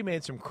 Trubisky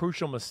made some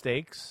crucial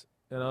mistakes,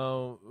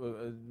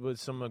 with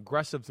some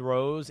aggressive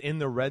throws in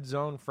the red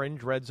zone,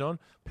 fringe red zone.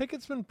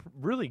 Pickett's been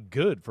really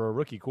good for a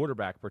rookie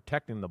quarterback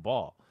protecting the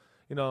ball.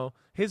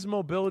 His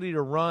mobility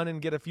to run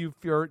and get a few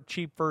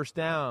cheap first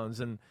downs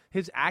and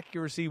his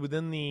accuracy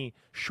within the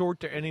short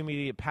to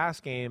intermediate pass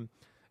game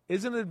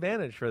is an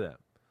advantage for them.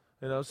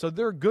 So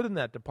they're good in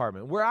that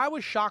department. Where I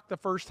was shocked the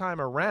first time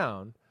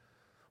around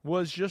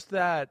was just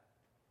that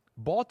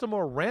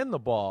Baltimore ran the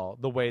ball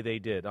the way they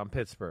did on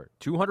Pittsburgh.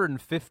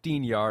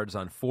 215 yards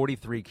on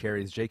 43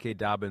 carries. J.K.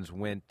 Dobbins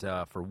went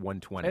for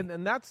 120.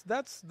 And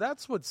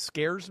that's what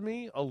scares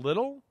me a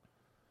little.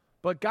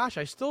 But, gosh,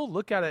 I still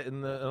look at it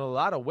in a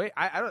lot of ways.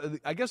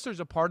 I guess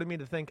there's a part of me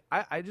to think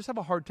I just have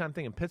a hard time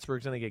thinking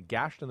Pittsburgh's going to get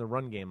gashed in the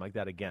run game like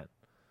that again.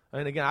 I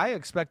mean, again, I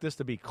expect this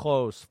to be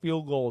close,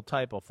 field goal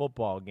type of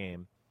football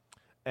game.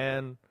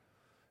 And,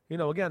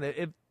 again,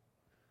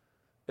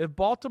 if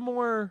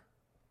Baltimore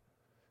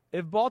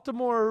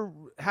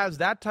has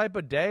that type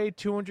of day,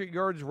 200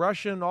 yards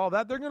rushing, all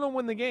that, they're going to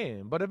win the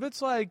game. But if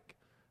it's like,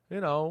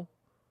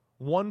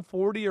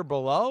 140 or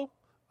below,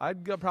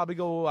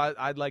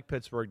 I'd like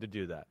Pittsburgh to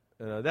do that.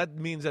 That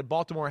means that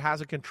Baltimore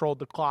hasn't controlled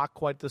the clock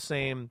quite the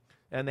same,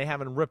 and they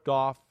haven't ripped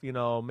off,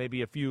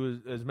 maybe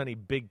as many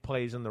big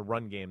plays in the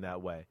run game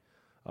that way.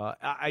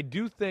 I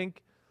do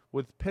think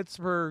with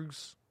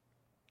Pittsburgh's,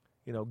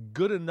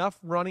 good enough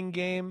running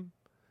game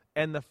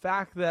and the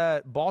fact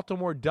that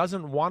Baltimore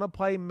doesn't want to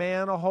play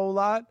man a whole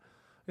lot,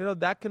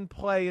 that can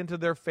play into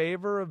their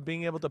favor of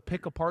being able to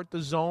pick apart the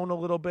zone a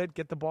little bit,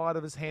 get the ball out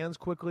of his hands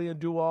quickly and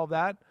do all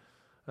that.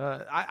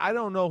 I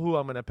don't know who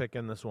I'm going to pick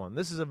in this one.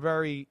 This is a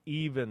very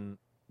even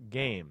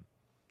game.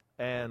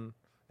 And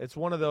it's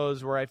one of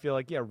those where I feel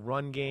like,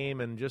 run game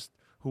and just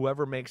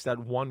whoever makes that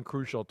one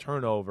crucial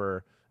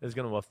turnover is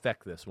going to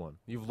affect this one.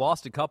 You've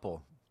lost a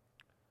couple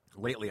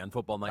lately on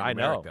Football Night in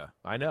America.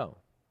 I know.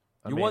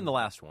 You won the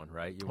last one,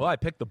 right? I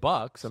picked the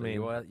Bucks. So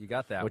you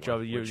got that which one.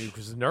 Which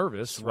was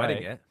nervous.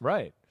 Sweating it.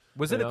 Right.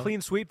 Was it a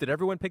clean sweep? Did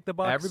everyone pick the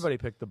Bucks? Everybody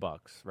picked the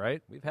Bucks,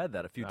 right? We've had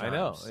that a few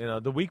times. I know.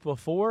 The week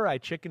before, I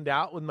chickened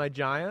out with my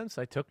Giants.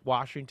 I took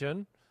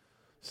Washington.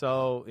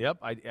 So,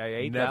 I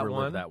ate Never that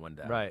one. lived that one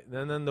down. Right.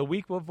 And then the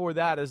week before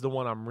that is the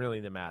one I'm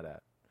really mad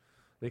at.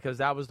 Because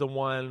that was the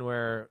one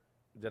where,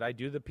 did I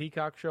do the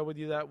Peacock show with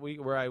you that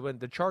week? Where I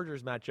went, the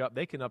Chargers match up.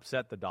 They can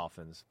upset the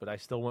Dolphins, but I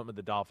still went with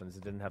the Dolphins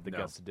and didn't have the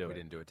guts to do it. We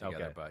didn't do it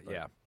together, but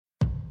yeah.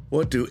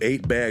 What do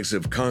 8 bags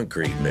of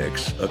concrete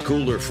mix, a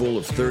cooler full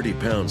of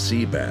 30-pound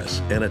sea bass,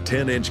 and a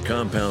 10-inch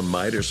compound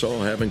miter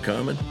saw have in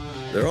common?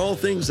 They're all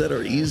things that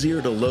are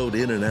easier to load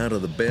in and out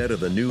of the bed of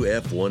the new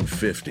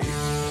F-150.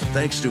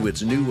 Thanks to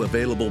its new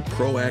available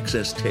Pro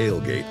Access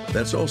tailgate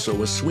that's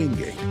also a swing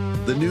gate.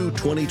 The new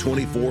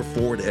 2024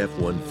 Ford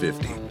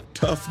F-150.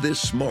 Tough this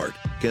smart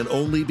can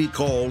only be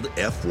called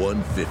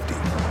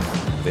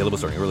F-150. Available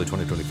starting early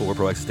 2024.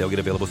 Pro Access tailgate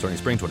available starting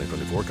spring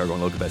 2024. Cargo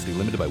and load capacity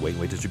limited by weight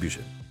and weight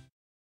distribution.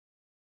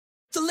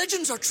 The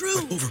legends are true.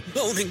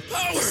 Overwhelming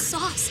power! The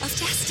sauce of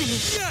destiny.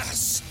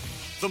 Yes!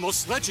 The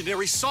most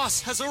legendary sauce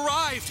has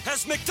arrived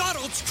as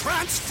McDonald's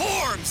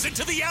transforms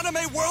into the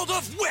anime world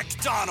of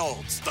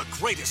WickDonald's. The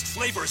greatest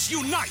flavors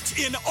unite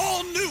in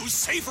all new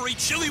savory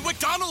chili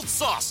McDonald's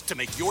sauce to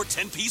make your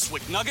 10-piece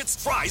Wick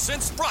Nuggets, fries,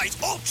 and Sprite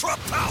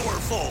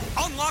ultra-powerful.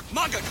 Unlock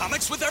manga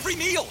comics with every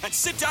meal and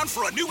sit down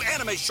for a new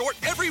anime short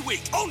every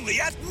week only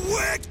at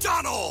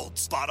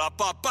WickDonald's.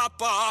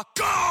 Ba-da-ba-ba-ba,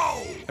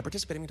 go! At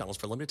participating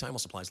McDonald's for a limited time while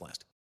supplies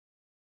last.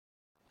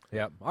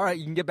 Yeah. All right,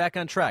 you can get back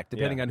on track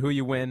depending on who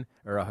you win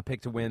or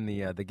pick to win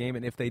the game,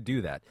 and if they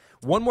do that.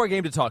 One more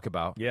game to talk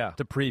about.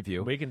 To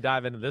preview. We can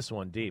dive into this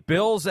one deep.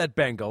 Bills at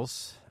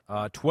Bengals.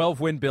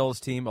 12-win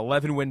Bills team,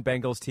 11-win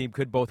Bengals team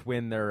could both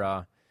win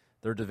their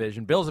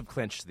division. Bills have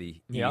clinched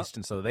the East,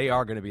 and so they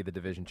are going to be the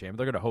division champion.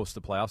 They're going to host the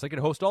playoffs. They could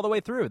host all the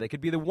way through. They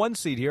could be the 1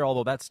 seed here,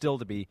 although that's still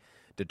to be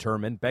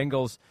determined.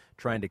 Bengals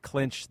trying to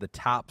clinch the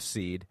top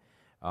seed.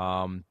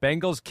 The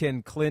Bengals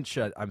can clinch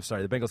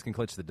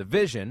the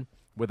division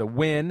with a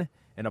win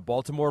and a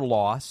Baltimore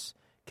loss,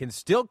 can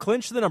still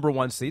clinch the number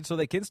 1 seed, so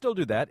they can still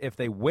do that if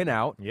they win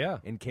out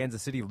and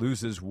Kansas City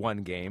loses 1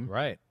 game.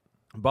 Right.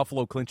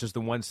 Buffalo clinches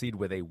the 1 seed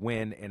with a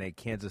win and a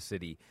Kansas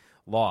City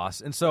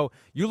loss. And so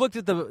you looked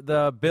at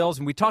the Bills,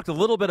 and we talked a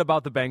little bit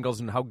about the Bengals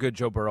and how good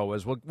Joe Burrow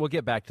is. We'll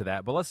get back to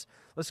that. But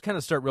let's kind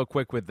of start real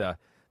quick with the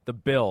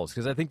Bills,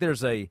 because I think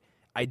there's a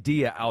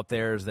idea out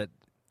there is that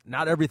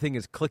not everything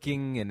is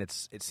clicking, and it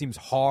seems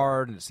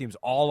hard, and it seems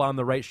all on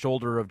the right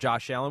shoulder of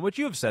Josh Allen, which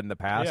you have said in the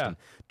past. Yeah. And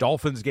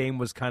Dolphins game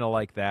was kind of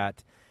like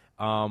that.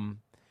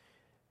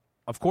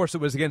 Of course, it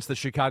was against the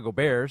Chicago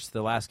Bears,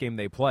 the last game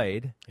they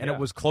played, and it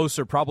was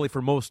closer probably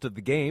for most of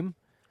the game,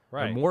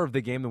 or more of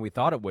the game than we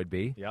thought it would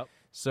be. Yep.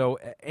 So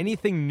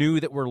anything new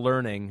that we're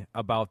learning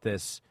about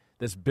this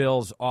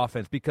Bills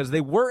offense, because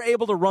they were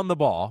able to run the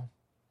ball,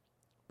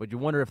 but you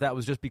wonder if that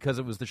was just because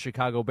it was the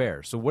Chicago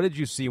Bears. So what did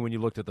you see when you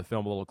looked at the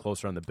film a little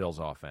closer on the Bills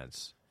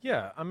offense?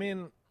 Yeah, I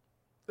mean,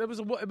 it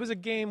was a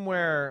game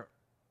where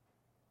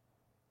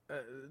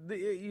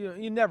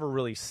you never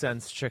really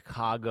sensed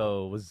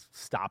Chicago was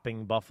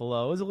stopping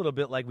Buffalo. It was a little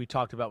bit like we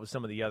talked about with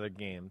some of the other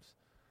games.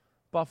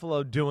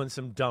 Buffalo doing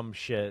some dumb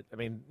shit. I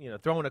mean,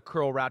 throwing a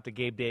curl route to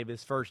Gabe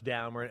Davis, first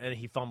down, and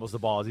he fumbles the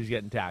ball as he's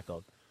getting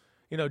tackled.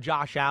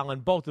 Josh Allen,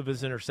 both of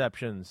his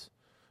interceptions.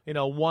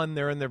 One,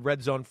 they're in the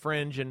red zone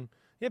fringe, and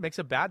makes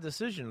a bad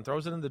decision,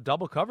 throws it into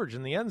double coverage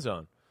in the end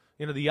zone.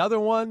 The other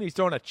one, he's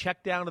throwing a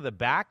check down to the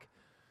back,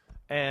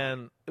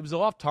 and it was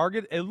off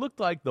target. It looked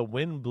like the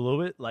wind blew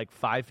it like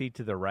 5 feet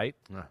to the right,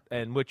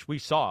 and which we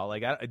saw.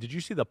 Did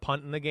you see the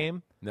punt in the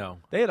game? No.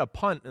 They had a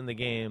punt in the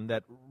game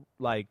that,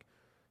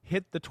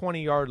 hit the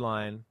 20-yard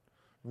line,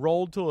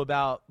 rolled to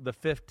about the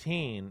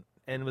 15,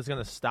 and was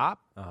going to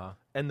stop,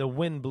 and the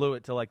wind blew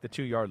it to, the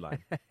 2-yard line.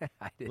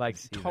 I didn't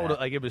see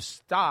that. It was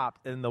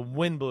stopped, and the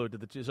wind blew it to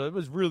the 2, so it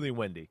was really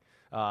windy.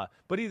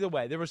 But either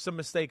way, there were some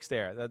mistakes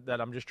there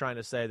that I'm just trying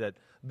to say that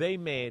they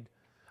made.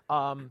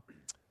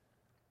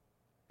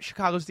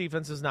 Chicago's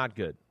defense is not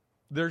good.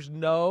 There's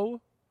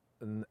no,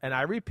 and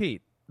I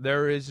repeat,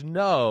 there is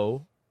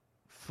no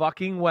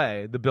fucking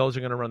way the Bills are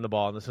going to run the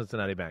ball on the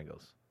Cincinnati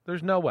Bengals.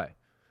 There's no way.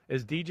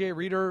 Is DJ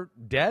Reader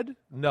dead?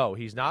 No,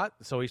 he's not,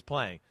 so he's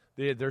playing.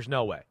 There's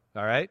no way,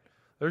 all right?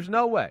 There's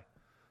no way.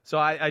 So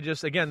I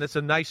just, again, that's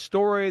a nice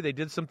story. They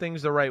did some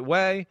things the right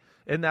way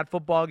in that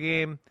football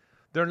game.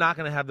 They're not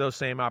going to have those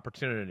same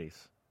opportunities.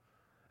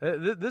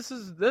 This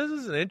is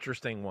an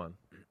interesting one.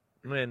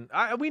 I mean,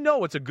 we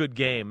know it's a good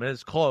game, and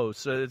it's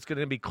close. It's going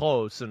to be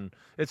close, and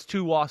it's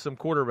two awesome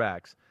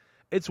quarterbacks.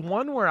 It's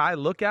one where I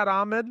look at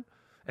Ahmed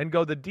and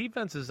go, the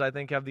defenses, I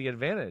think, have the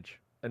advantage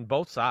on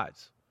both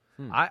sides.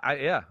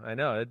 I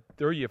know. It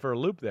threw you for a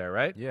loop there,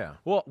 right? Yeah.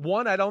 Well,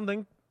 one, I don't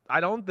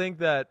think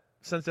that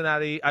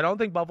Cincinnati – I don't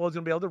think Buffalo's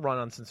going to be able to run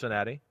on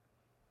Cincinnati.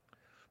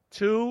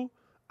 Two,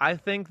 I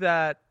think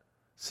that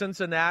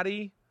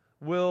Cincinnati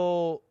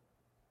will,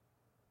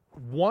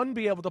 one,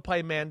 be able to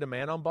play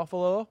man-to-man on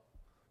Buffalo.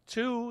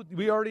 Two,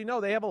 we already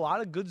know they have a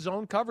lot of good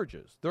zone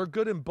coverages. They're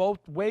good in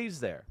both ways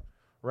there,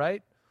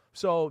 right?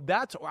 So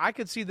I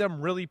could see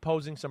them really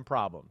posing some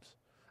problems.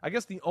 I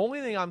guess the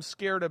only thing I'm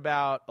scared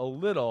about a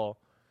little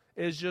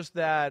is just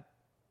that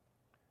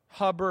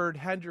Hubbard,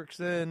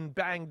 Hendrickson,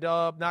 banged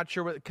up, not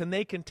sure. Can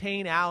they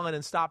contain Allen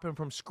and stop him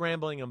from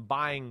scrambling and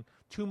buying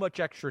too much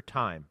extra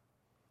time,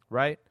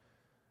 right?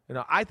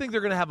 I think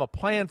they're going to have a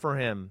plan for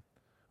him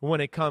when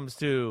it comes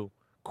to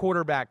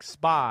quarterback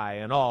spy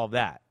and all of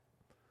that.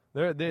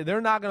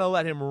 They're not going to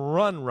let him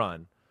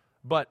run.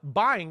 But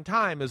buying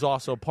time is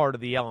also part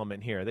of the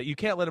element here, that you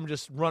can't let him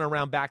just run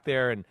around back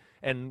there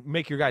and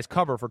make your guys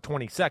cover for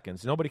 20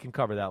 seconds. Nobody can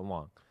cover that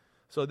long.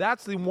 So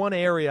that's the one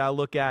area I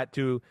look at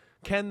to,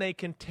 can they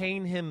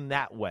contain him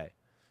that way?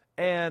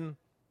 And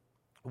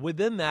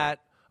within that,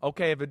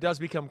 okay, if it does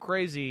become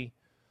crazy,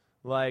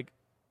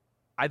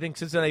 I think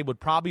Cincinnati would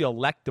probably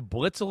elect to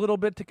blitz a little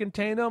bit to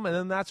contain him, and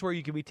then that's where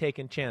you could be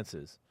taking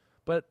chances.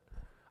 But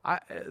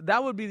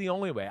that would be the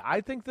only way.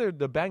 I think the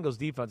Bengals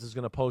defense is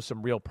going to pose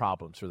some real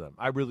problems for them.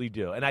 I really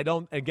do. And I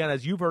don't, again,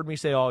 as you've heard me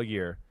say all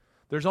year,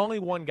 there's only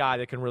one guy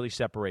that can really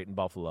separate in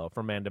Buffalo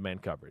from man-to-man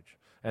coverage,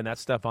 and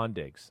that's Stephon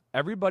Diggs.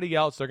 Everybody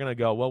else, they're going to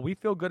go, well, we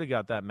feel good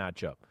about that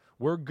matchup.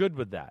 We're good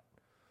with that.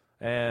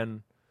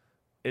 And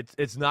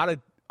it's not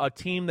a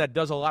team that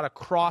does a lot of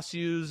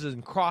cross-use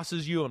and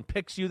crosses you and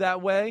picks you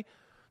that way,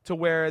 to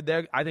where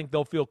I think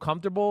they'll feel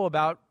comfortable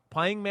about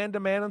playing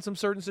man-to-man in some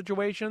certain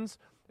situations.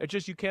 It's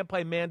just you can't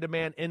play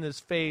man-to-man in his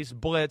face,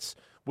 blitz,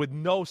 with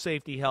no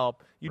safety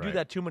help. You do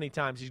that too many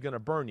times, he's going to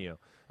burn you.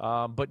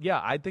 But,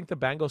 yeah, I think the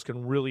Bengals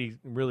can really,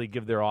 really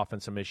give their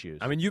offense some issues.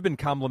 I mean, you've been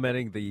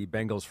complimenting the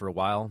Bengals for a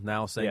while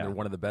now, saying they're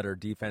one of the better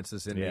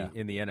defenses in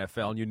the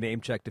NFL. And you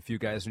name-checked a few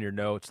guys in your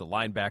notes, the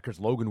linebackers,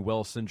 Logan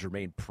Wilson,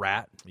 Jermaine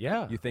Pratt.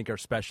 Yeah. You think are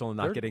special and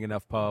not getting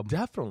enough pub?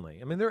 Definitely.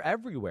 I mean, they're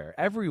everywhere,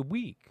 every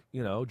week.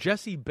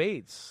 Jesse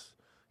Bates.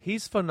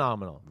 He's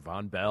phenomenal.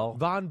 Von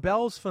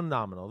Bell's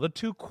phenomenal. The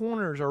two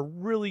corners are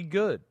really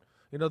good.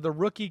 The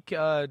rookie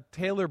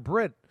Taylor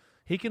Britt,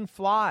 he can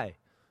fly.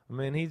 I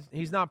mean,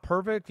 he's not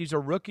perfect. He's a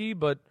rookie,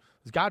 but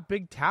he's got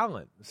big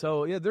talent.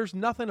 So, yeah, there's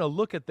nothing to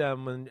look at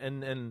them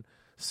and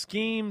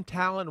scheme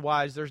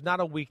talent-wise. There's not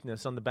a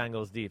weakness on the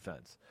Bengals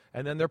defense.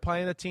 And then they're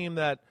playing a team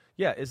that,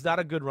 Yeah, it's not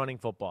a good running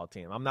football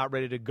team. I'm not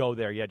ready to go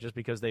there yet just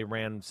because they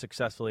ran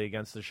successfully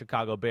against the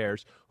Chicago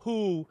Bears,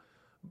 who,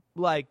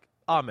 like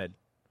Ahmed,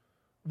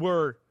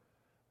 were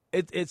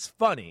it's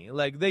funny.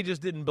 Like, they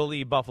just didn't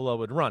believe Buffalo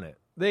would run it.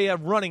 They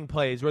have running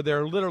plays where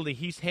they're literally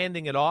he's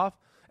handing it off,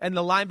 and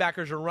the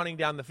linebackers are running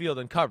down the field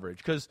in coverage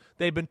because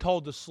they've been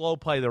told to slow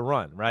play the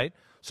run, right?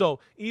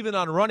 So even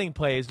on running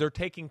plays, they're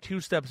taking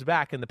 2 steps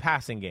back in the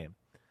passing game.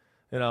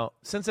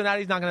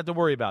 Cincinnati's not going to have to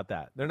worry about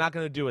that. They're not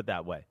going to do it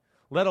that way.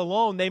 Let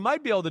alone they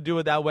might be able to do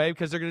it that way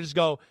because they're going to just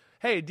go,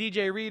 hey,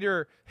 DJ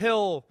Reader,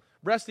 Hill,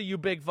 rest of you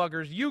big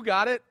fuckers, you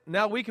got it.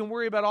 Now we can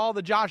worry about all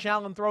the Josh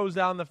Allen throws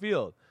down the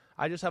field.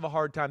 I just have a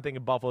hard time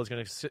thinking Buffalo's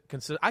going to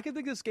consider. I can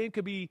think this game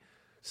could be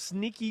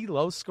sneaky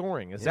low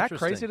scoring. Is that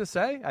crazy to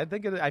say?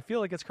 I feel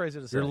like it's crazy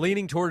to say. You're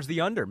leaning towards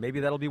the under. Maybe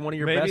that'll be one of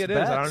your best bets. Maybe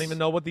it is. I don't even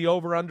know what the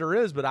over-under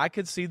is, but I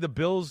could see the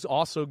Bills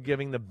also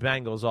giving the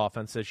Bengals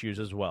offense issues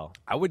as well.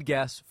 I would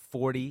guess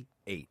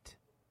 48.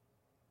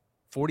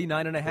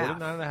 49.5.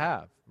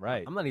 49.5,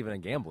 right. I'm not even a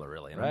gambler,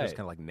 really. And I'm just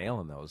kind of like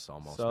nailing those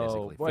almost,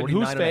 basically. Well,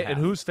 and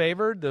who's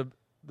favored? The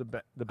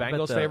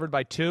Bengals favored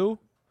by 2?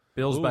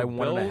 Bills by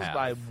 1.5. Bills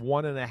by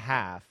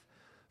 1.5.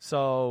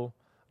 So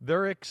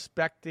they're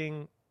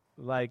expecting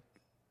like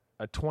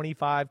a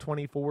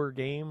 25-24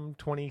 game,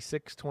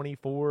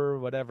 26-24,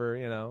 whatever,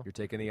 You're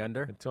taking the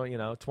under?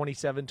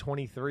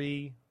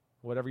 27-23,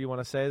 whatever you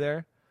want to say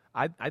there.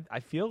 I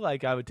feel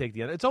like I would take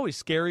the under. It's always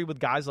scary with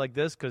guys like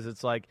this because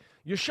it's like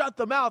you shut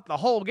them out the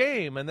whole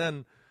game, and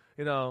then,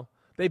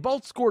 they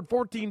both scored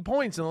 14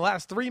 points in the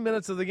last 3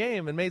 minutes of the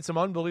game and made some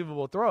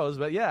unbelievable throws.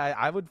 But, yeah,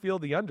 I would feel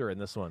the under in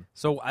this one.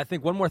 So I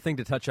think one more thing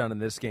to touch on in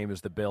this game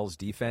is the Bills'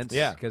 defense.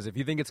 Yeah. Because if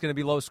you think it's going to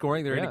be low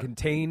scoring, they're going to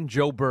contain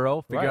Joe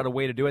Burrow, figure out a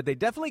way to do it. They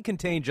definitely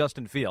contain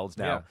Justin Fields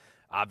now.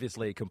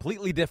 Obviously, a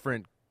completely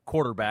different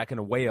quarterback and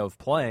a way of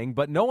playing,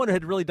 but no one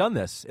had really done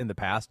this in the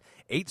past.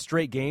 8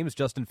 straight games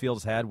Justin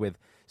Fields had with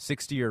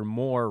 60 or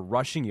more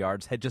rushing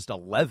yards, had just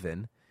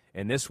 11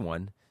 in this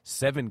one,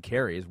 7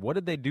 carries. What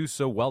did they do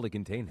so well to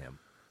contain him?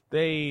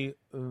 They,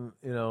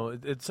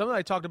 it's something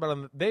I talked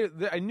about.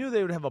 I knew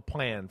they would have a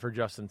plan for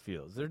Justin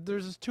Fields. They're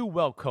just too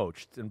well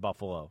coached in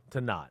Buffalo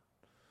to not.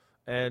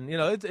 And,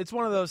 it's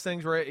one of those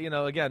things where,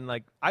 again,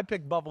 like I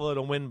picked Buffalo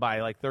to win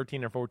by like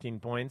 13 or 14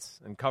 points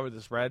and cover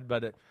the spread,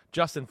 but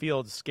Justin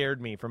Fields scared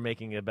me from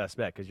making a best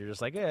bet because you're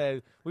just like,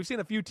 hey, we've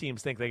seen a few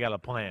teams think they got a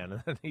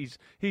plan. And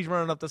he's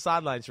running up the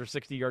sidelines for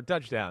 60-yard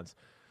touchdowns.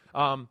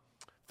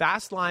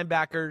 Fast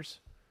linebackers.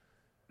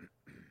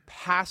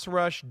 Pass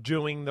rush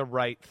doing the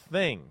right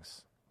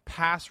things.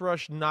 Pass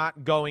rush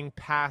not going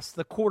past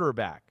the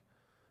quarterback.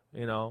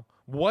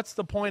 What's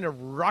the point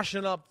of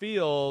rushing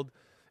upfield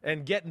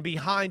and getting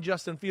behind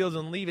Justin Fields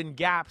and leaving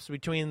gaps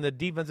between the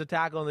defensive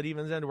tackle and the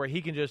defensive end where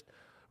he can just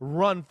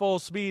run full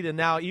speed? And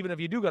now even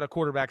if you do got a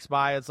quarterback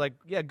spy, it's like,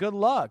 yeah, good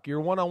luck.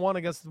 You're one-on-one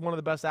against one of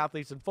the best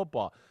athletes in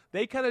football.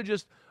 They kind of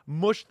just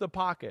mushed the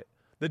pocket.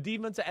 The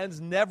defensive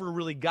ends never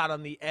really got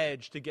on the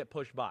edge to get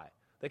pushed by.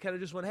 They kind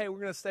of just went, hey, we're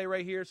going to stay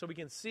right here so we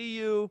can see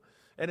you,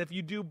 and if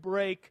you do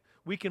break,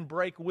 we can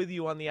break with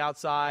you on the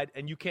outside,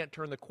 and you can't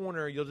turn the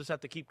corner. You'll just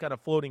have to keep kind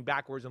of floating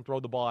backwards and throw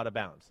the ball out of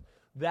bounds.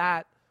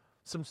 That,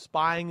 some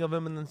spying of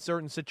him in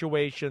certain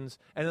situations,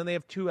 and then they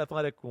have 2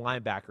 athletic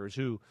linebackers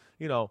who,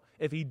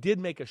 if he did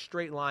make a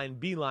straight line,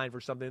 beeline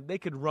for something, they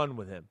could run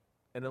with him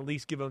and at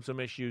least give him some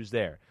issues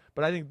there.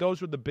 But I think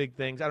those were the big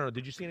things. I don't know.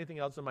 Did you see anything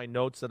else in my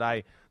notes that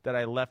I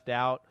left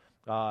out?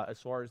 As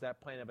far as that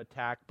plan of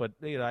attack, but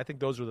I think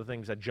those were the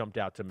things that jumped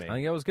out to me. I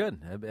think it was good.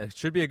 It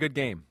should be a good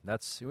game.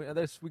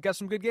 We got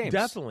some good games.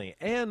 Definitely,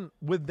 and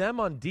with them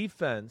on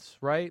defense,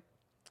 right?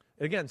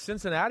 Again,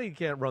 Cincinnati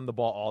can't run the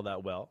ball all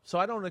that well, so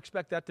I don't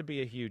expect that to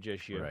be a huge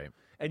issue. Right.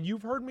 And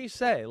you've heard me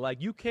say, like,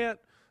 you can't.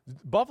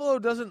 Buffalo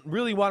doesn't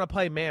really want to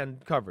play man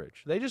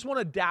coverage. They just want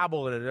to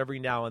dabble in it every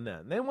now and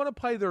then. They want to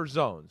play their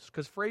zones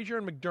because Frazier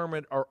and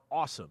McDermott are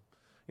awesome.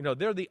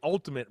 They're the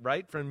ultimate,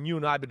 right? From you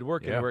and I have been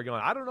working. We're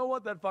going, I don't know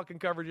what that fucking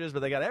coverage is,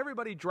 but they got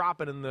everybody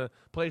dropping in the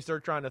place they're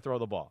trying to throw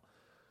the ball.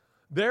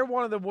 They're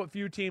one of the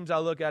few teams I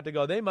look at to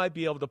go, they might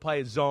be able to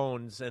play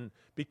zones, and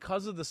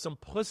because of the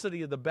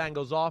simplicity of the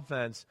Bengals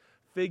offense,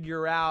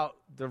 figure out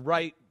the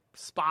right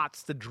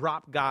spots to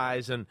drop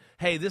guys, and,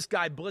 hey, this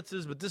guy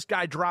blitzes, but this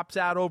guy drops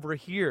out over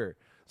here.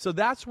 So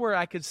that's where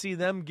I could see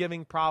them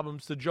giving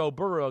problems to Joe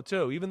Burrow,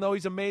 too. Even though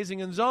he's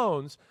amazing in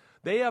zones,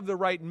 they have the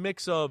right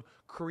mix of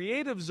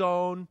creative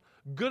zone,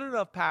 good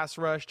enough pass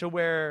rush to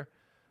where,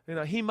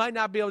 he might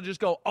not be able to just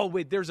go, oh,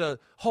 wait, there's a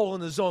hole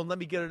in the zone. Let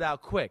me get it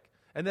out quick.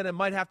 And then it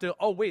might have to,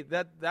 oh, wait,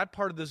 that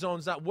part of the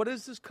zone's not. What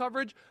is this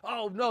coverage?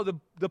 Oh, no,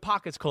 the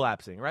pocket's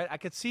collapsing, right? I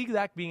could see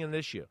that being an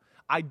issue.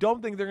 I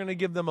don't think they're going to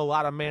give them a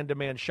lot of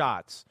man-to-man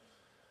shots.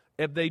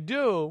 If they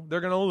do,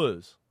 they're going to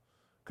lose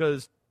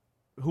because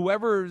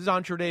whoever is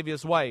on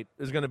Tre'Davious White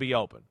is going to be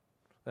open.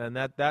 And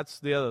that's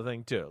the other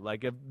thing, too.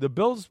 Like, if the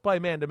Bills play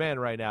man-to-man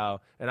right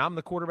now, and I'm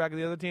the quarterback of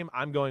the other team,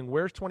 I'm going,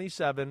 where's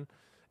 27?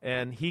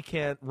 And he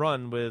can't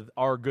run with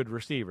our good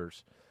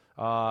receivers.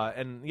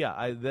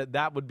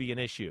 That would be an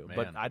issue. Man.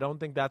 But I don't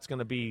think that's going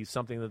to be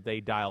something that they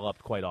dial up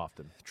quite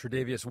often.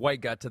 Tre'Davious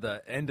White got to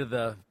the end of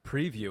the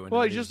preview.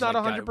 And He's just not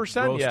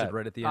 100% yet.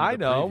 Right at the end I of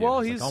the know. preview. Well,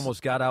 It's he's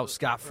almost got out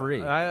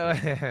scot-free.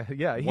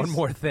 One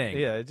more thing.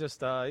 Yeah,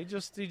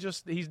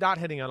 he's not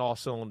hitting on all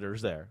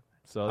cylinders there.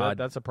 So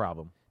that's a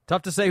problem.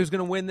 Tough to say who's going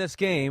to win this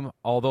game,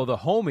 although the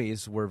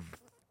homies were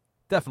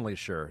definitely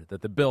sure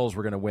that the Bills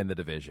were going to win the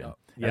division.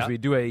 As we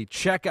do a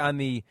check on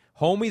the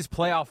homies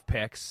playoff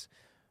picks,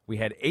 we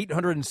had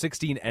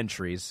 816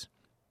 entries.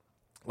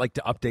 Like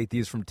to update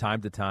these from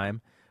time to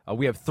time.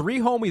 We have 3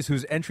 homies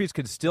whose entries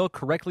could still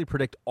correctly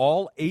predict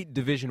all 8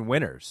 division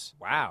winners.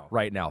 Wow.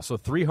 Right now. So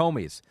 3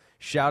 homies.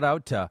 Shout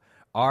out to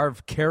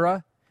Arv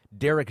Kara,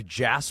 Derek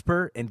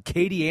Jasper, and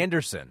Katie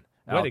Anderson.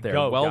 Way to there.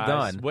 go, well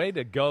guys. done. Way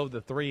to go,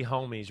 the 3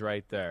 homies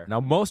right there. Now,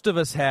 most of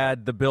us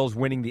had the Bills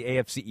winning the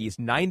AFC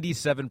East.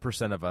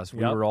 97% of us.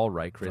 We were all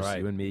right, Chris,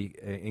 you and me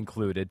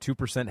included.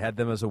 2% had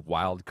them as a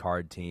wild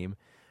card team.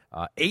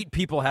 8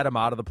 people had them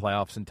out of the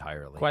playoffs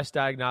entirely. Quest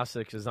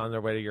Diagnostics is on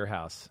their way to your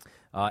house.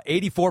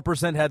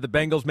 84% had the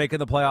Bengals making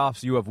the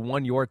playoffs. You have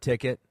won your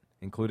ticket,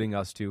 including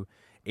us two.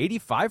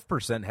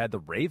 85% had the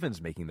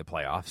Ravens making the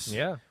playoffs.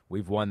 Yeah.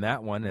 We've won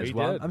that one as We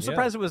well. did, I'm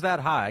surprised it was that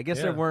high. I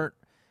guess there weren't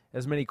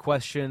as many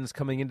questions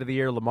coming into the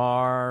year.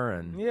 Lamar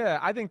and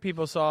I think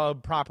people saw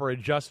proper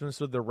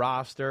adjustments with the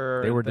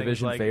roster. They were and things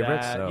division like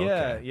favorites? that.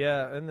 Oh,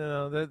 Yeah.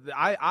 And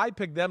I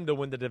picked them to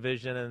win the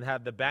division and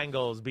have the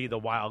Bengals be the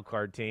wild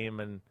card team.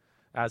 And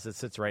as it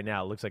sits right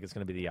now, it looks like it's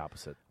going to be the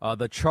opposite.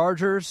 The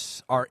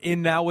Chargers are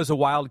in now as a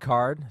wild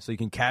card, so you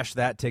can cash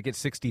that ticket.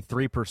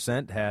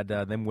 63% had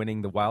them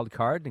winning the wild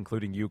card,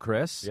 including you,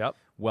 Chris. Yep.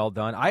 Well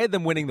done. I had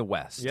them winning the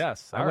West.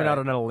 Yes. I went out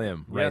on a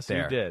limb right yes, there.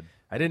 Yes, you did.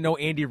 I didn't know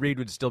Andy Reid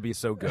would still be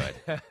so good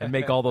and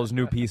make all those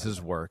new pieces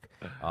work.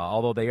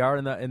 Although they are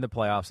in the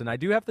playoffs, and I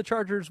do have the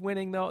Chargers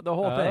winning the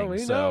whole thing.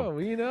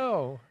 We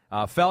know.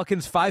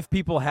 Falcons, 5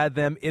 people had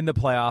them in the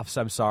playoffs.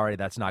 I'm sorry,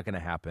 that's not going to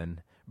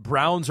happen.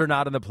 Browns are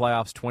not in the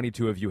playoffs.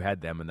 22 of you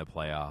had them in the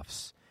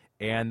playoffs.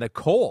 And the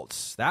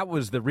Colts, that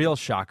was the real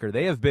shocker.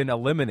 They have been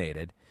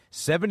eliminated.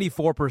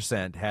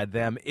 74% had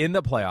them in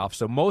the playoffs,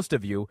 so most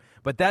of you.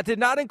 But that did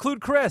not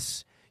include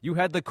Chris. You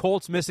had the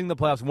Colts missing the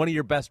playoffs, one of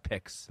your best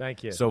picks.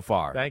 Thank you. So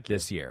far Thank you.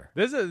 this year.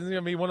 This is going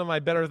to be one of my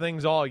better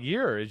things all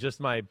year. Is just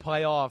my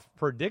playoff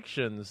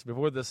predictions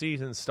before the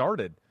season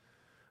started.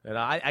 And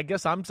I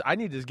guess I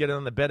need to get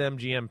on the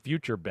BetMGM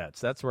future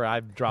bets. That's where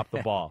I've dropped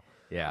the ball.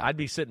 Yeah. I'd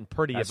be sitting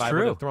pretty That's if I true.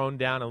 would have thrown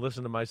down and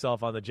listened to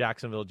myself on the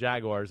Jacksonville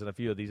Jaguars and a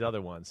few of these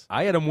other ones.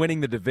 I had them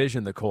winning the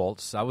division, the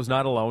Colts. I was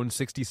not alone.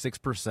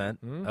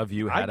 66% of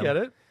you had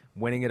them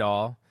winning it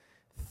all.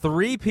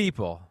 3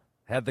 people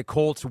had the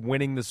Colts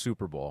winning the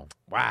Super Bowl.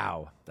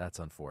 Wow. That's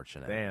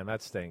unfortunate. Damn,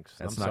 that stinks.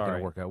 That's I'm not going sorry.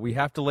 to work out. We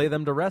have to lay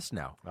them to rest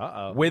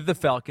now with the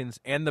Falcons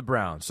and the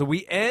Browns. So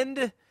we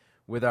end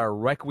with our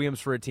Requiems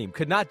for a Team.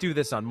 Could not do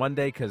this on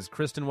Monday because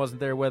Kristen wasn't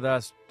there with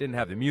us, didn't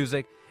have the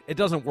music. It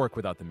doesn't work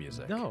without the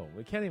music. No,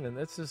 we can't even.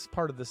 That's just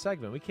part of the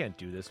segment. We can't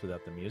do this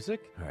without the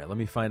music. All right, let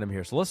me find them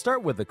here. So let's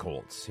start with the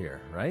Colts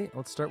here, right?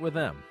 Let's start with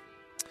them.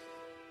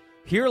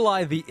 Here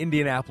lie the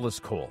Indianapolis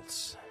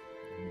Colts.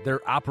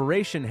 Their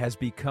operation has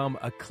become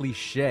a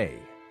cliche.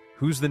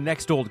 Who's the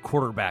next old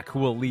quarterback who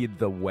will lead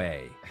the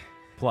way?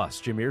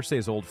 Plus, Jim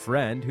Irsay's old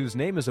friend, whose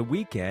name is a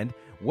weekend,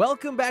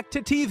 welcome back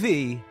to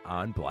TV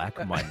on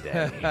Black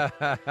Monday.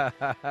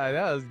 That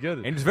was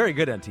good. And he's very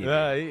good on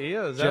TV. He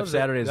is. Jeff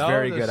Saturday is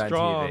very good on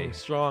TV.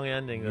 Strong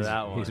ending to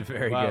that one. He's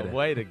very good.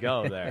 Way to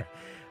go there.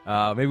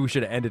 Maybe we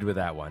should have ended with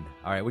that one.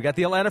 All right, we got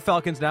the Atlanta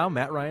Falcons now,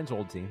 Matt Ryan's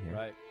old team here.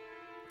 Right.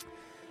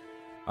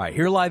 All right,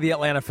 here lie the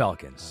Atlanta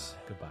Falcons.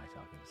 Goodbye,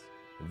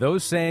 Falcons.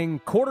 Those saying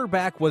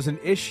quarterback was an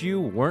issue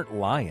weren't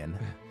lying.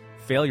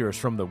 Failures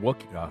from the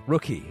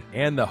rookie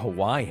and the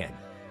Hawaiian.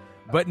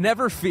 But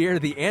never fear,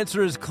 the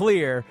answer is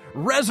clear.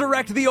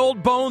 Resurrect the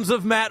old bones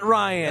of Matt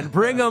Ryan.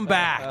 Bring him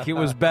back. It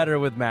was better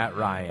with Matt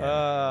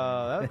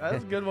Ryan.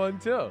 That's a good one,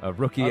 too. A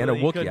rookie and a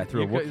Wookiee. I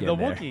threw a Wookiee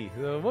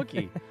in there. The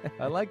Wookiee.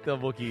 I like the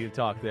Wookiee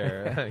talk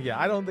there. Yeah,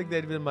 I don't think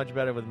they'd been much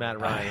better with Matt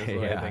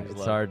Ryan.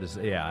 It's hard to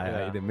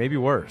say. Maybe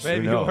worse.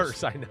 Maybe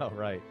worse. I know,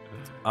 right.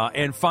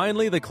 And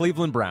finally, the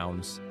Cleveland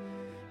Browns,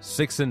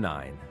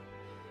 6-9.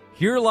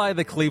 Here lie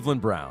the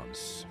Cleveland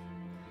Browns.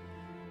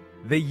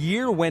 The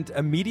year went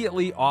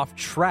immediately off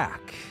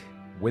track,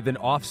 with an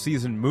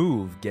off-season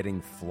move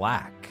getting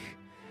flack.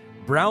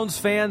 Browns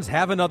fans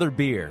have another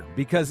beer,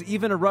 because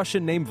even a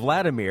Russian named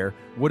Vladimir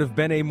would have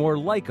been a more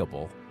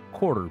likable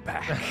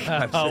quarterback.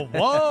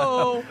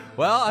 Whoa!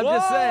 Well, I'm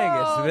just saying,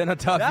 it's been a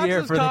tough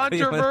year for the Cleveland.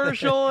 That's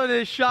controversial and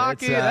it's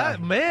shocking.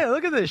 Man,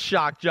 look at this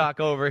shock jock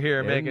over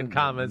here making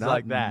comments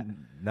like that.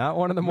 Not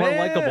one of the more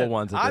likable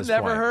ones at this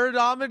I've point. never heard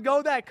Ahmed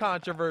go that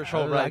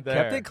controversial there. I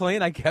kept it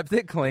clean. He kept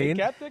it clean.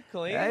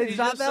 He's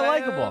not that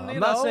likable. I'm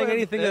not saying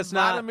anything that's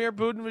not. If Vladimir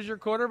Putin was your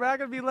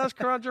quarterback, it'd be less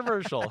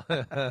controversial.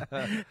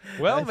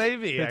 Well,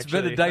 maybe. It's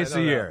been a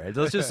dicey year.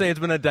 Let's just say it's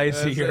been a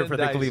dicey year for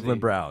the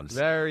Cleveland Browns.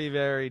 Very,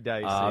 very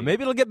dicey.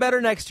 Maybe it'll get better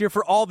next year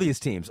for all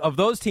these teams. Of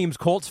those teams,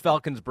 Colts,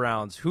 Falcons,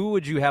 Browns, who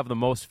would you have the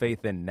most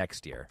faith in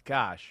next year?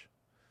 Gosh.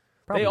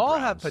 They all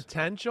have Browns.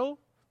 potential,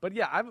 but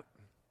yeah,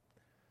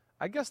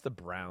 I guess the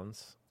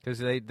Browns. Because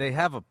they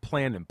have a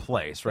plan in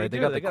place, right? They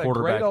got do. the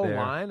quarterback a great there.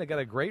 O-line. They got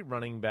a great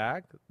running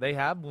back. They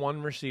have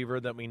one receiver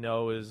that we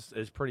know is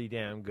pretty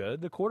damn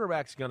good. The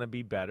quarterback's going to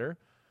be better.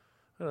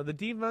 The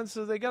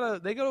defenses, they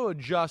gotta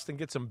adjust and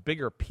get some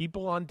bigger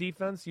people on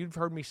defense. You've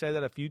heard me say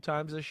that a few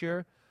times this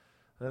year.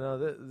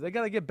 They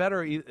got to get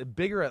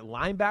bigger at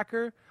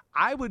linebacker.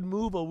 I would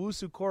move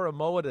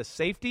Owusu-Koramoah to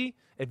safety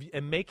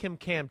and make him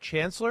Cam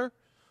Chancellor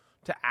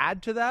to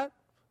add to that.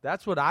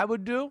 That's what I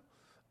would do.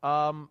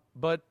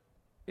 But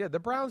yeah, the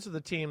Browns are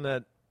the team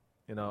that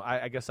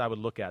I guess I would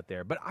look at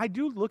there. But I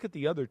do look at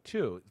the other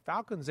two,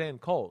 Falcons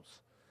and Colts,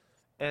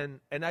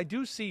 and I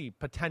do see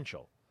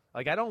potential.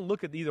 Like, I don't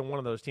look at either one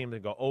of those teams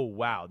and go, oh,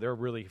 wow, they're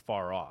really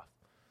far off.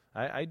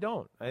 I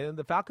don't. And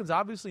the Falcons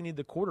obviously need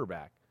the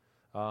quarterback.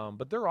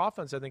 But their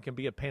offense, I think, can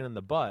be a pain in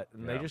the butt.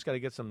 And they just got to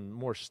get some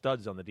more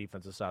studs on the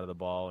defensive side of the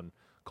ball. And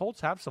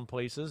Colts have some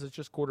places. It's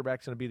just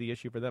quarterback's going to be the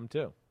issue for them,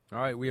 too. All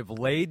right, we have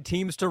laid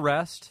teams to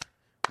rest.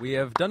 We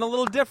have done a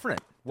little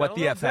different. What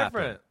the F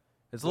happened.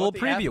 It's a little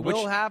preview, which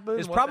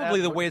is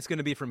probably the way it's going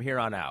to be from here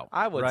on out.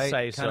 I would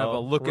say so. Kind of a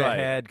look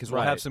ahead, because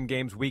we'll have some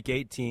games week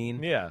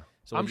 18. Yeah.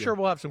 So I'm sure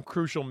we'll have some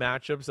crucial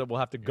matchups that we'll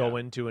have to go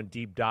into and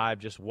deep dive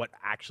just what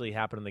actually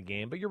happened in the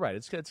game. But you're right.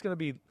 It's going to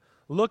be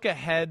look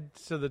ahead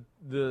to the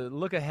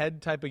look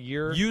ahead type of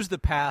year. Use the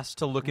past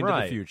to look into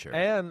the future.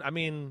 And, I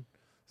mean,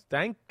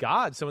 thank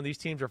God some of these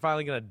teams are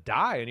finally going to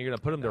die, and you're going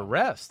to put them to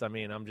rest. I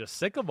mean, I'm just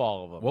sick of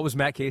all of them. What was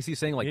Matt Casey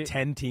saying? Like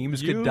 10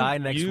 teams could die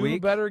next week? You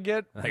better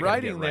get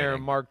writing there,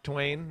 Mark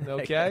Twain,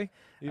 okay?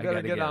 You got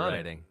to get on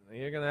writing.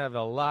 You're going to have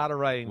a lot of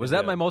writing. Was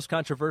that my most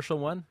controversial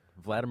one?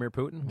 Vladimir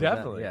Putin?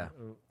 Definitely.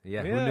 Who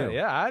knew?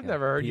 Yeah, I've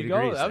never heard you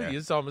go.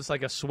 It's almost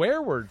like a swear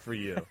word for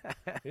you.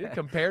 You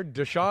compared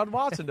Deshaun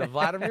Watson to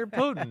Vladimir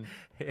Putin.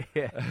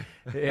 Yeah,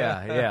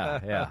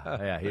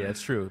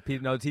 it's true.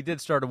 He did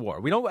start a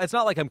war. It's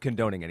not like I'm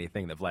condoning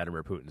anything that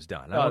Vladimir Putin's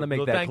done. I want to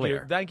make that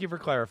clear. Thank you for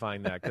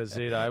clarifying that, because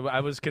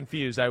I was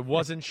confused. I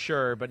wasn't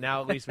sure, but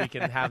now at least we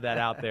can have that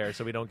out there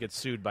so we don't get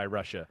sued by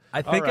Russia.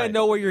 I think I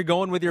know where you're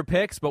going with your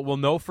picks, but we'll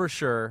know for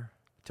sure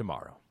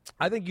tomorrow.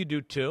 I think you do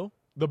too.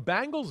 The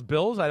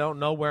Bengals-Bills, I don't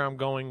know where I'm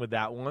going with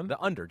that one. The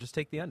under. Just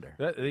take the under.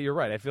 You're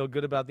right. I feel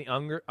good about the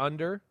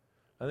under.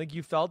 I think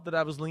you felt that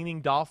I was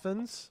leaning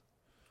Dolphins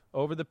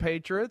over the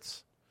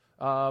Patriots.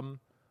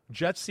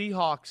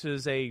 Jets-Seahawks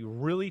is a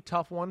really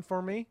tough one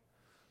for me.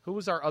 Who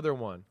was our other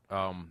one?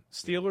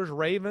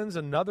 Steelers-Ravens,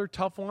 another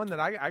tough one that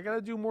I got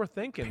to do more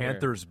thinking.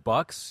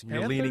 Panthers-Bucks.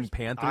 You're leaning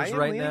Panthers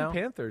right now? I am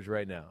leaning Panthers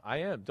right now. I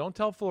am. Don't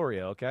tell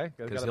Florio, okay?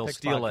 Because he'll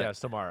steal it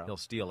tomorrow. He'll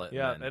steal it.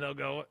 Yeah, and he'll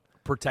go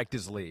protect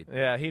his lead.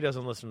 Yeah, he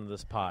doesn't listen to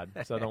this pod,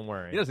 so don't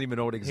worry. He doesn't even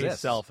know it exists. He's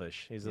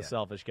selfish. He's a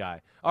selfish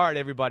guy. All right,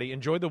 everybody,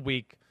 enjoy the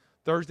week.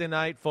 Thursday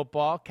night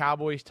football,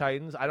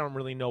 Cowboys-Titans. I don't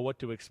really know what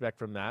to expect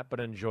from that,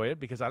 but enjoy it,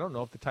 because I don't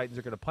know if the Titans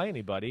are going to play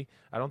anybody.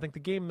 I don't think the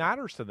game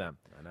matters to them.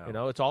 I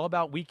know. It's all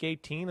about Week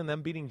 18 and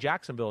them beating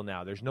Jacksonville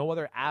now. There's no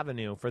other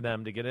avenue for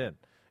them to get in.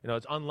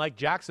 It's unlike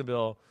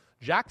Jacksonville.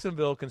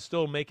 Jacksonville can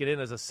still make it in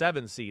as a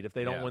 7 seed if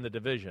they don't win the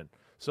division.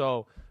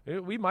 So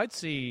we might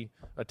see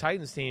a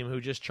Titans team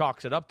who just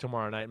chalks it up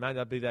tomorrow night. It might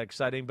not be that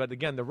exciting, but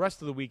again, the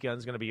rest of the weekend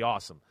is going to be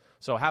awesome.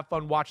 So have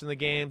fun watching the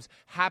games.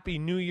 Happy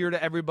New Year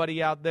to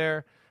everybody out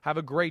there. Have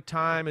a great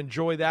time.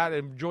 Enjoy that.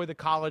 Enjoy the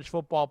college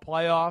football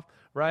playoff,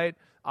 right?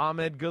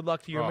 Ahmed, good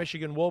luck to your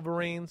Michigan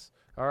Wolverines.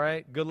 All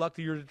right? Good luck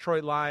to your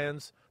Detroit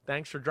Lions.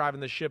 Thanks for driving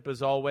the ship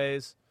as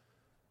always.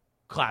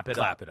 Clap it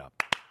up.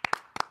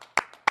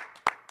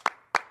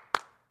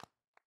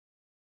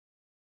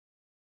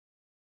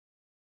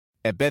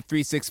 At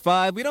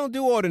Bet365, we don't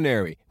do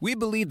ordinary. We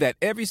believe that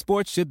every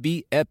sport should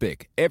be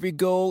epic. Every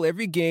goal,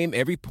 every game,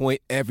 every point,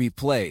 every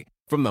play.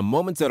 From the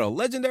moments that are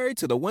legendary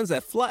to the ones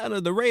that fly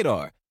under the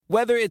radar.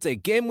 Whether it's a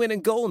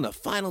game-winning goal in the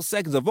final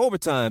seconds of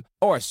overtime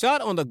or a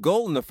shot on the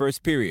goal in the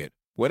first period.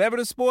 Whatever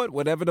the sport,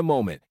 whatever the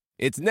moment.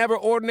 It's never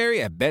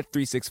ordinary at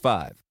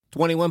Bet365.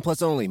 21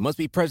 plus only. Must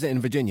be present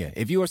in Virginia.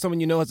 If you or someone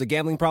you know has a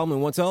gambling problem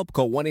and wants help,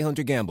 call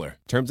 1-800-GAMBLER.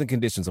 Terms and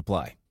conditions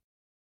apply.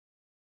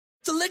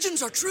 The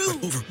legends are true.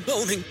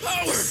 Overwhelming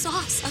power! The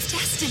sauce of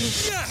destiny.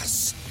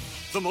 Yes!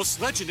 The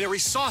most legendary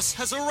sauce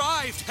has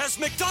arrived as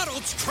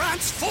McDonald's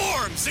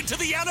transforms into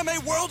the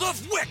anime world of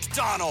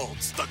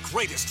WickDonald's. The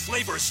greatest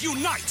flavors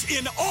unite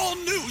in all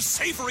new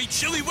savory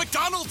chili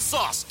McDonald's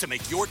sauce to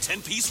make your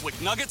 10-piece Wick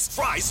Nuggets,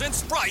 fries, and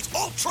Sprite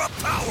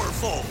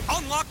ultra-powerful.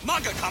 Unlock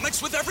manga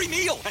comics with every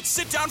meal and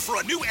sit down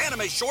for a new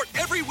anime short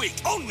every week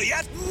only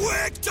at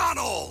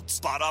WickDonald's.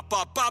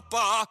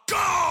 Ba-da-ba-ba-ba,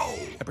 go!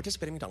 At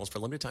participating McDonald's for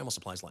a limited time while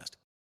supplies last.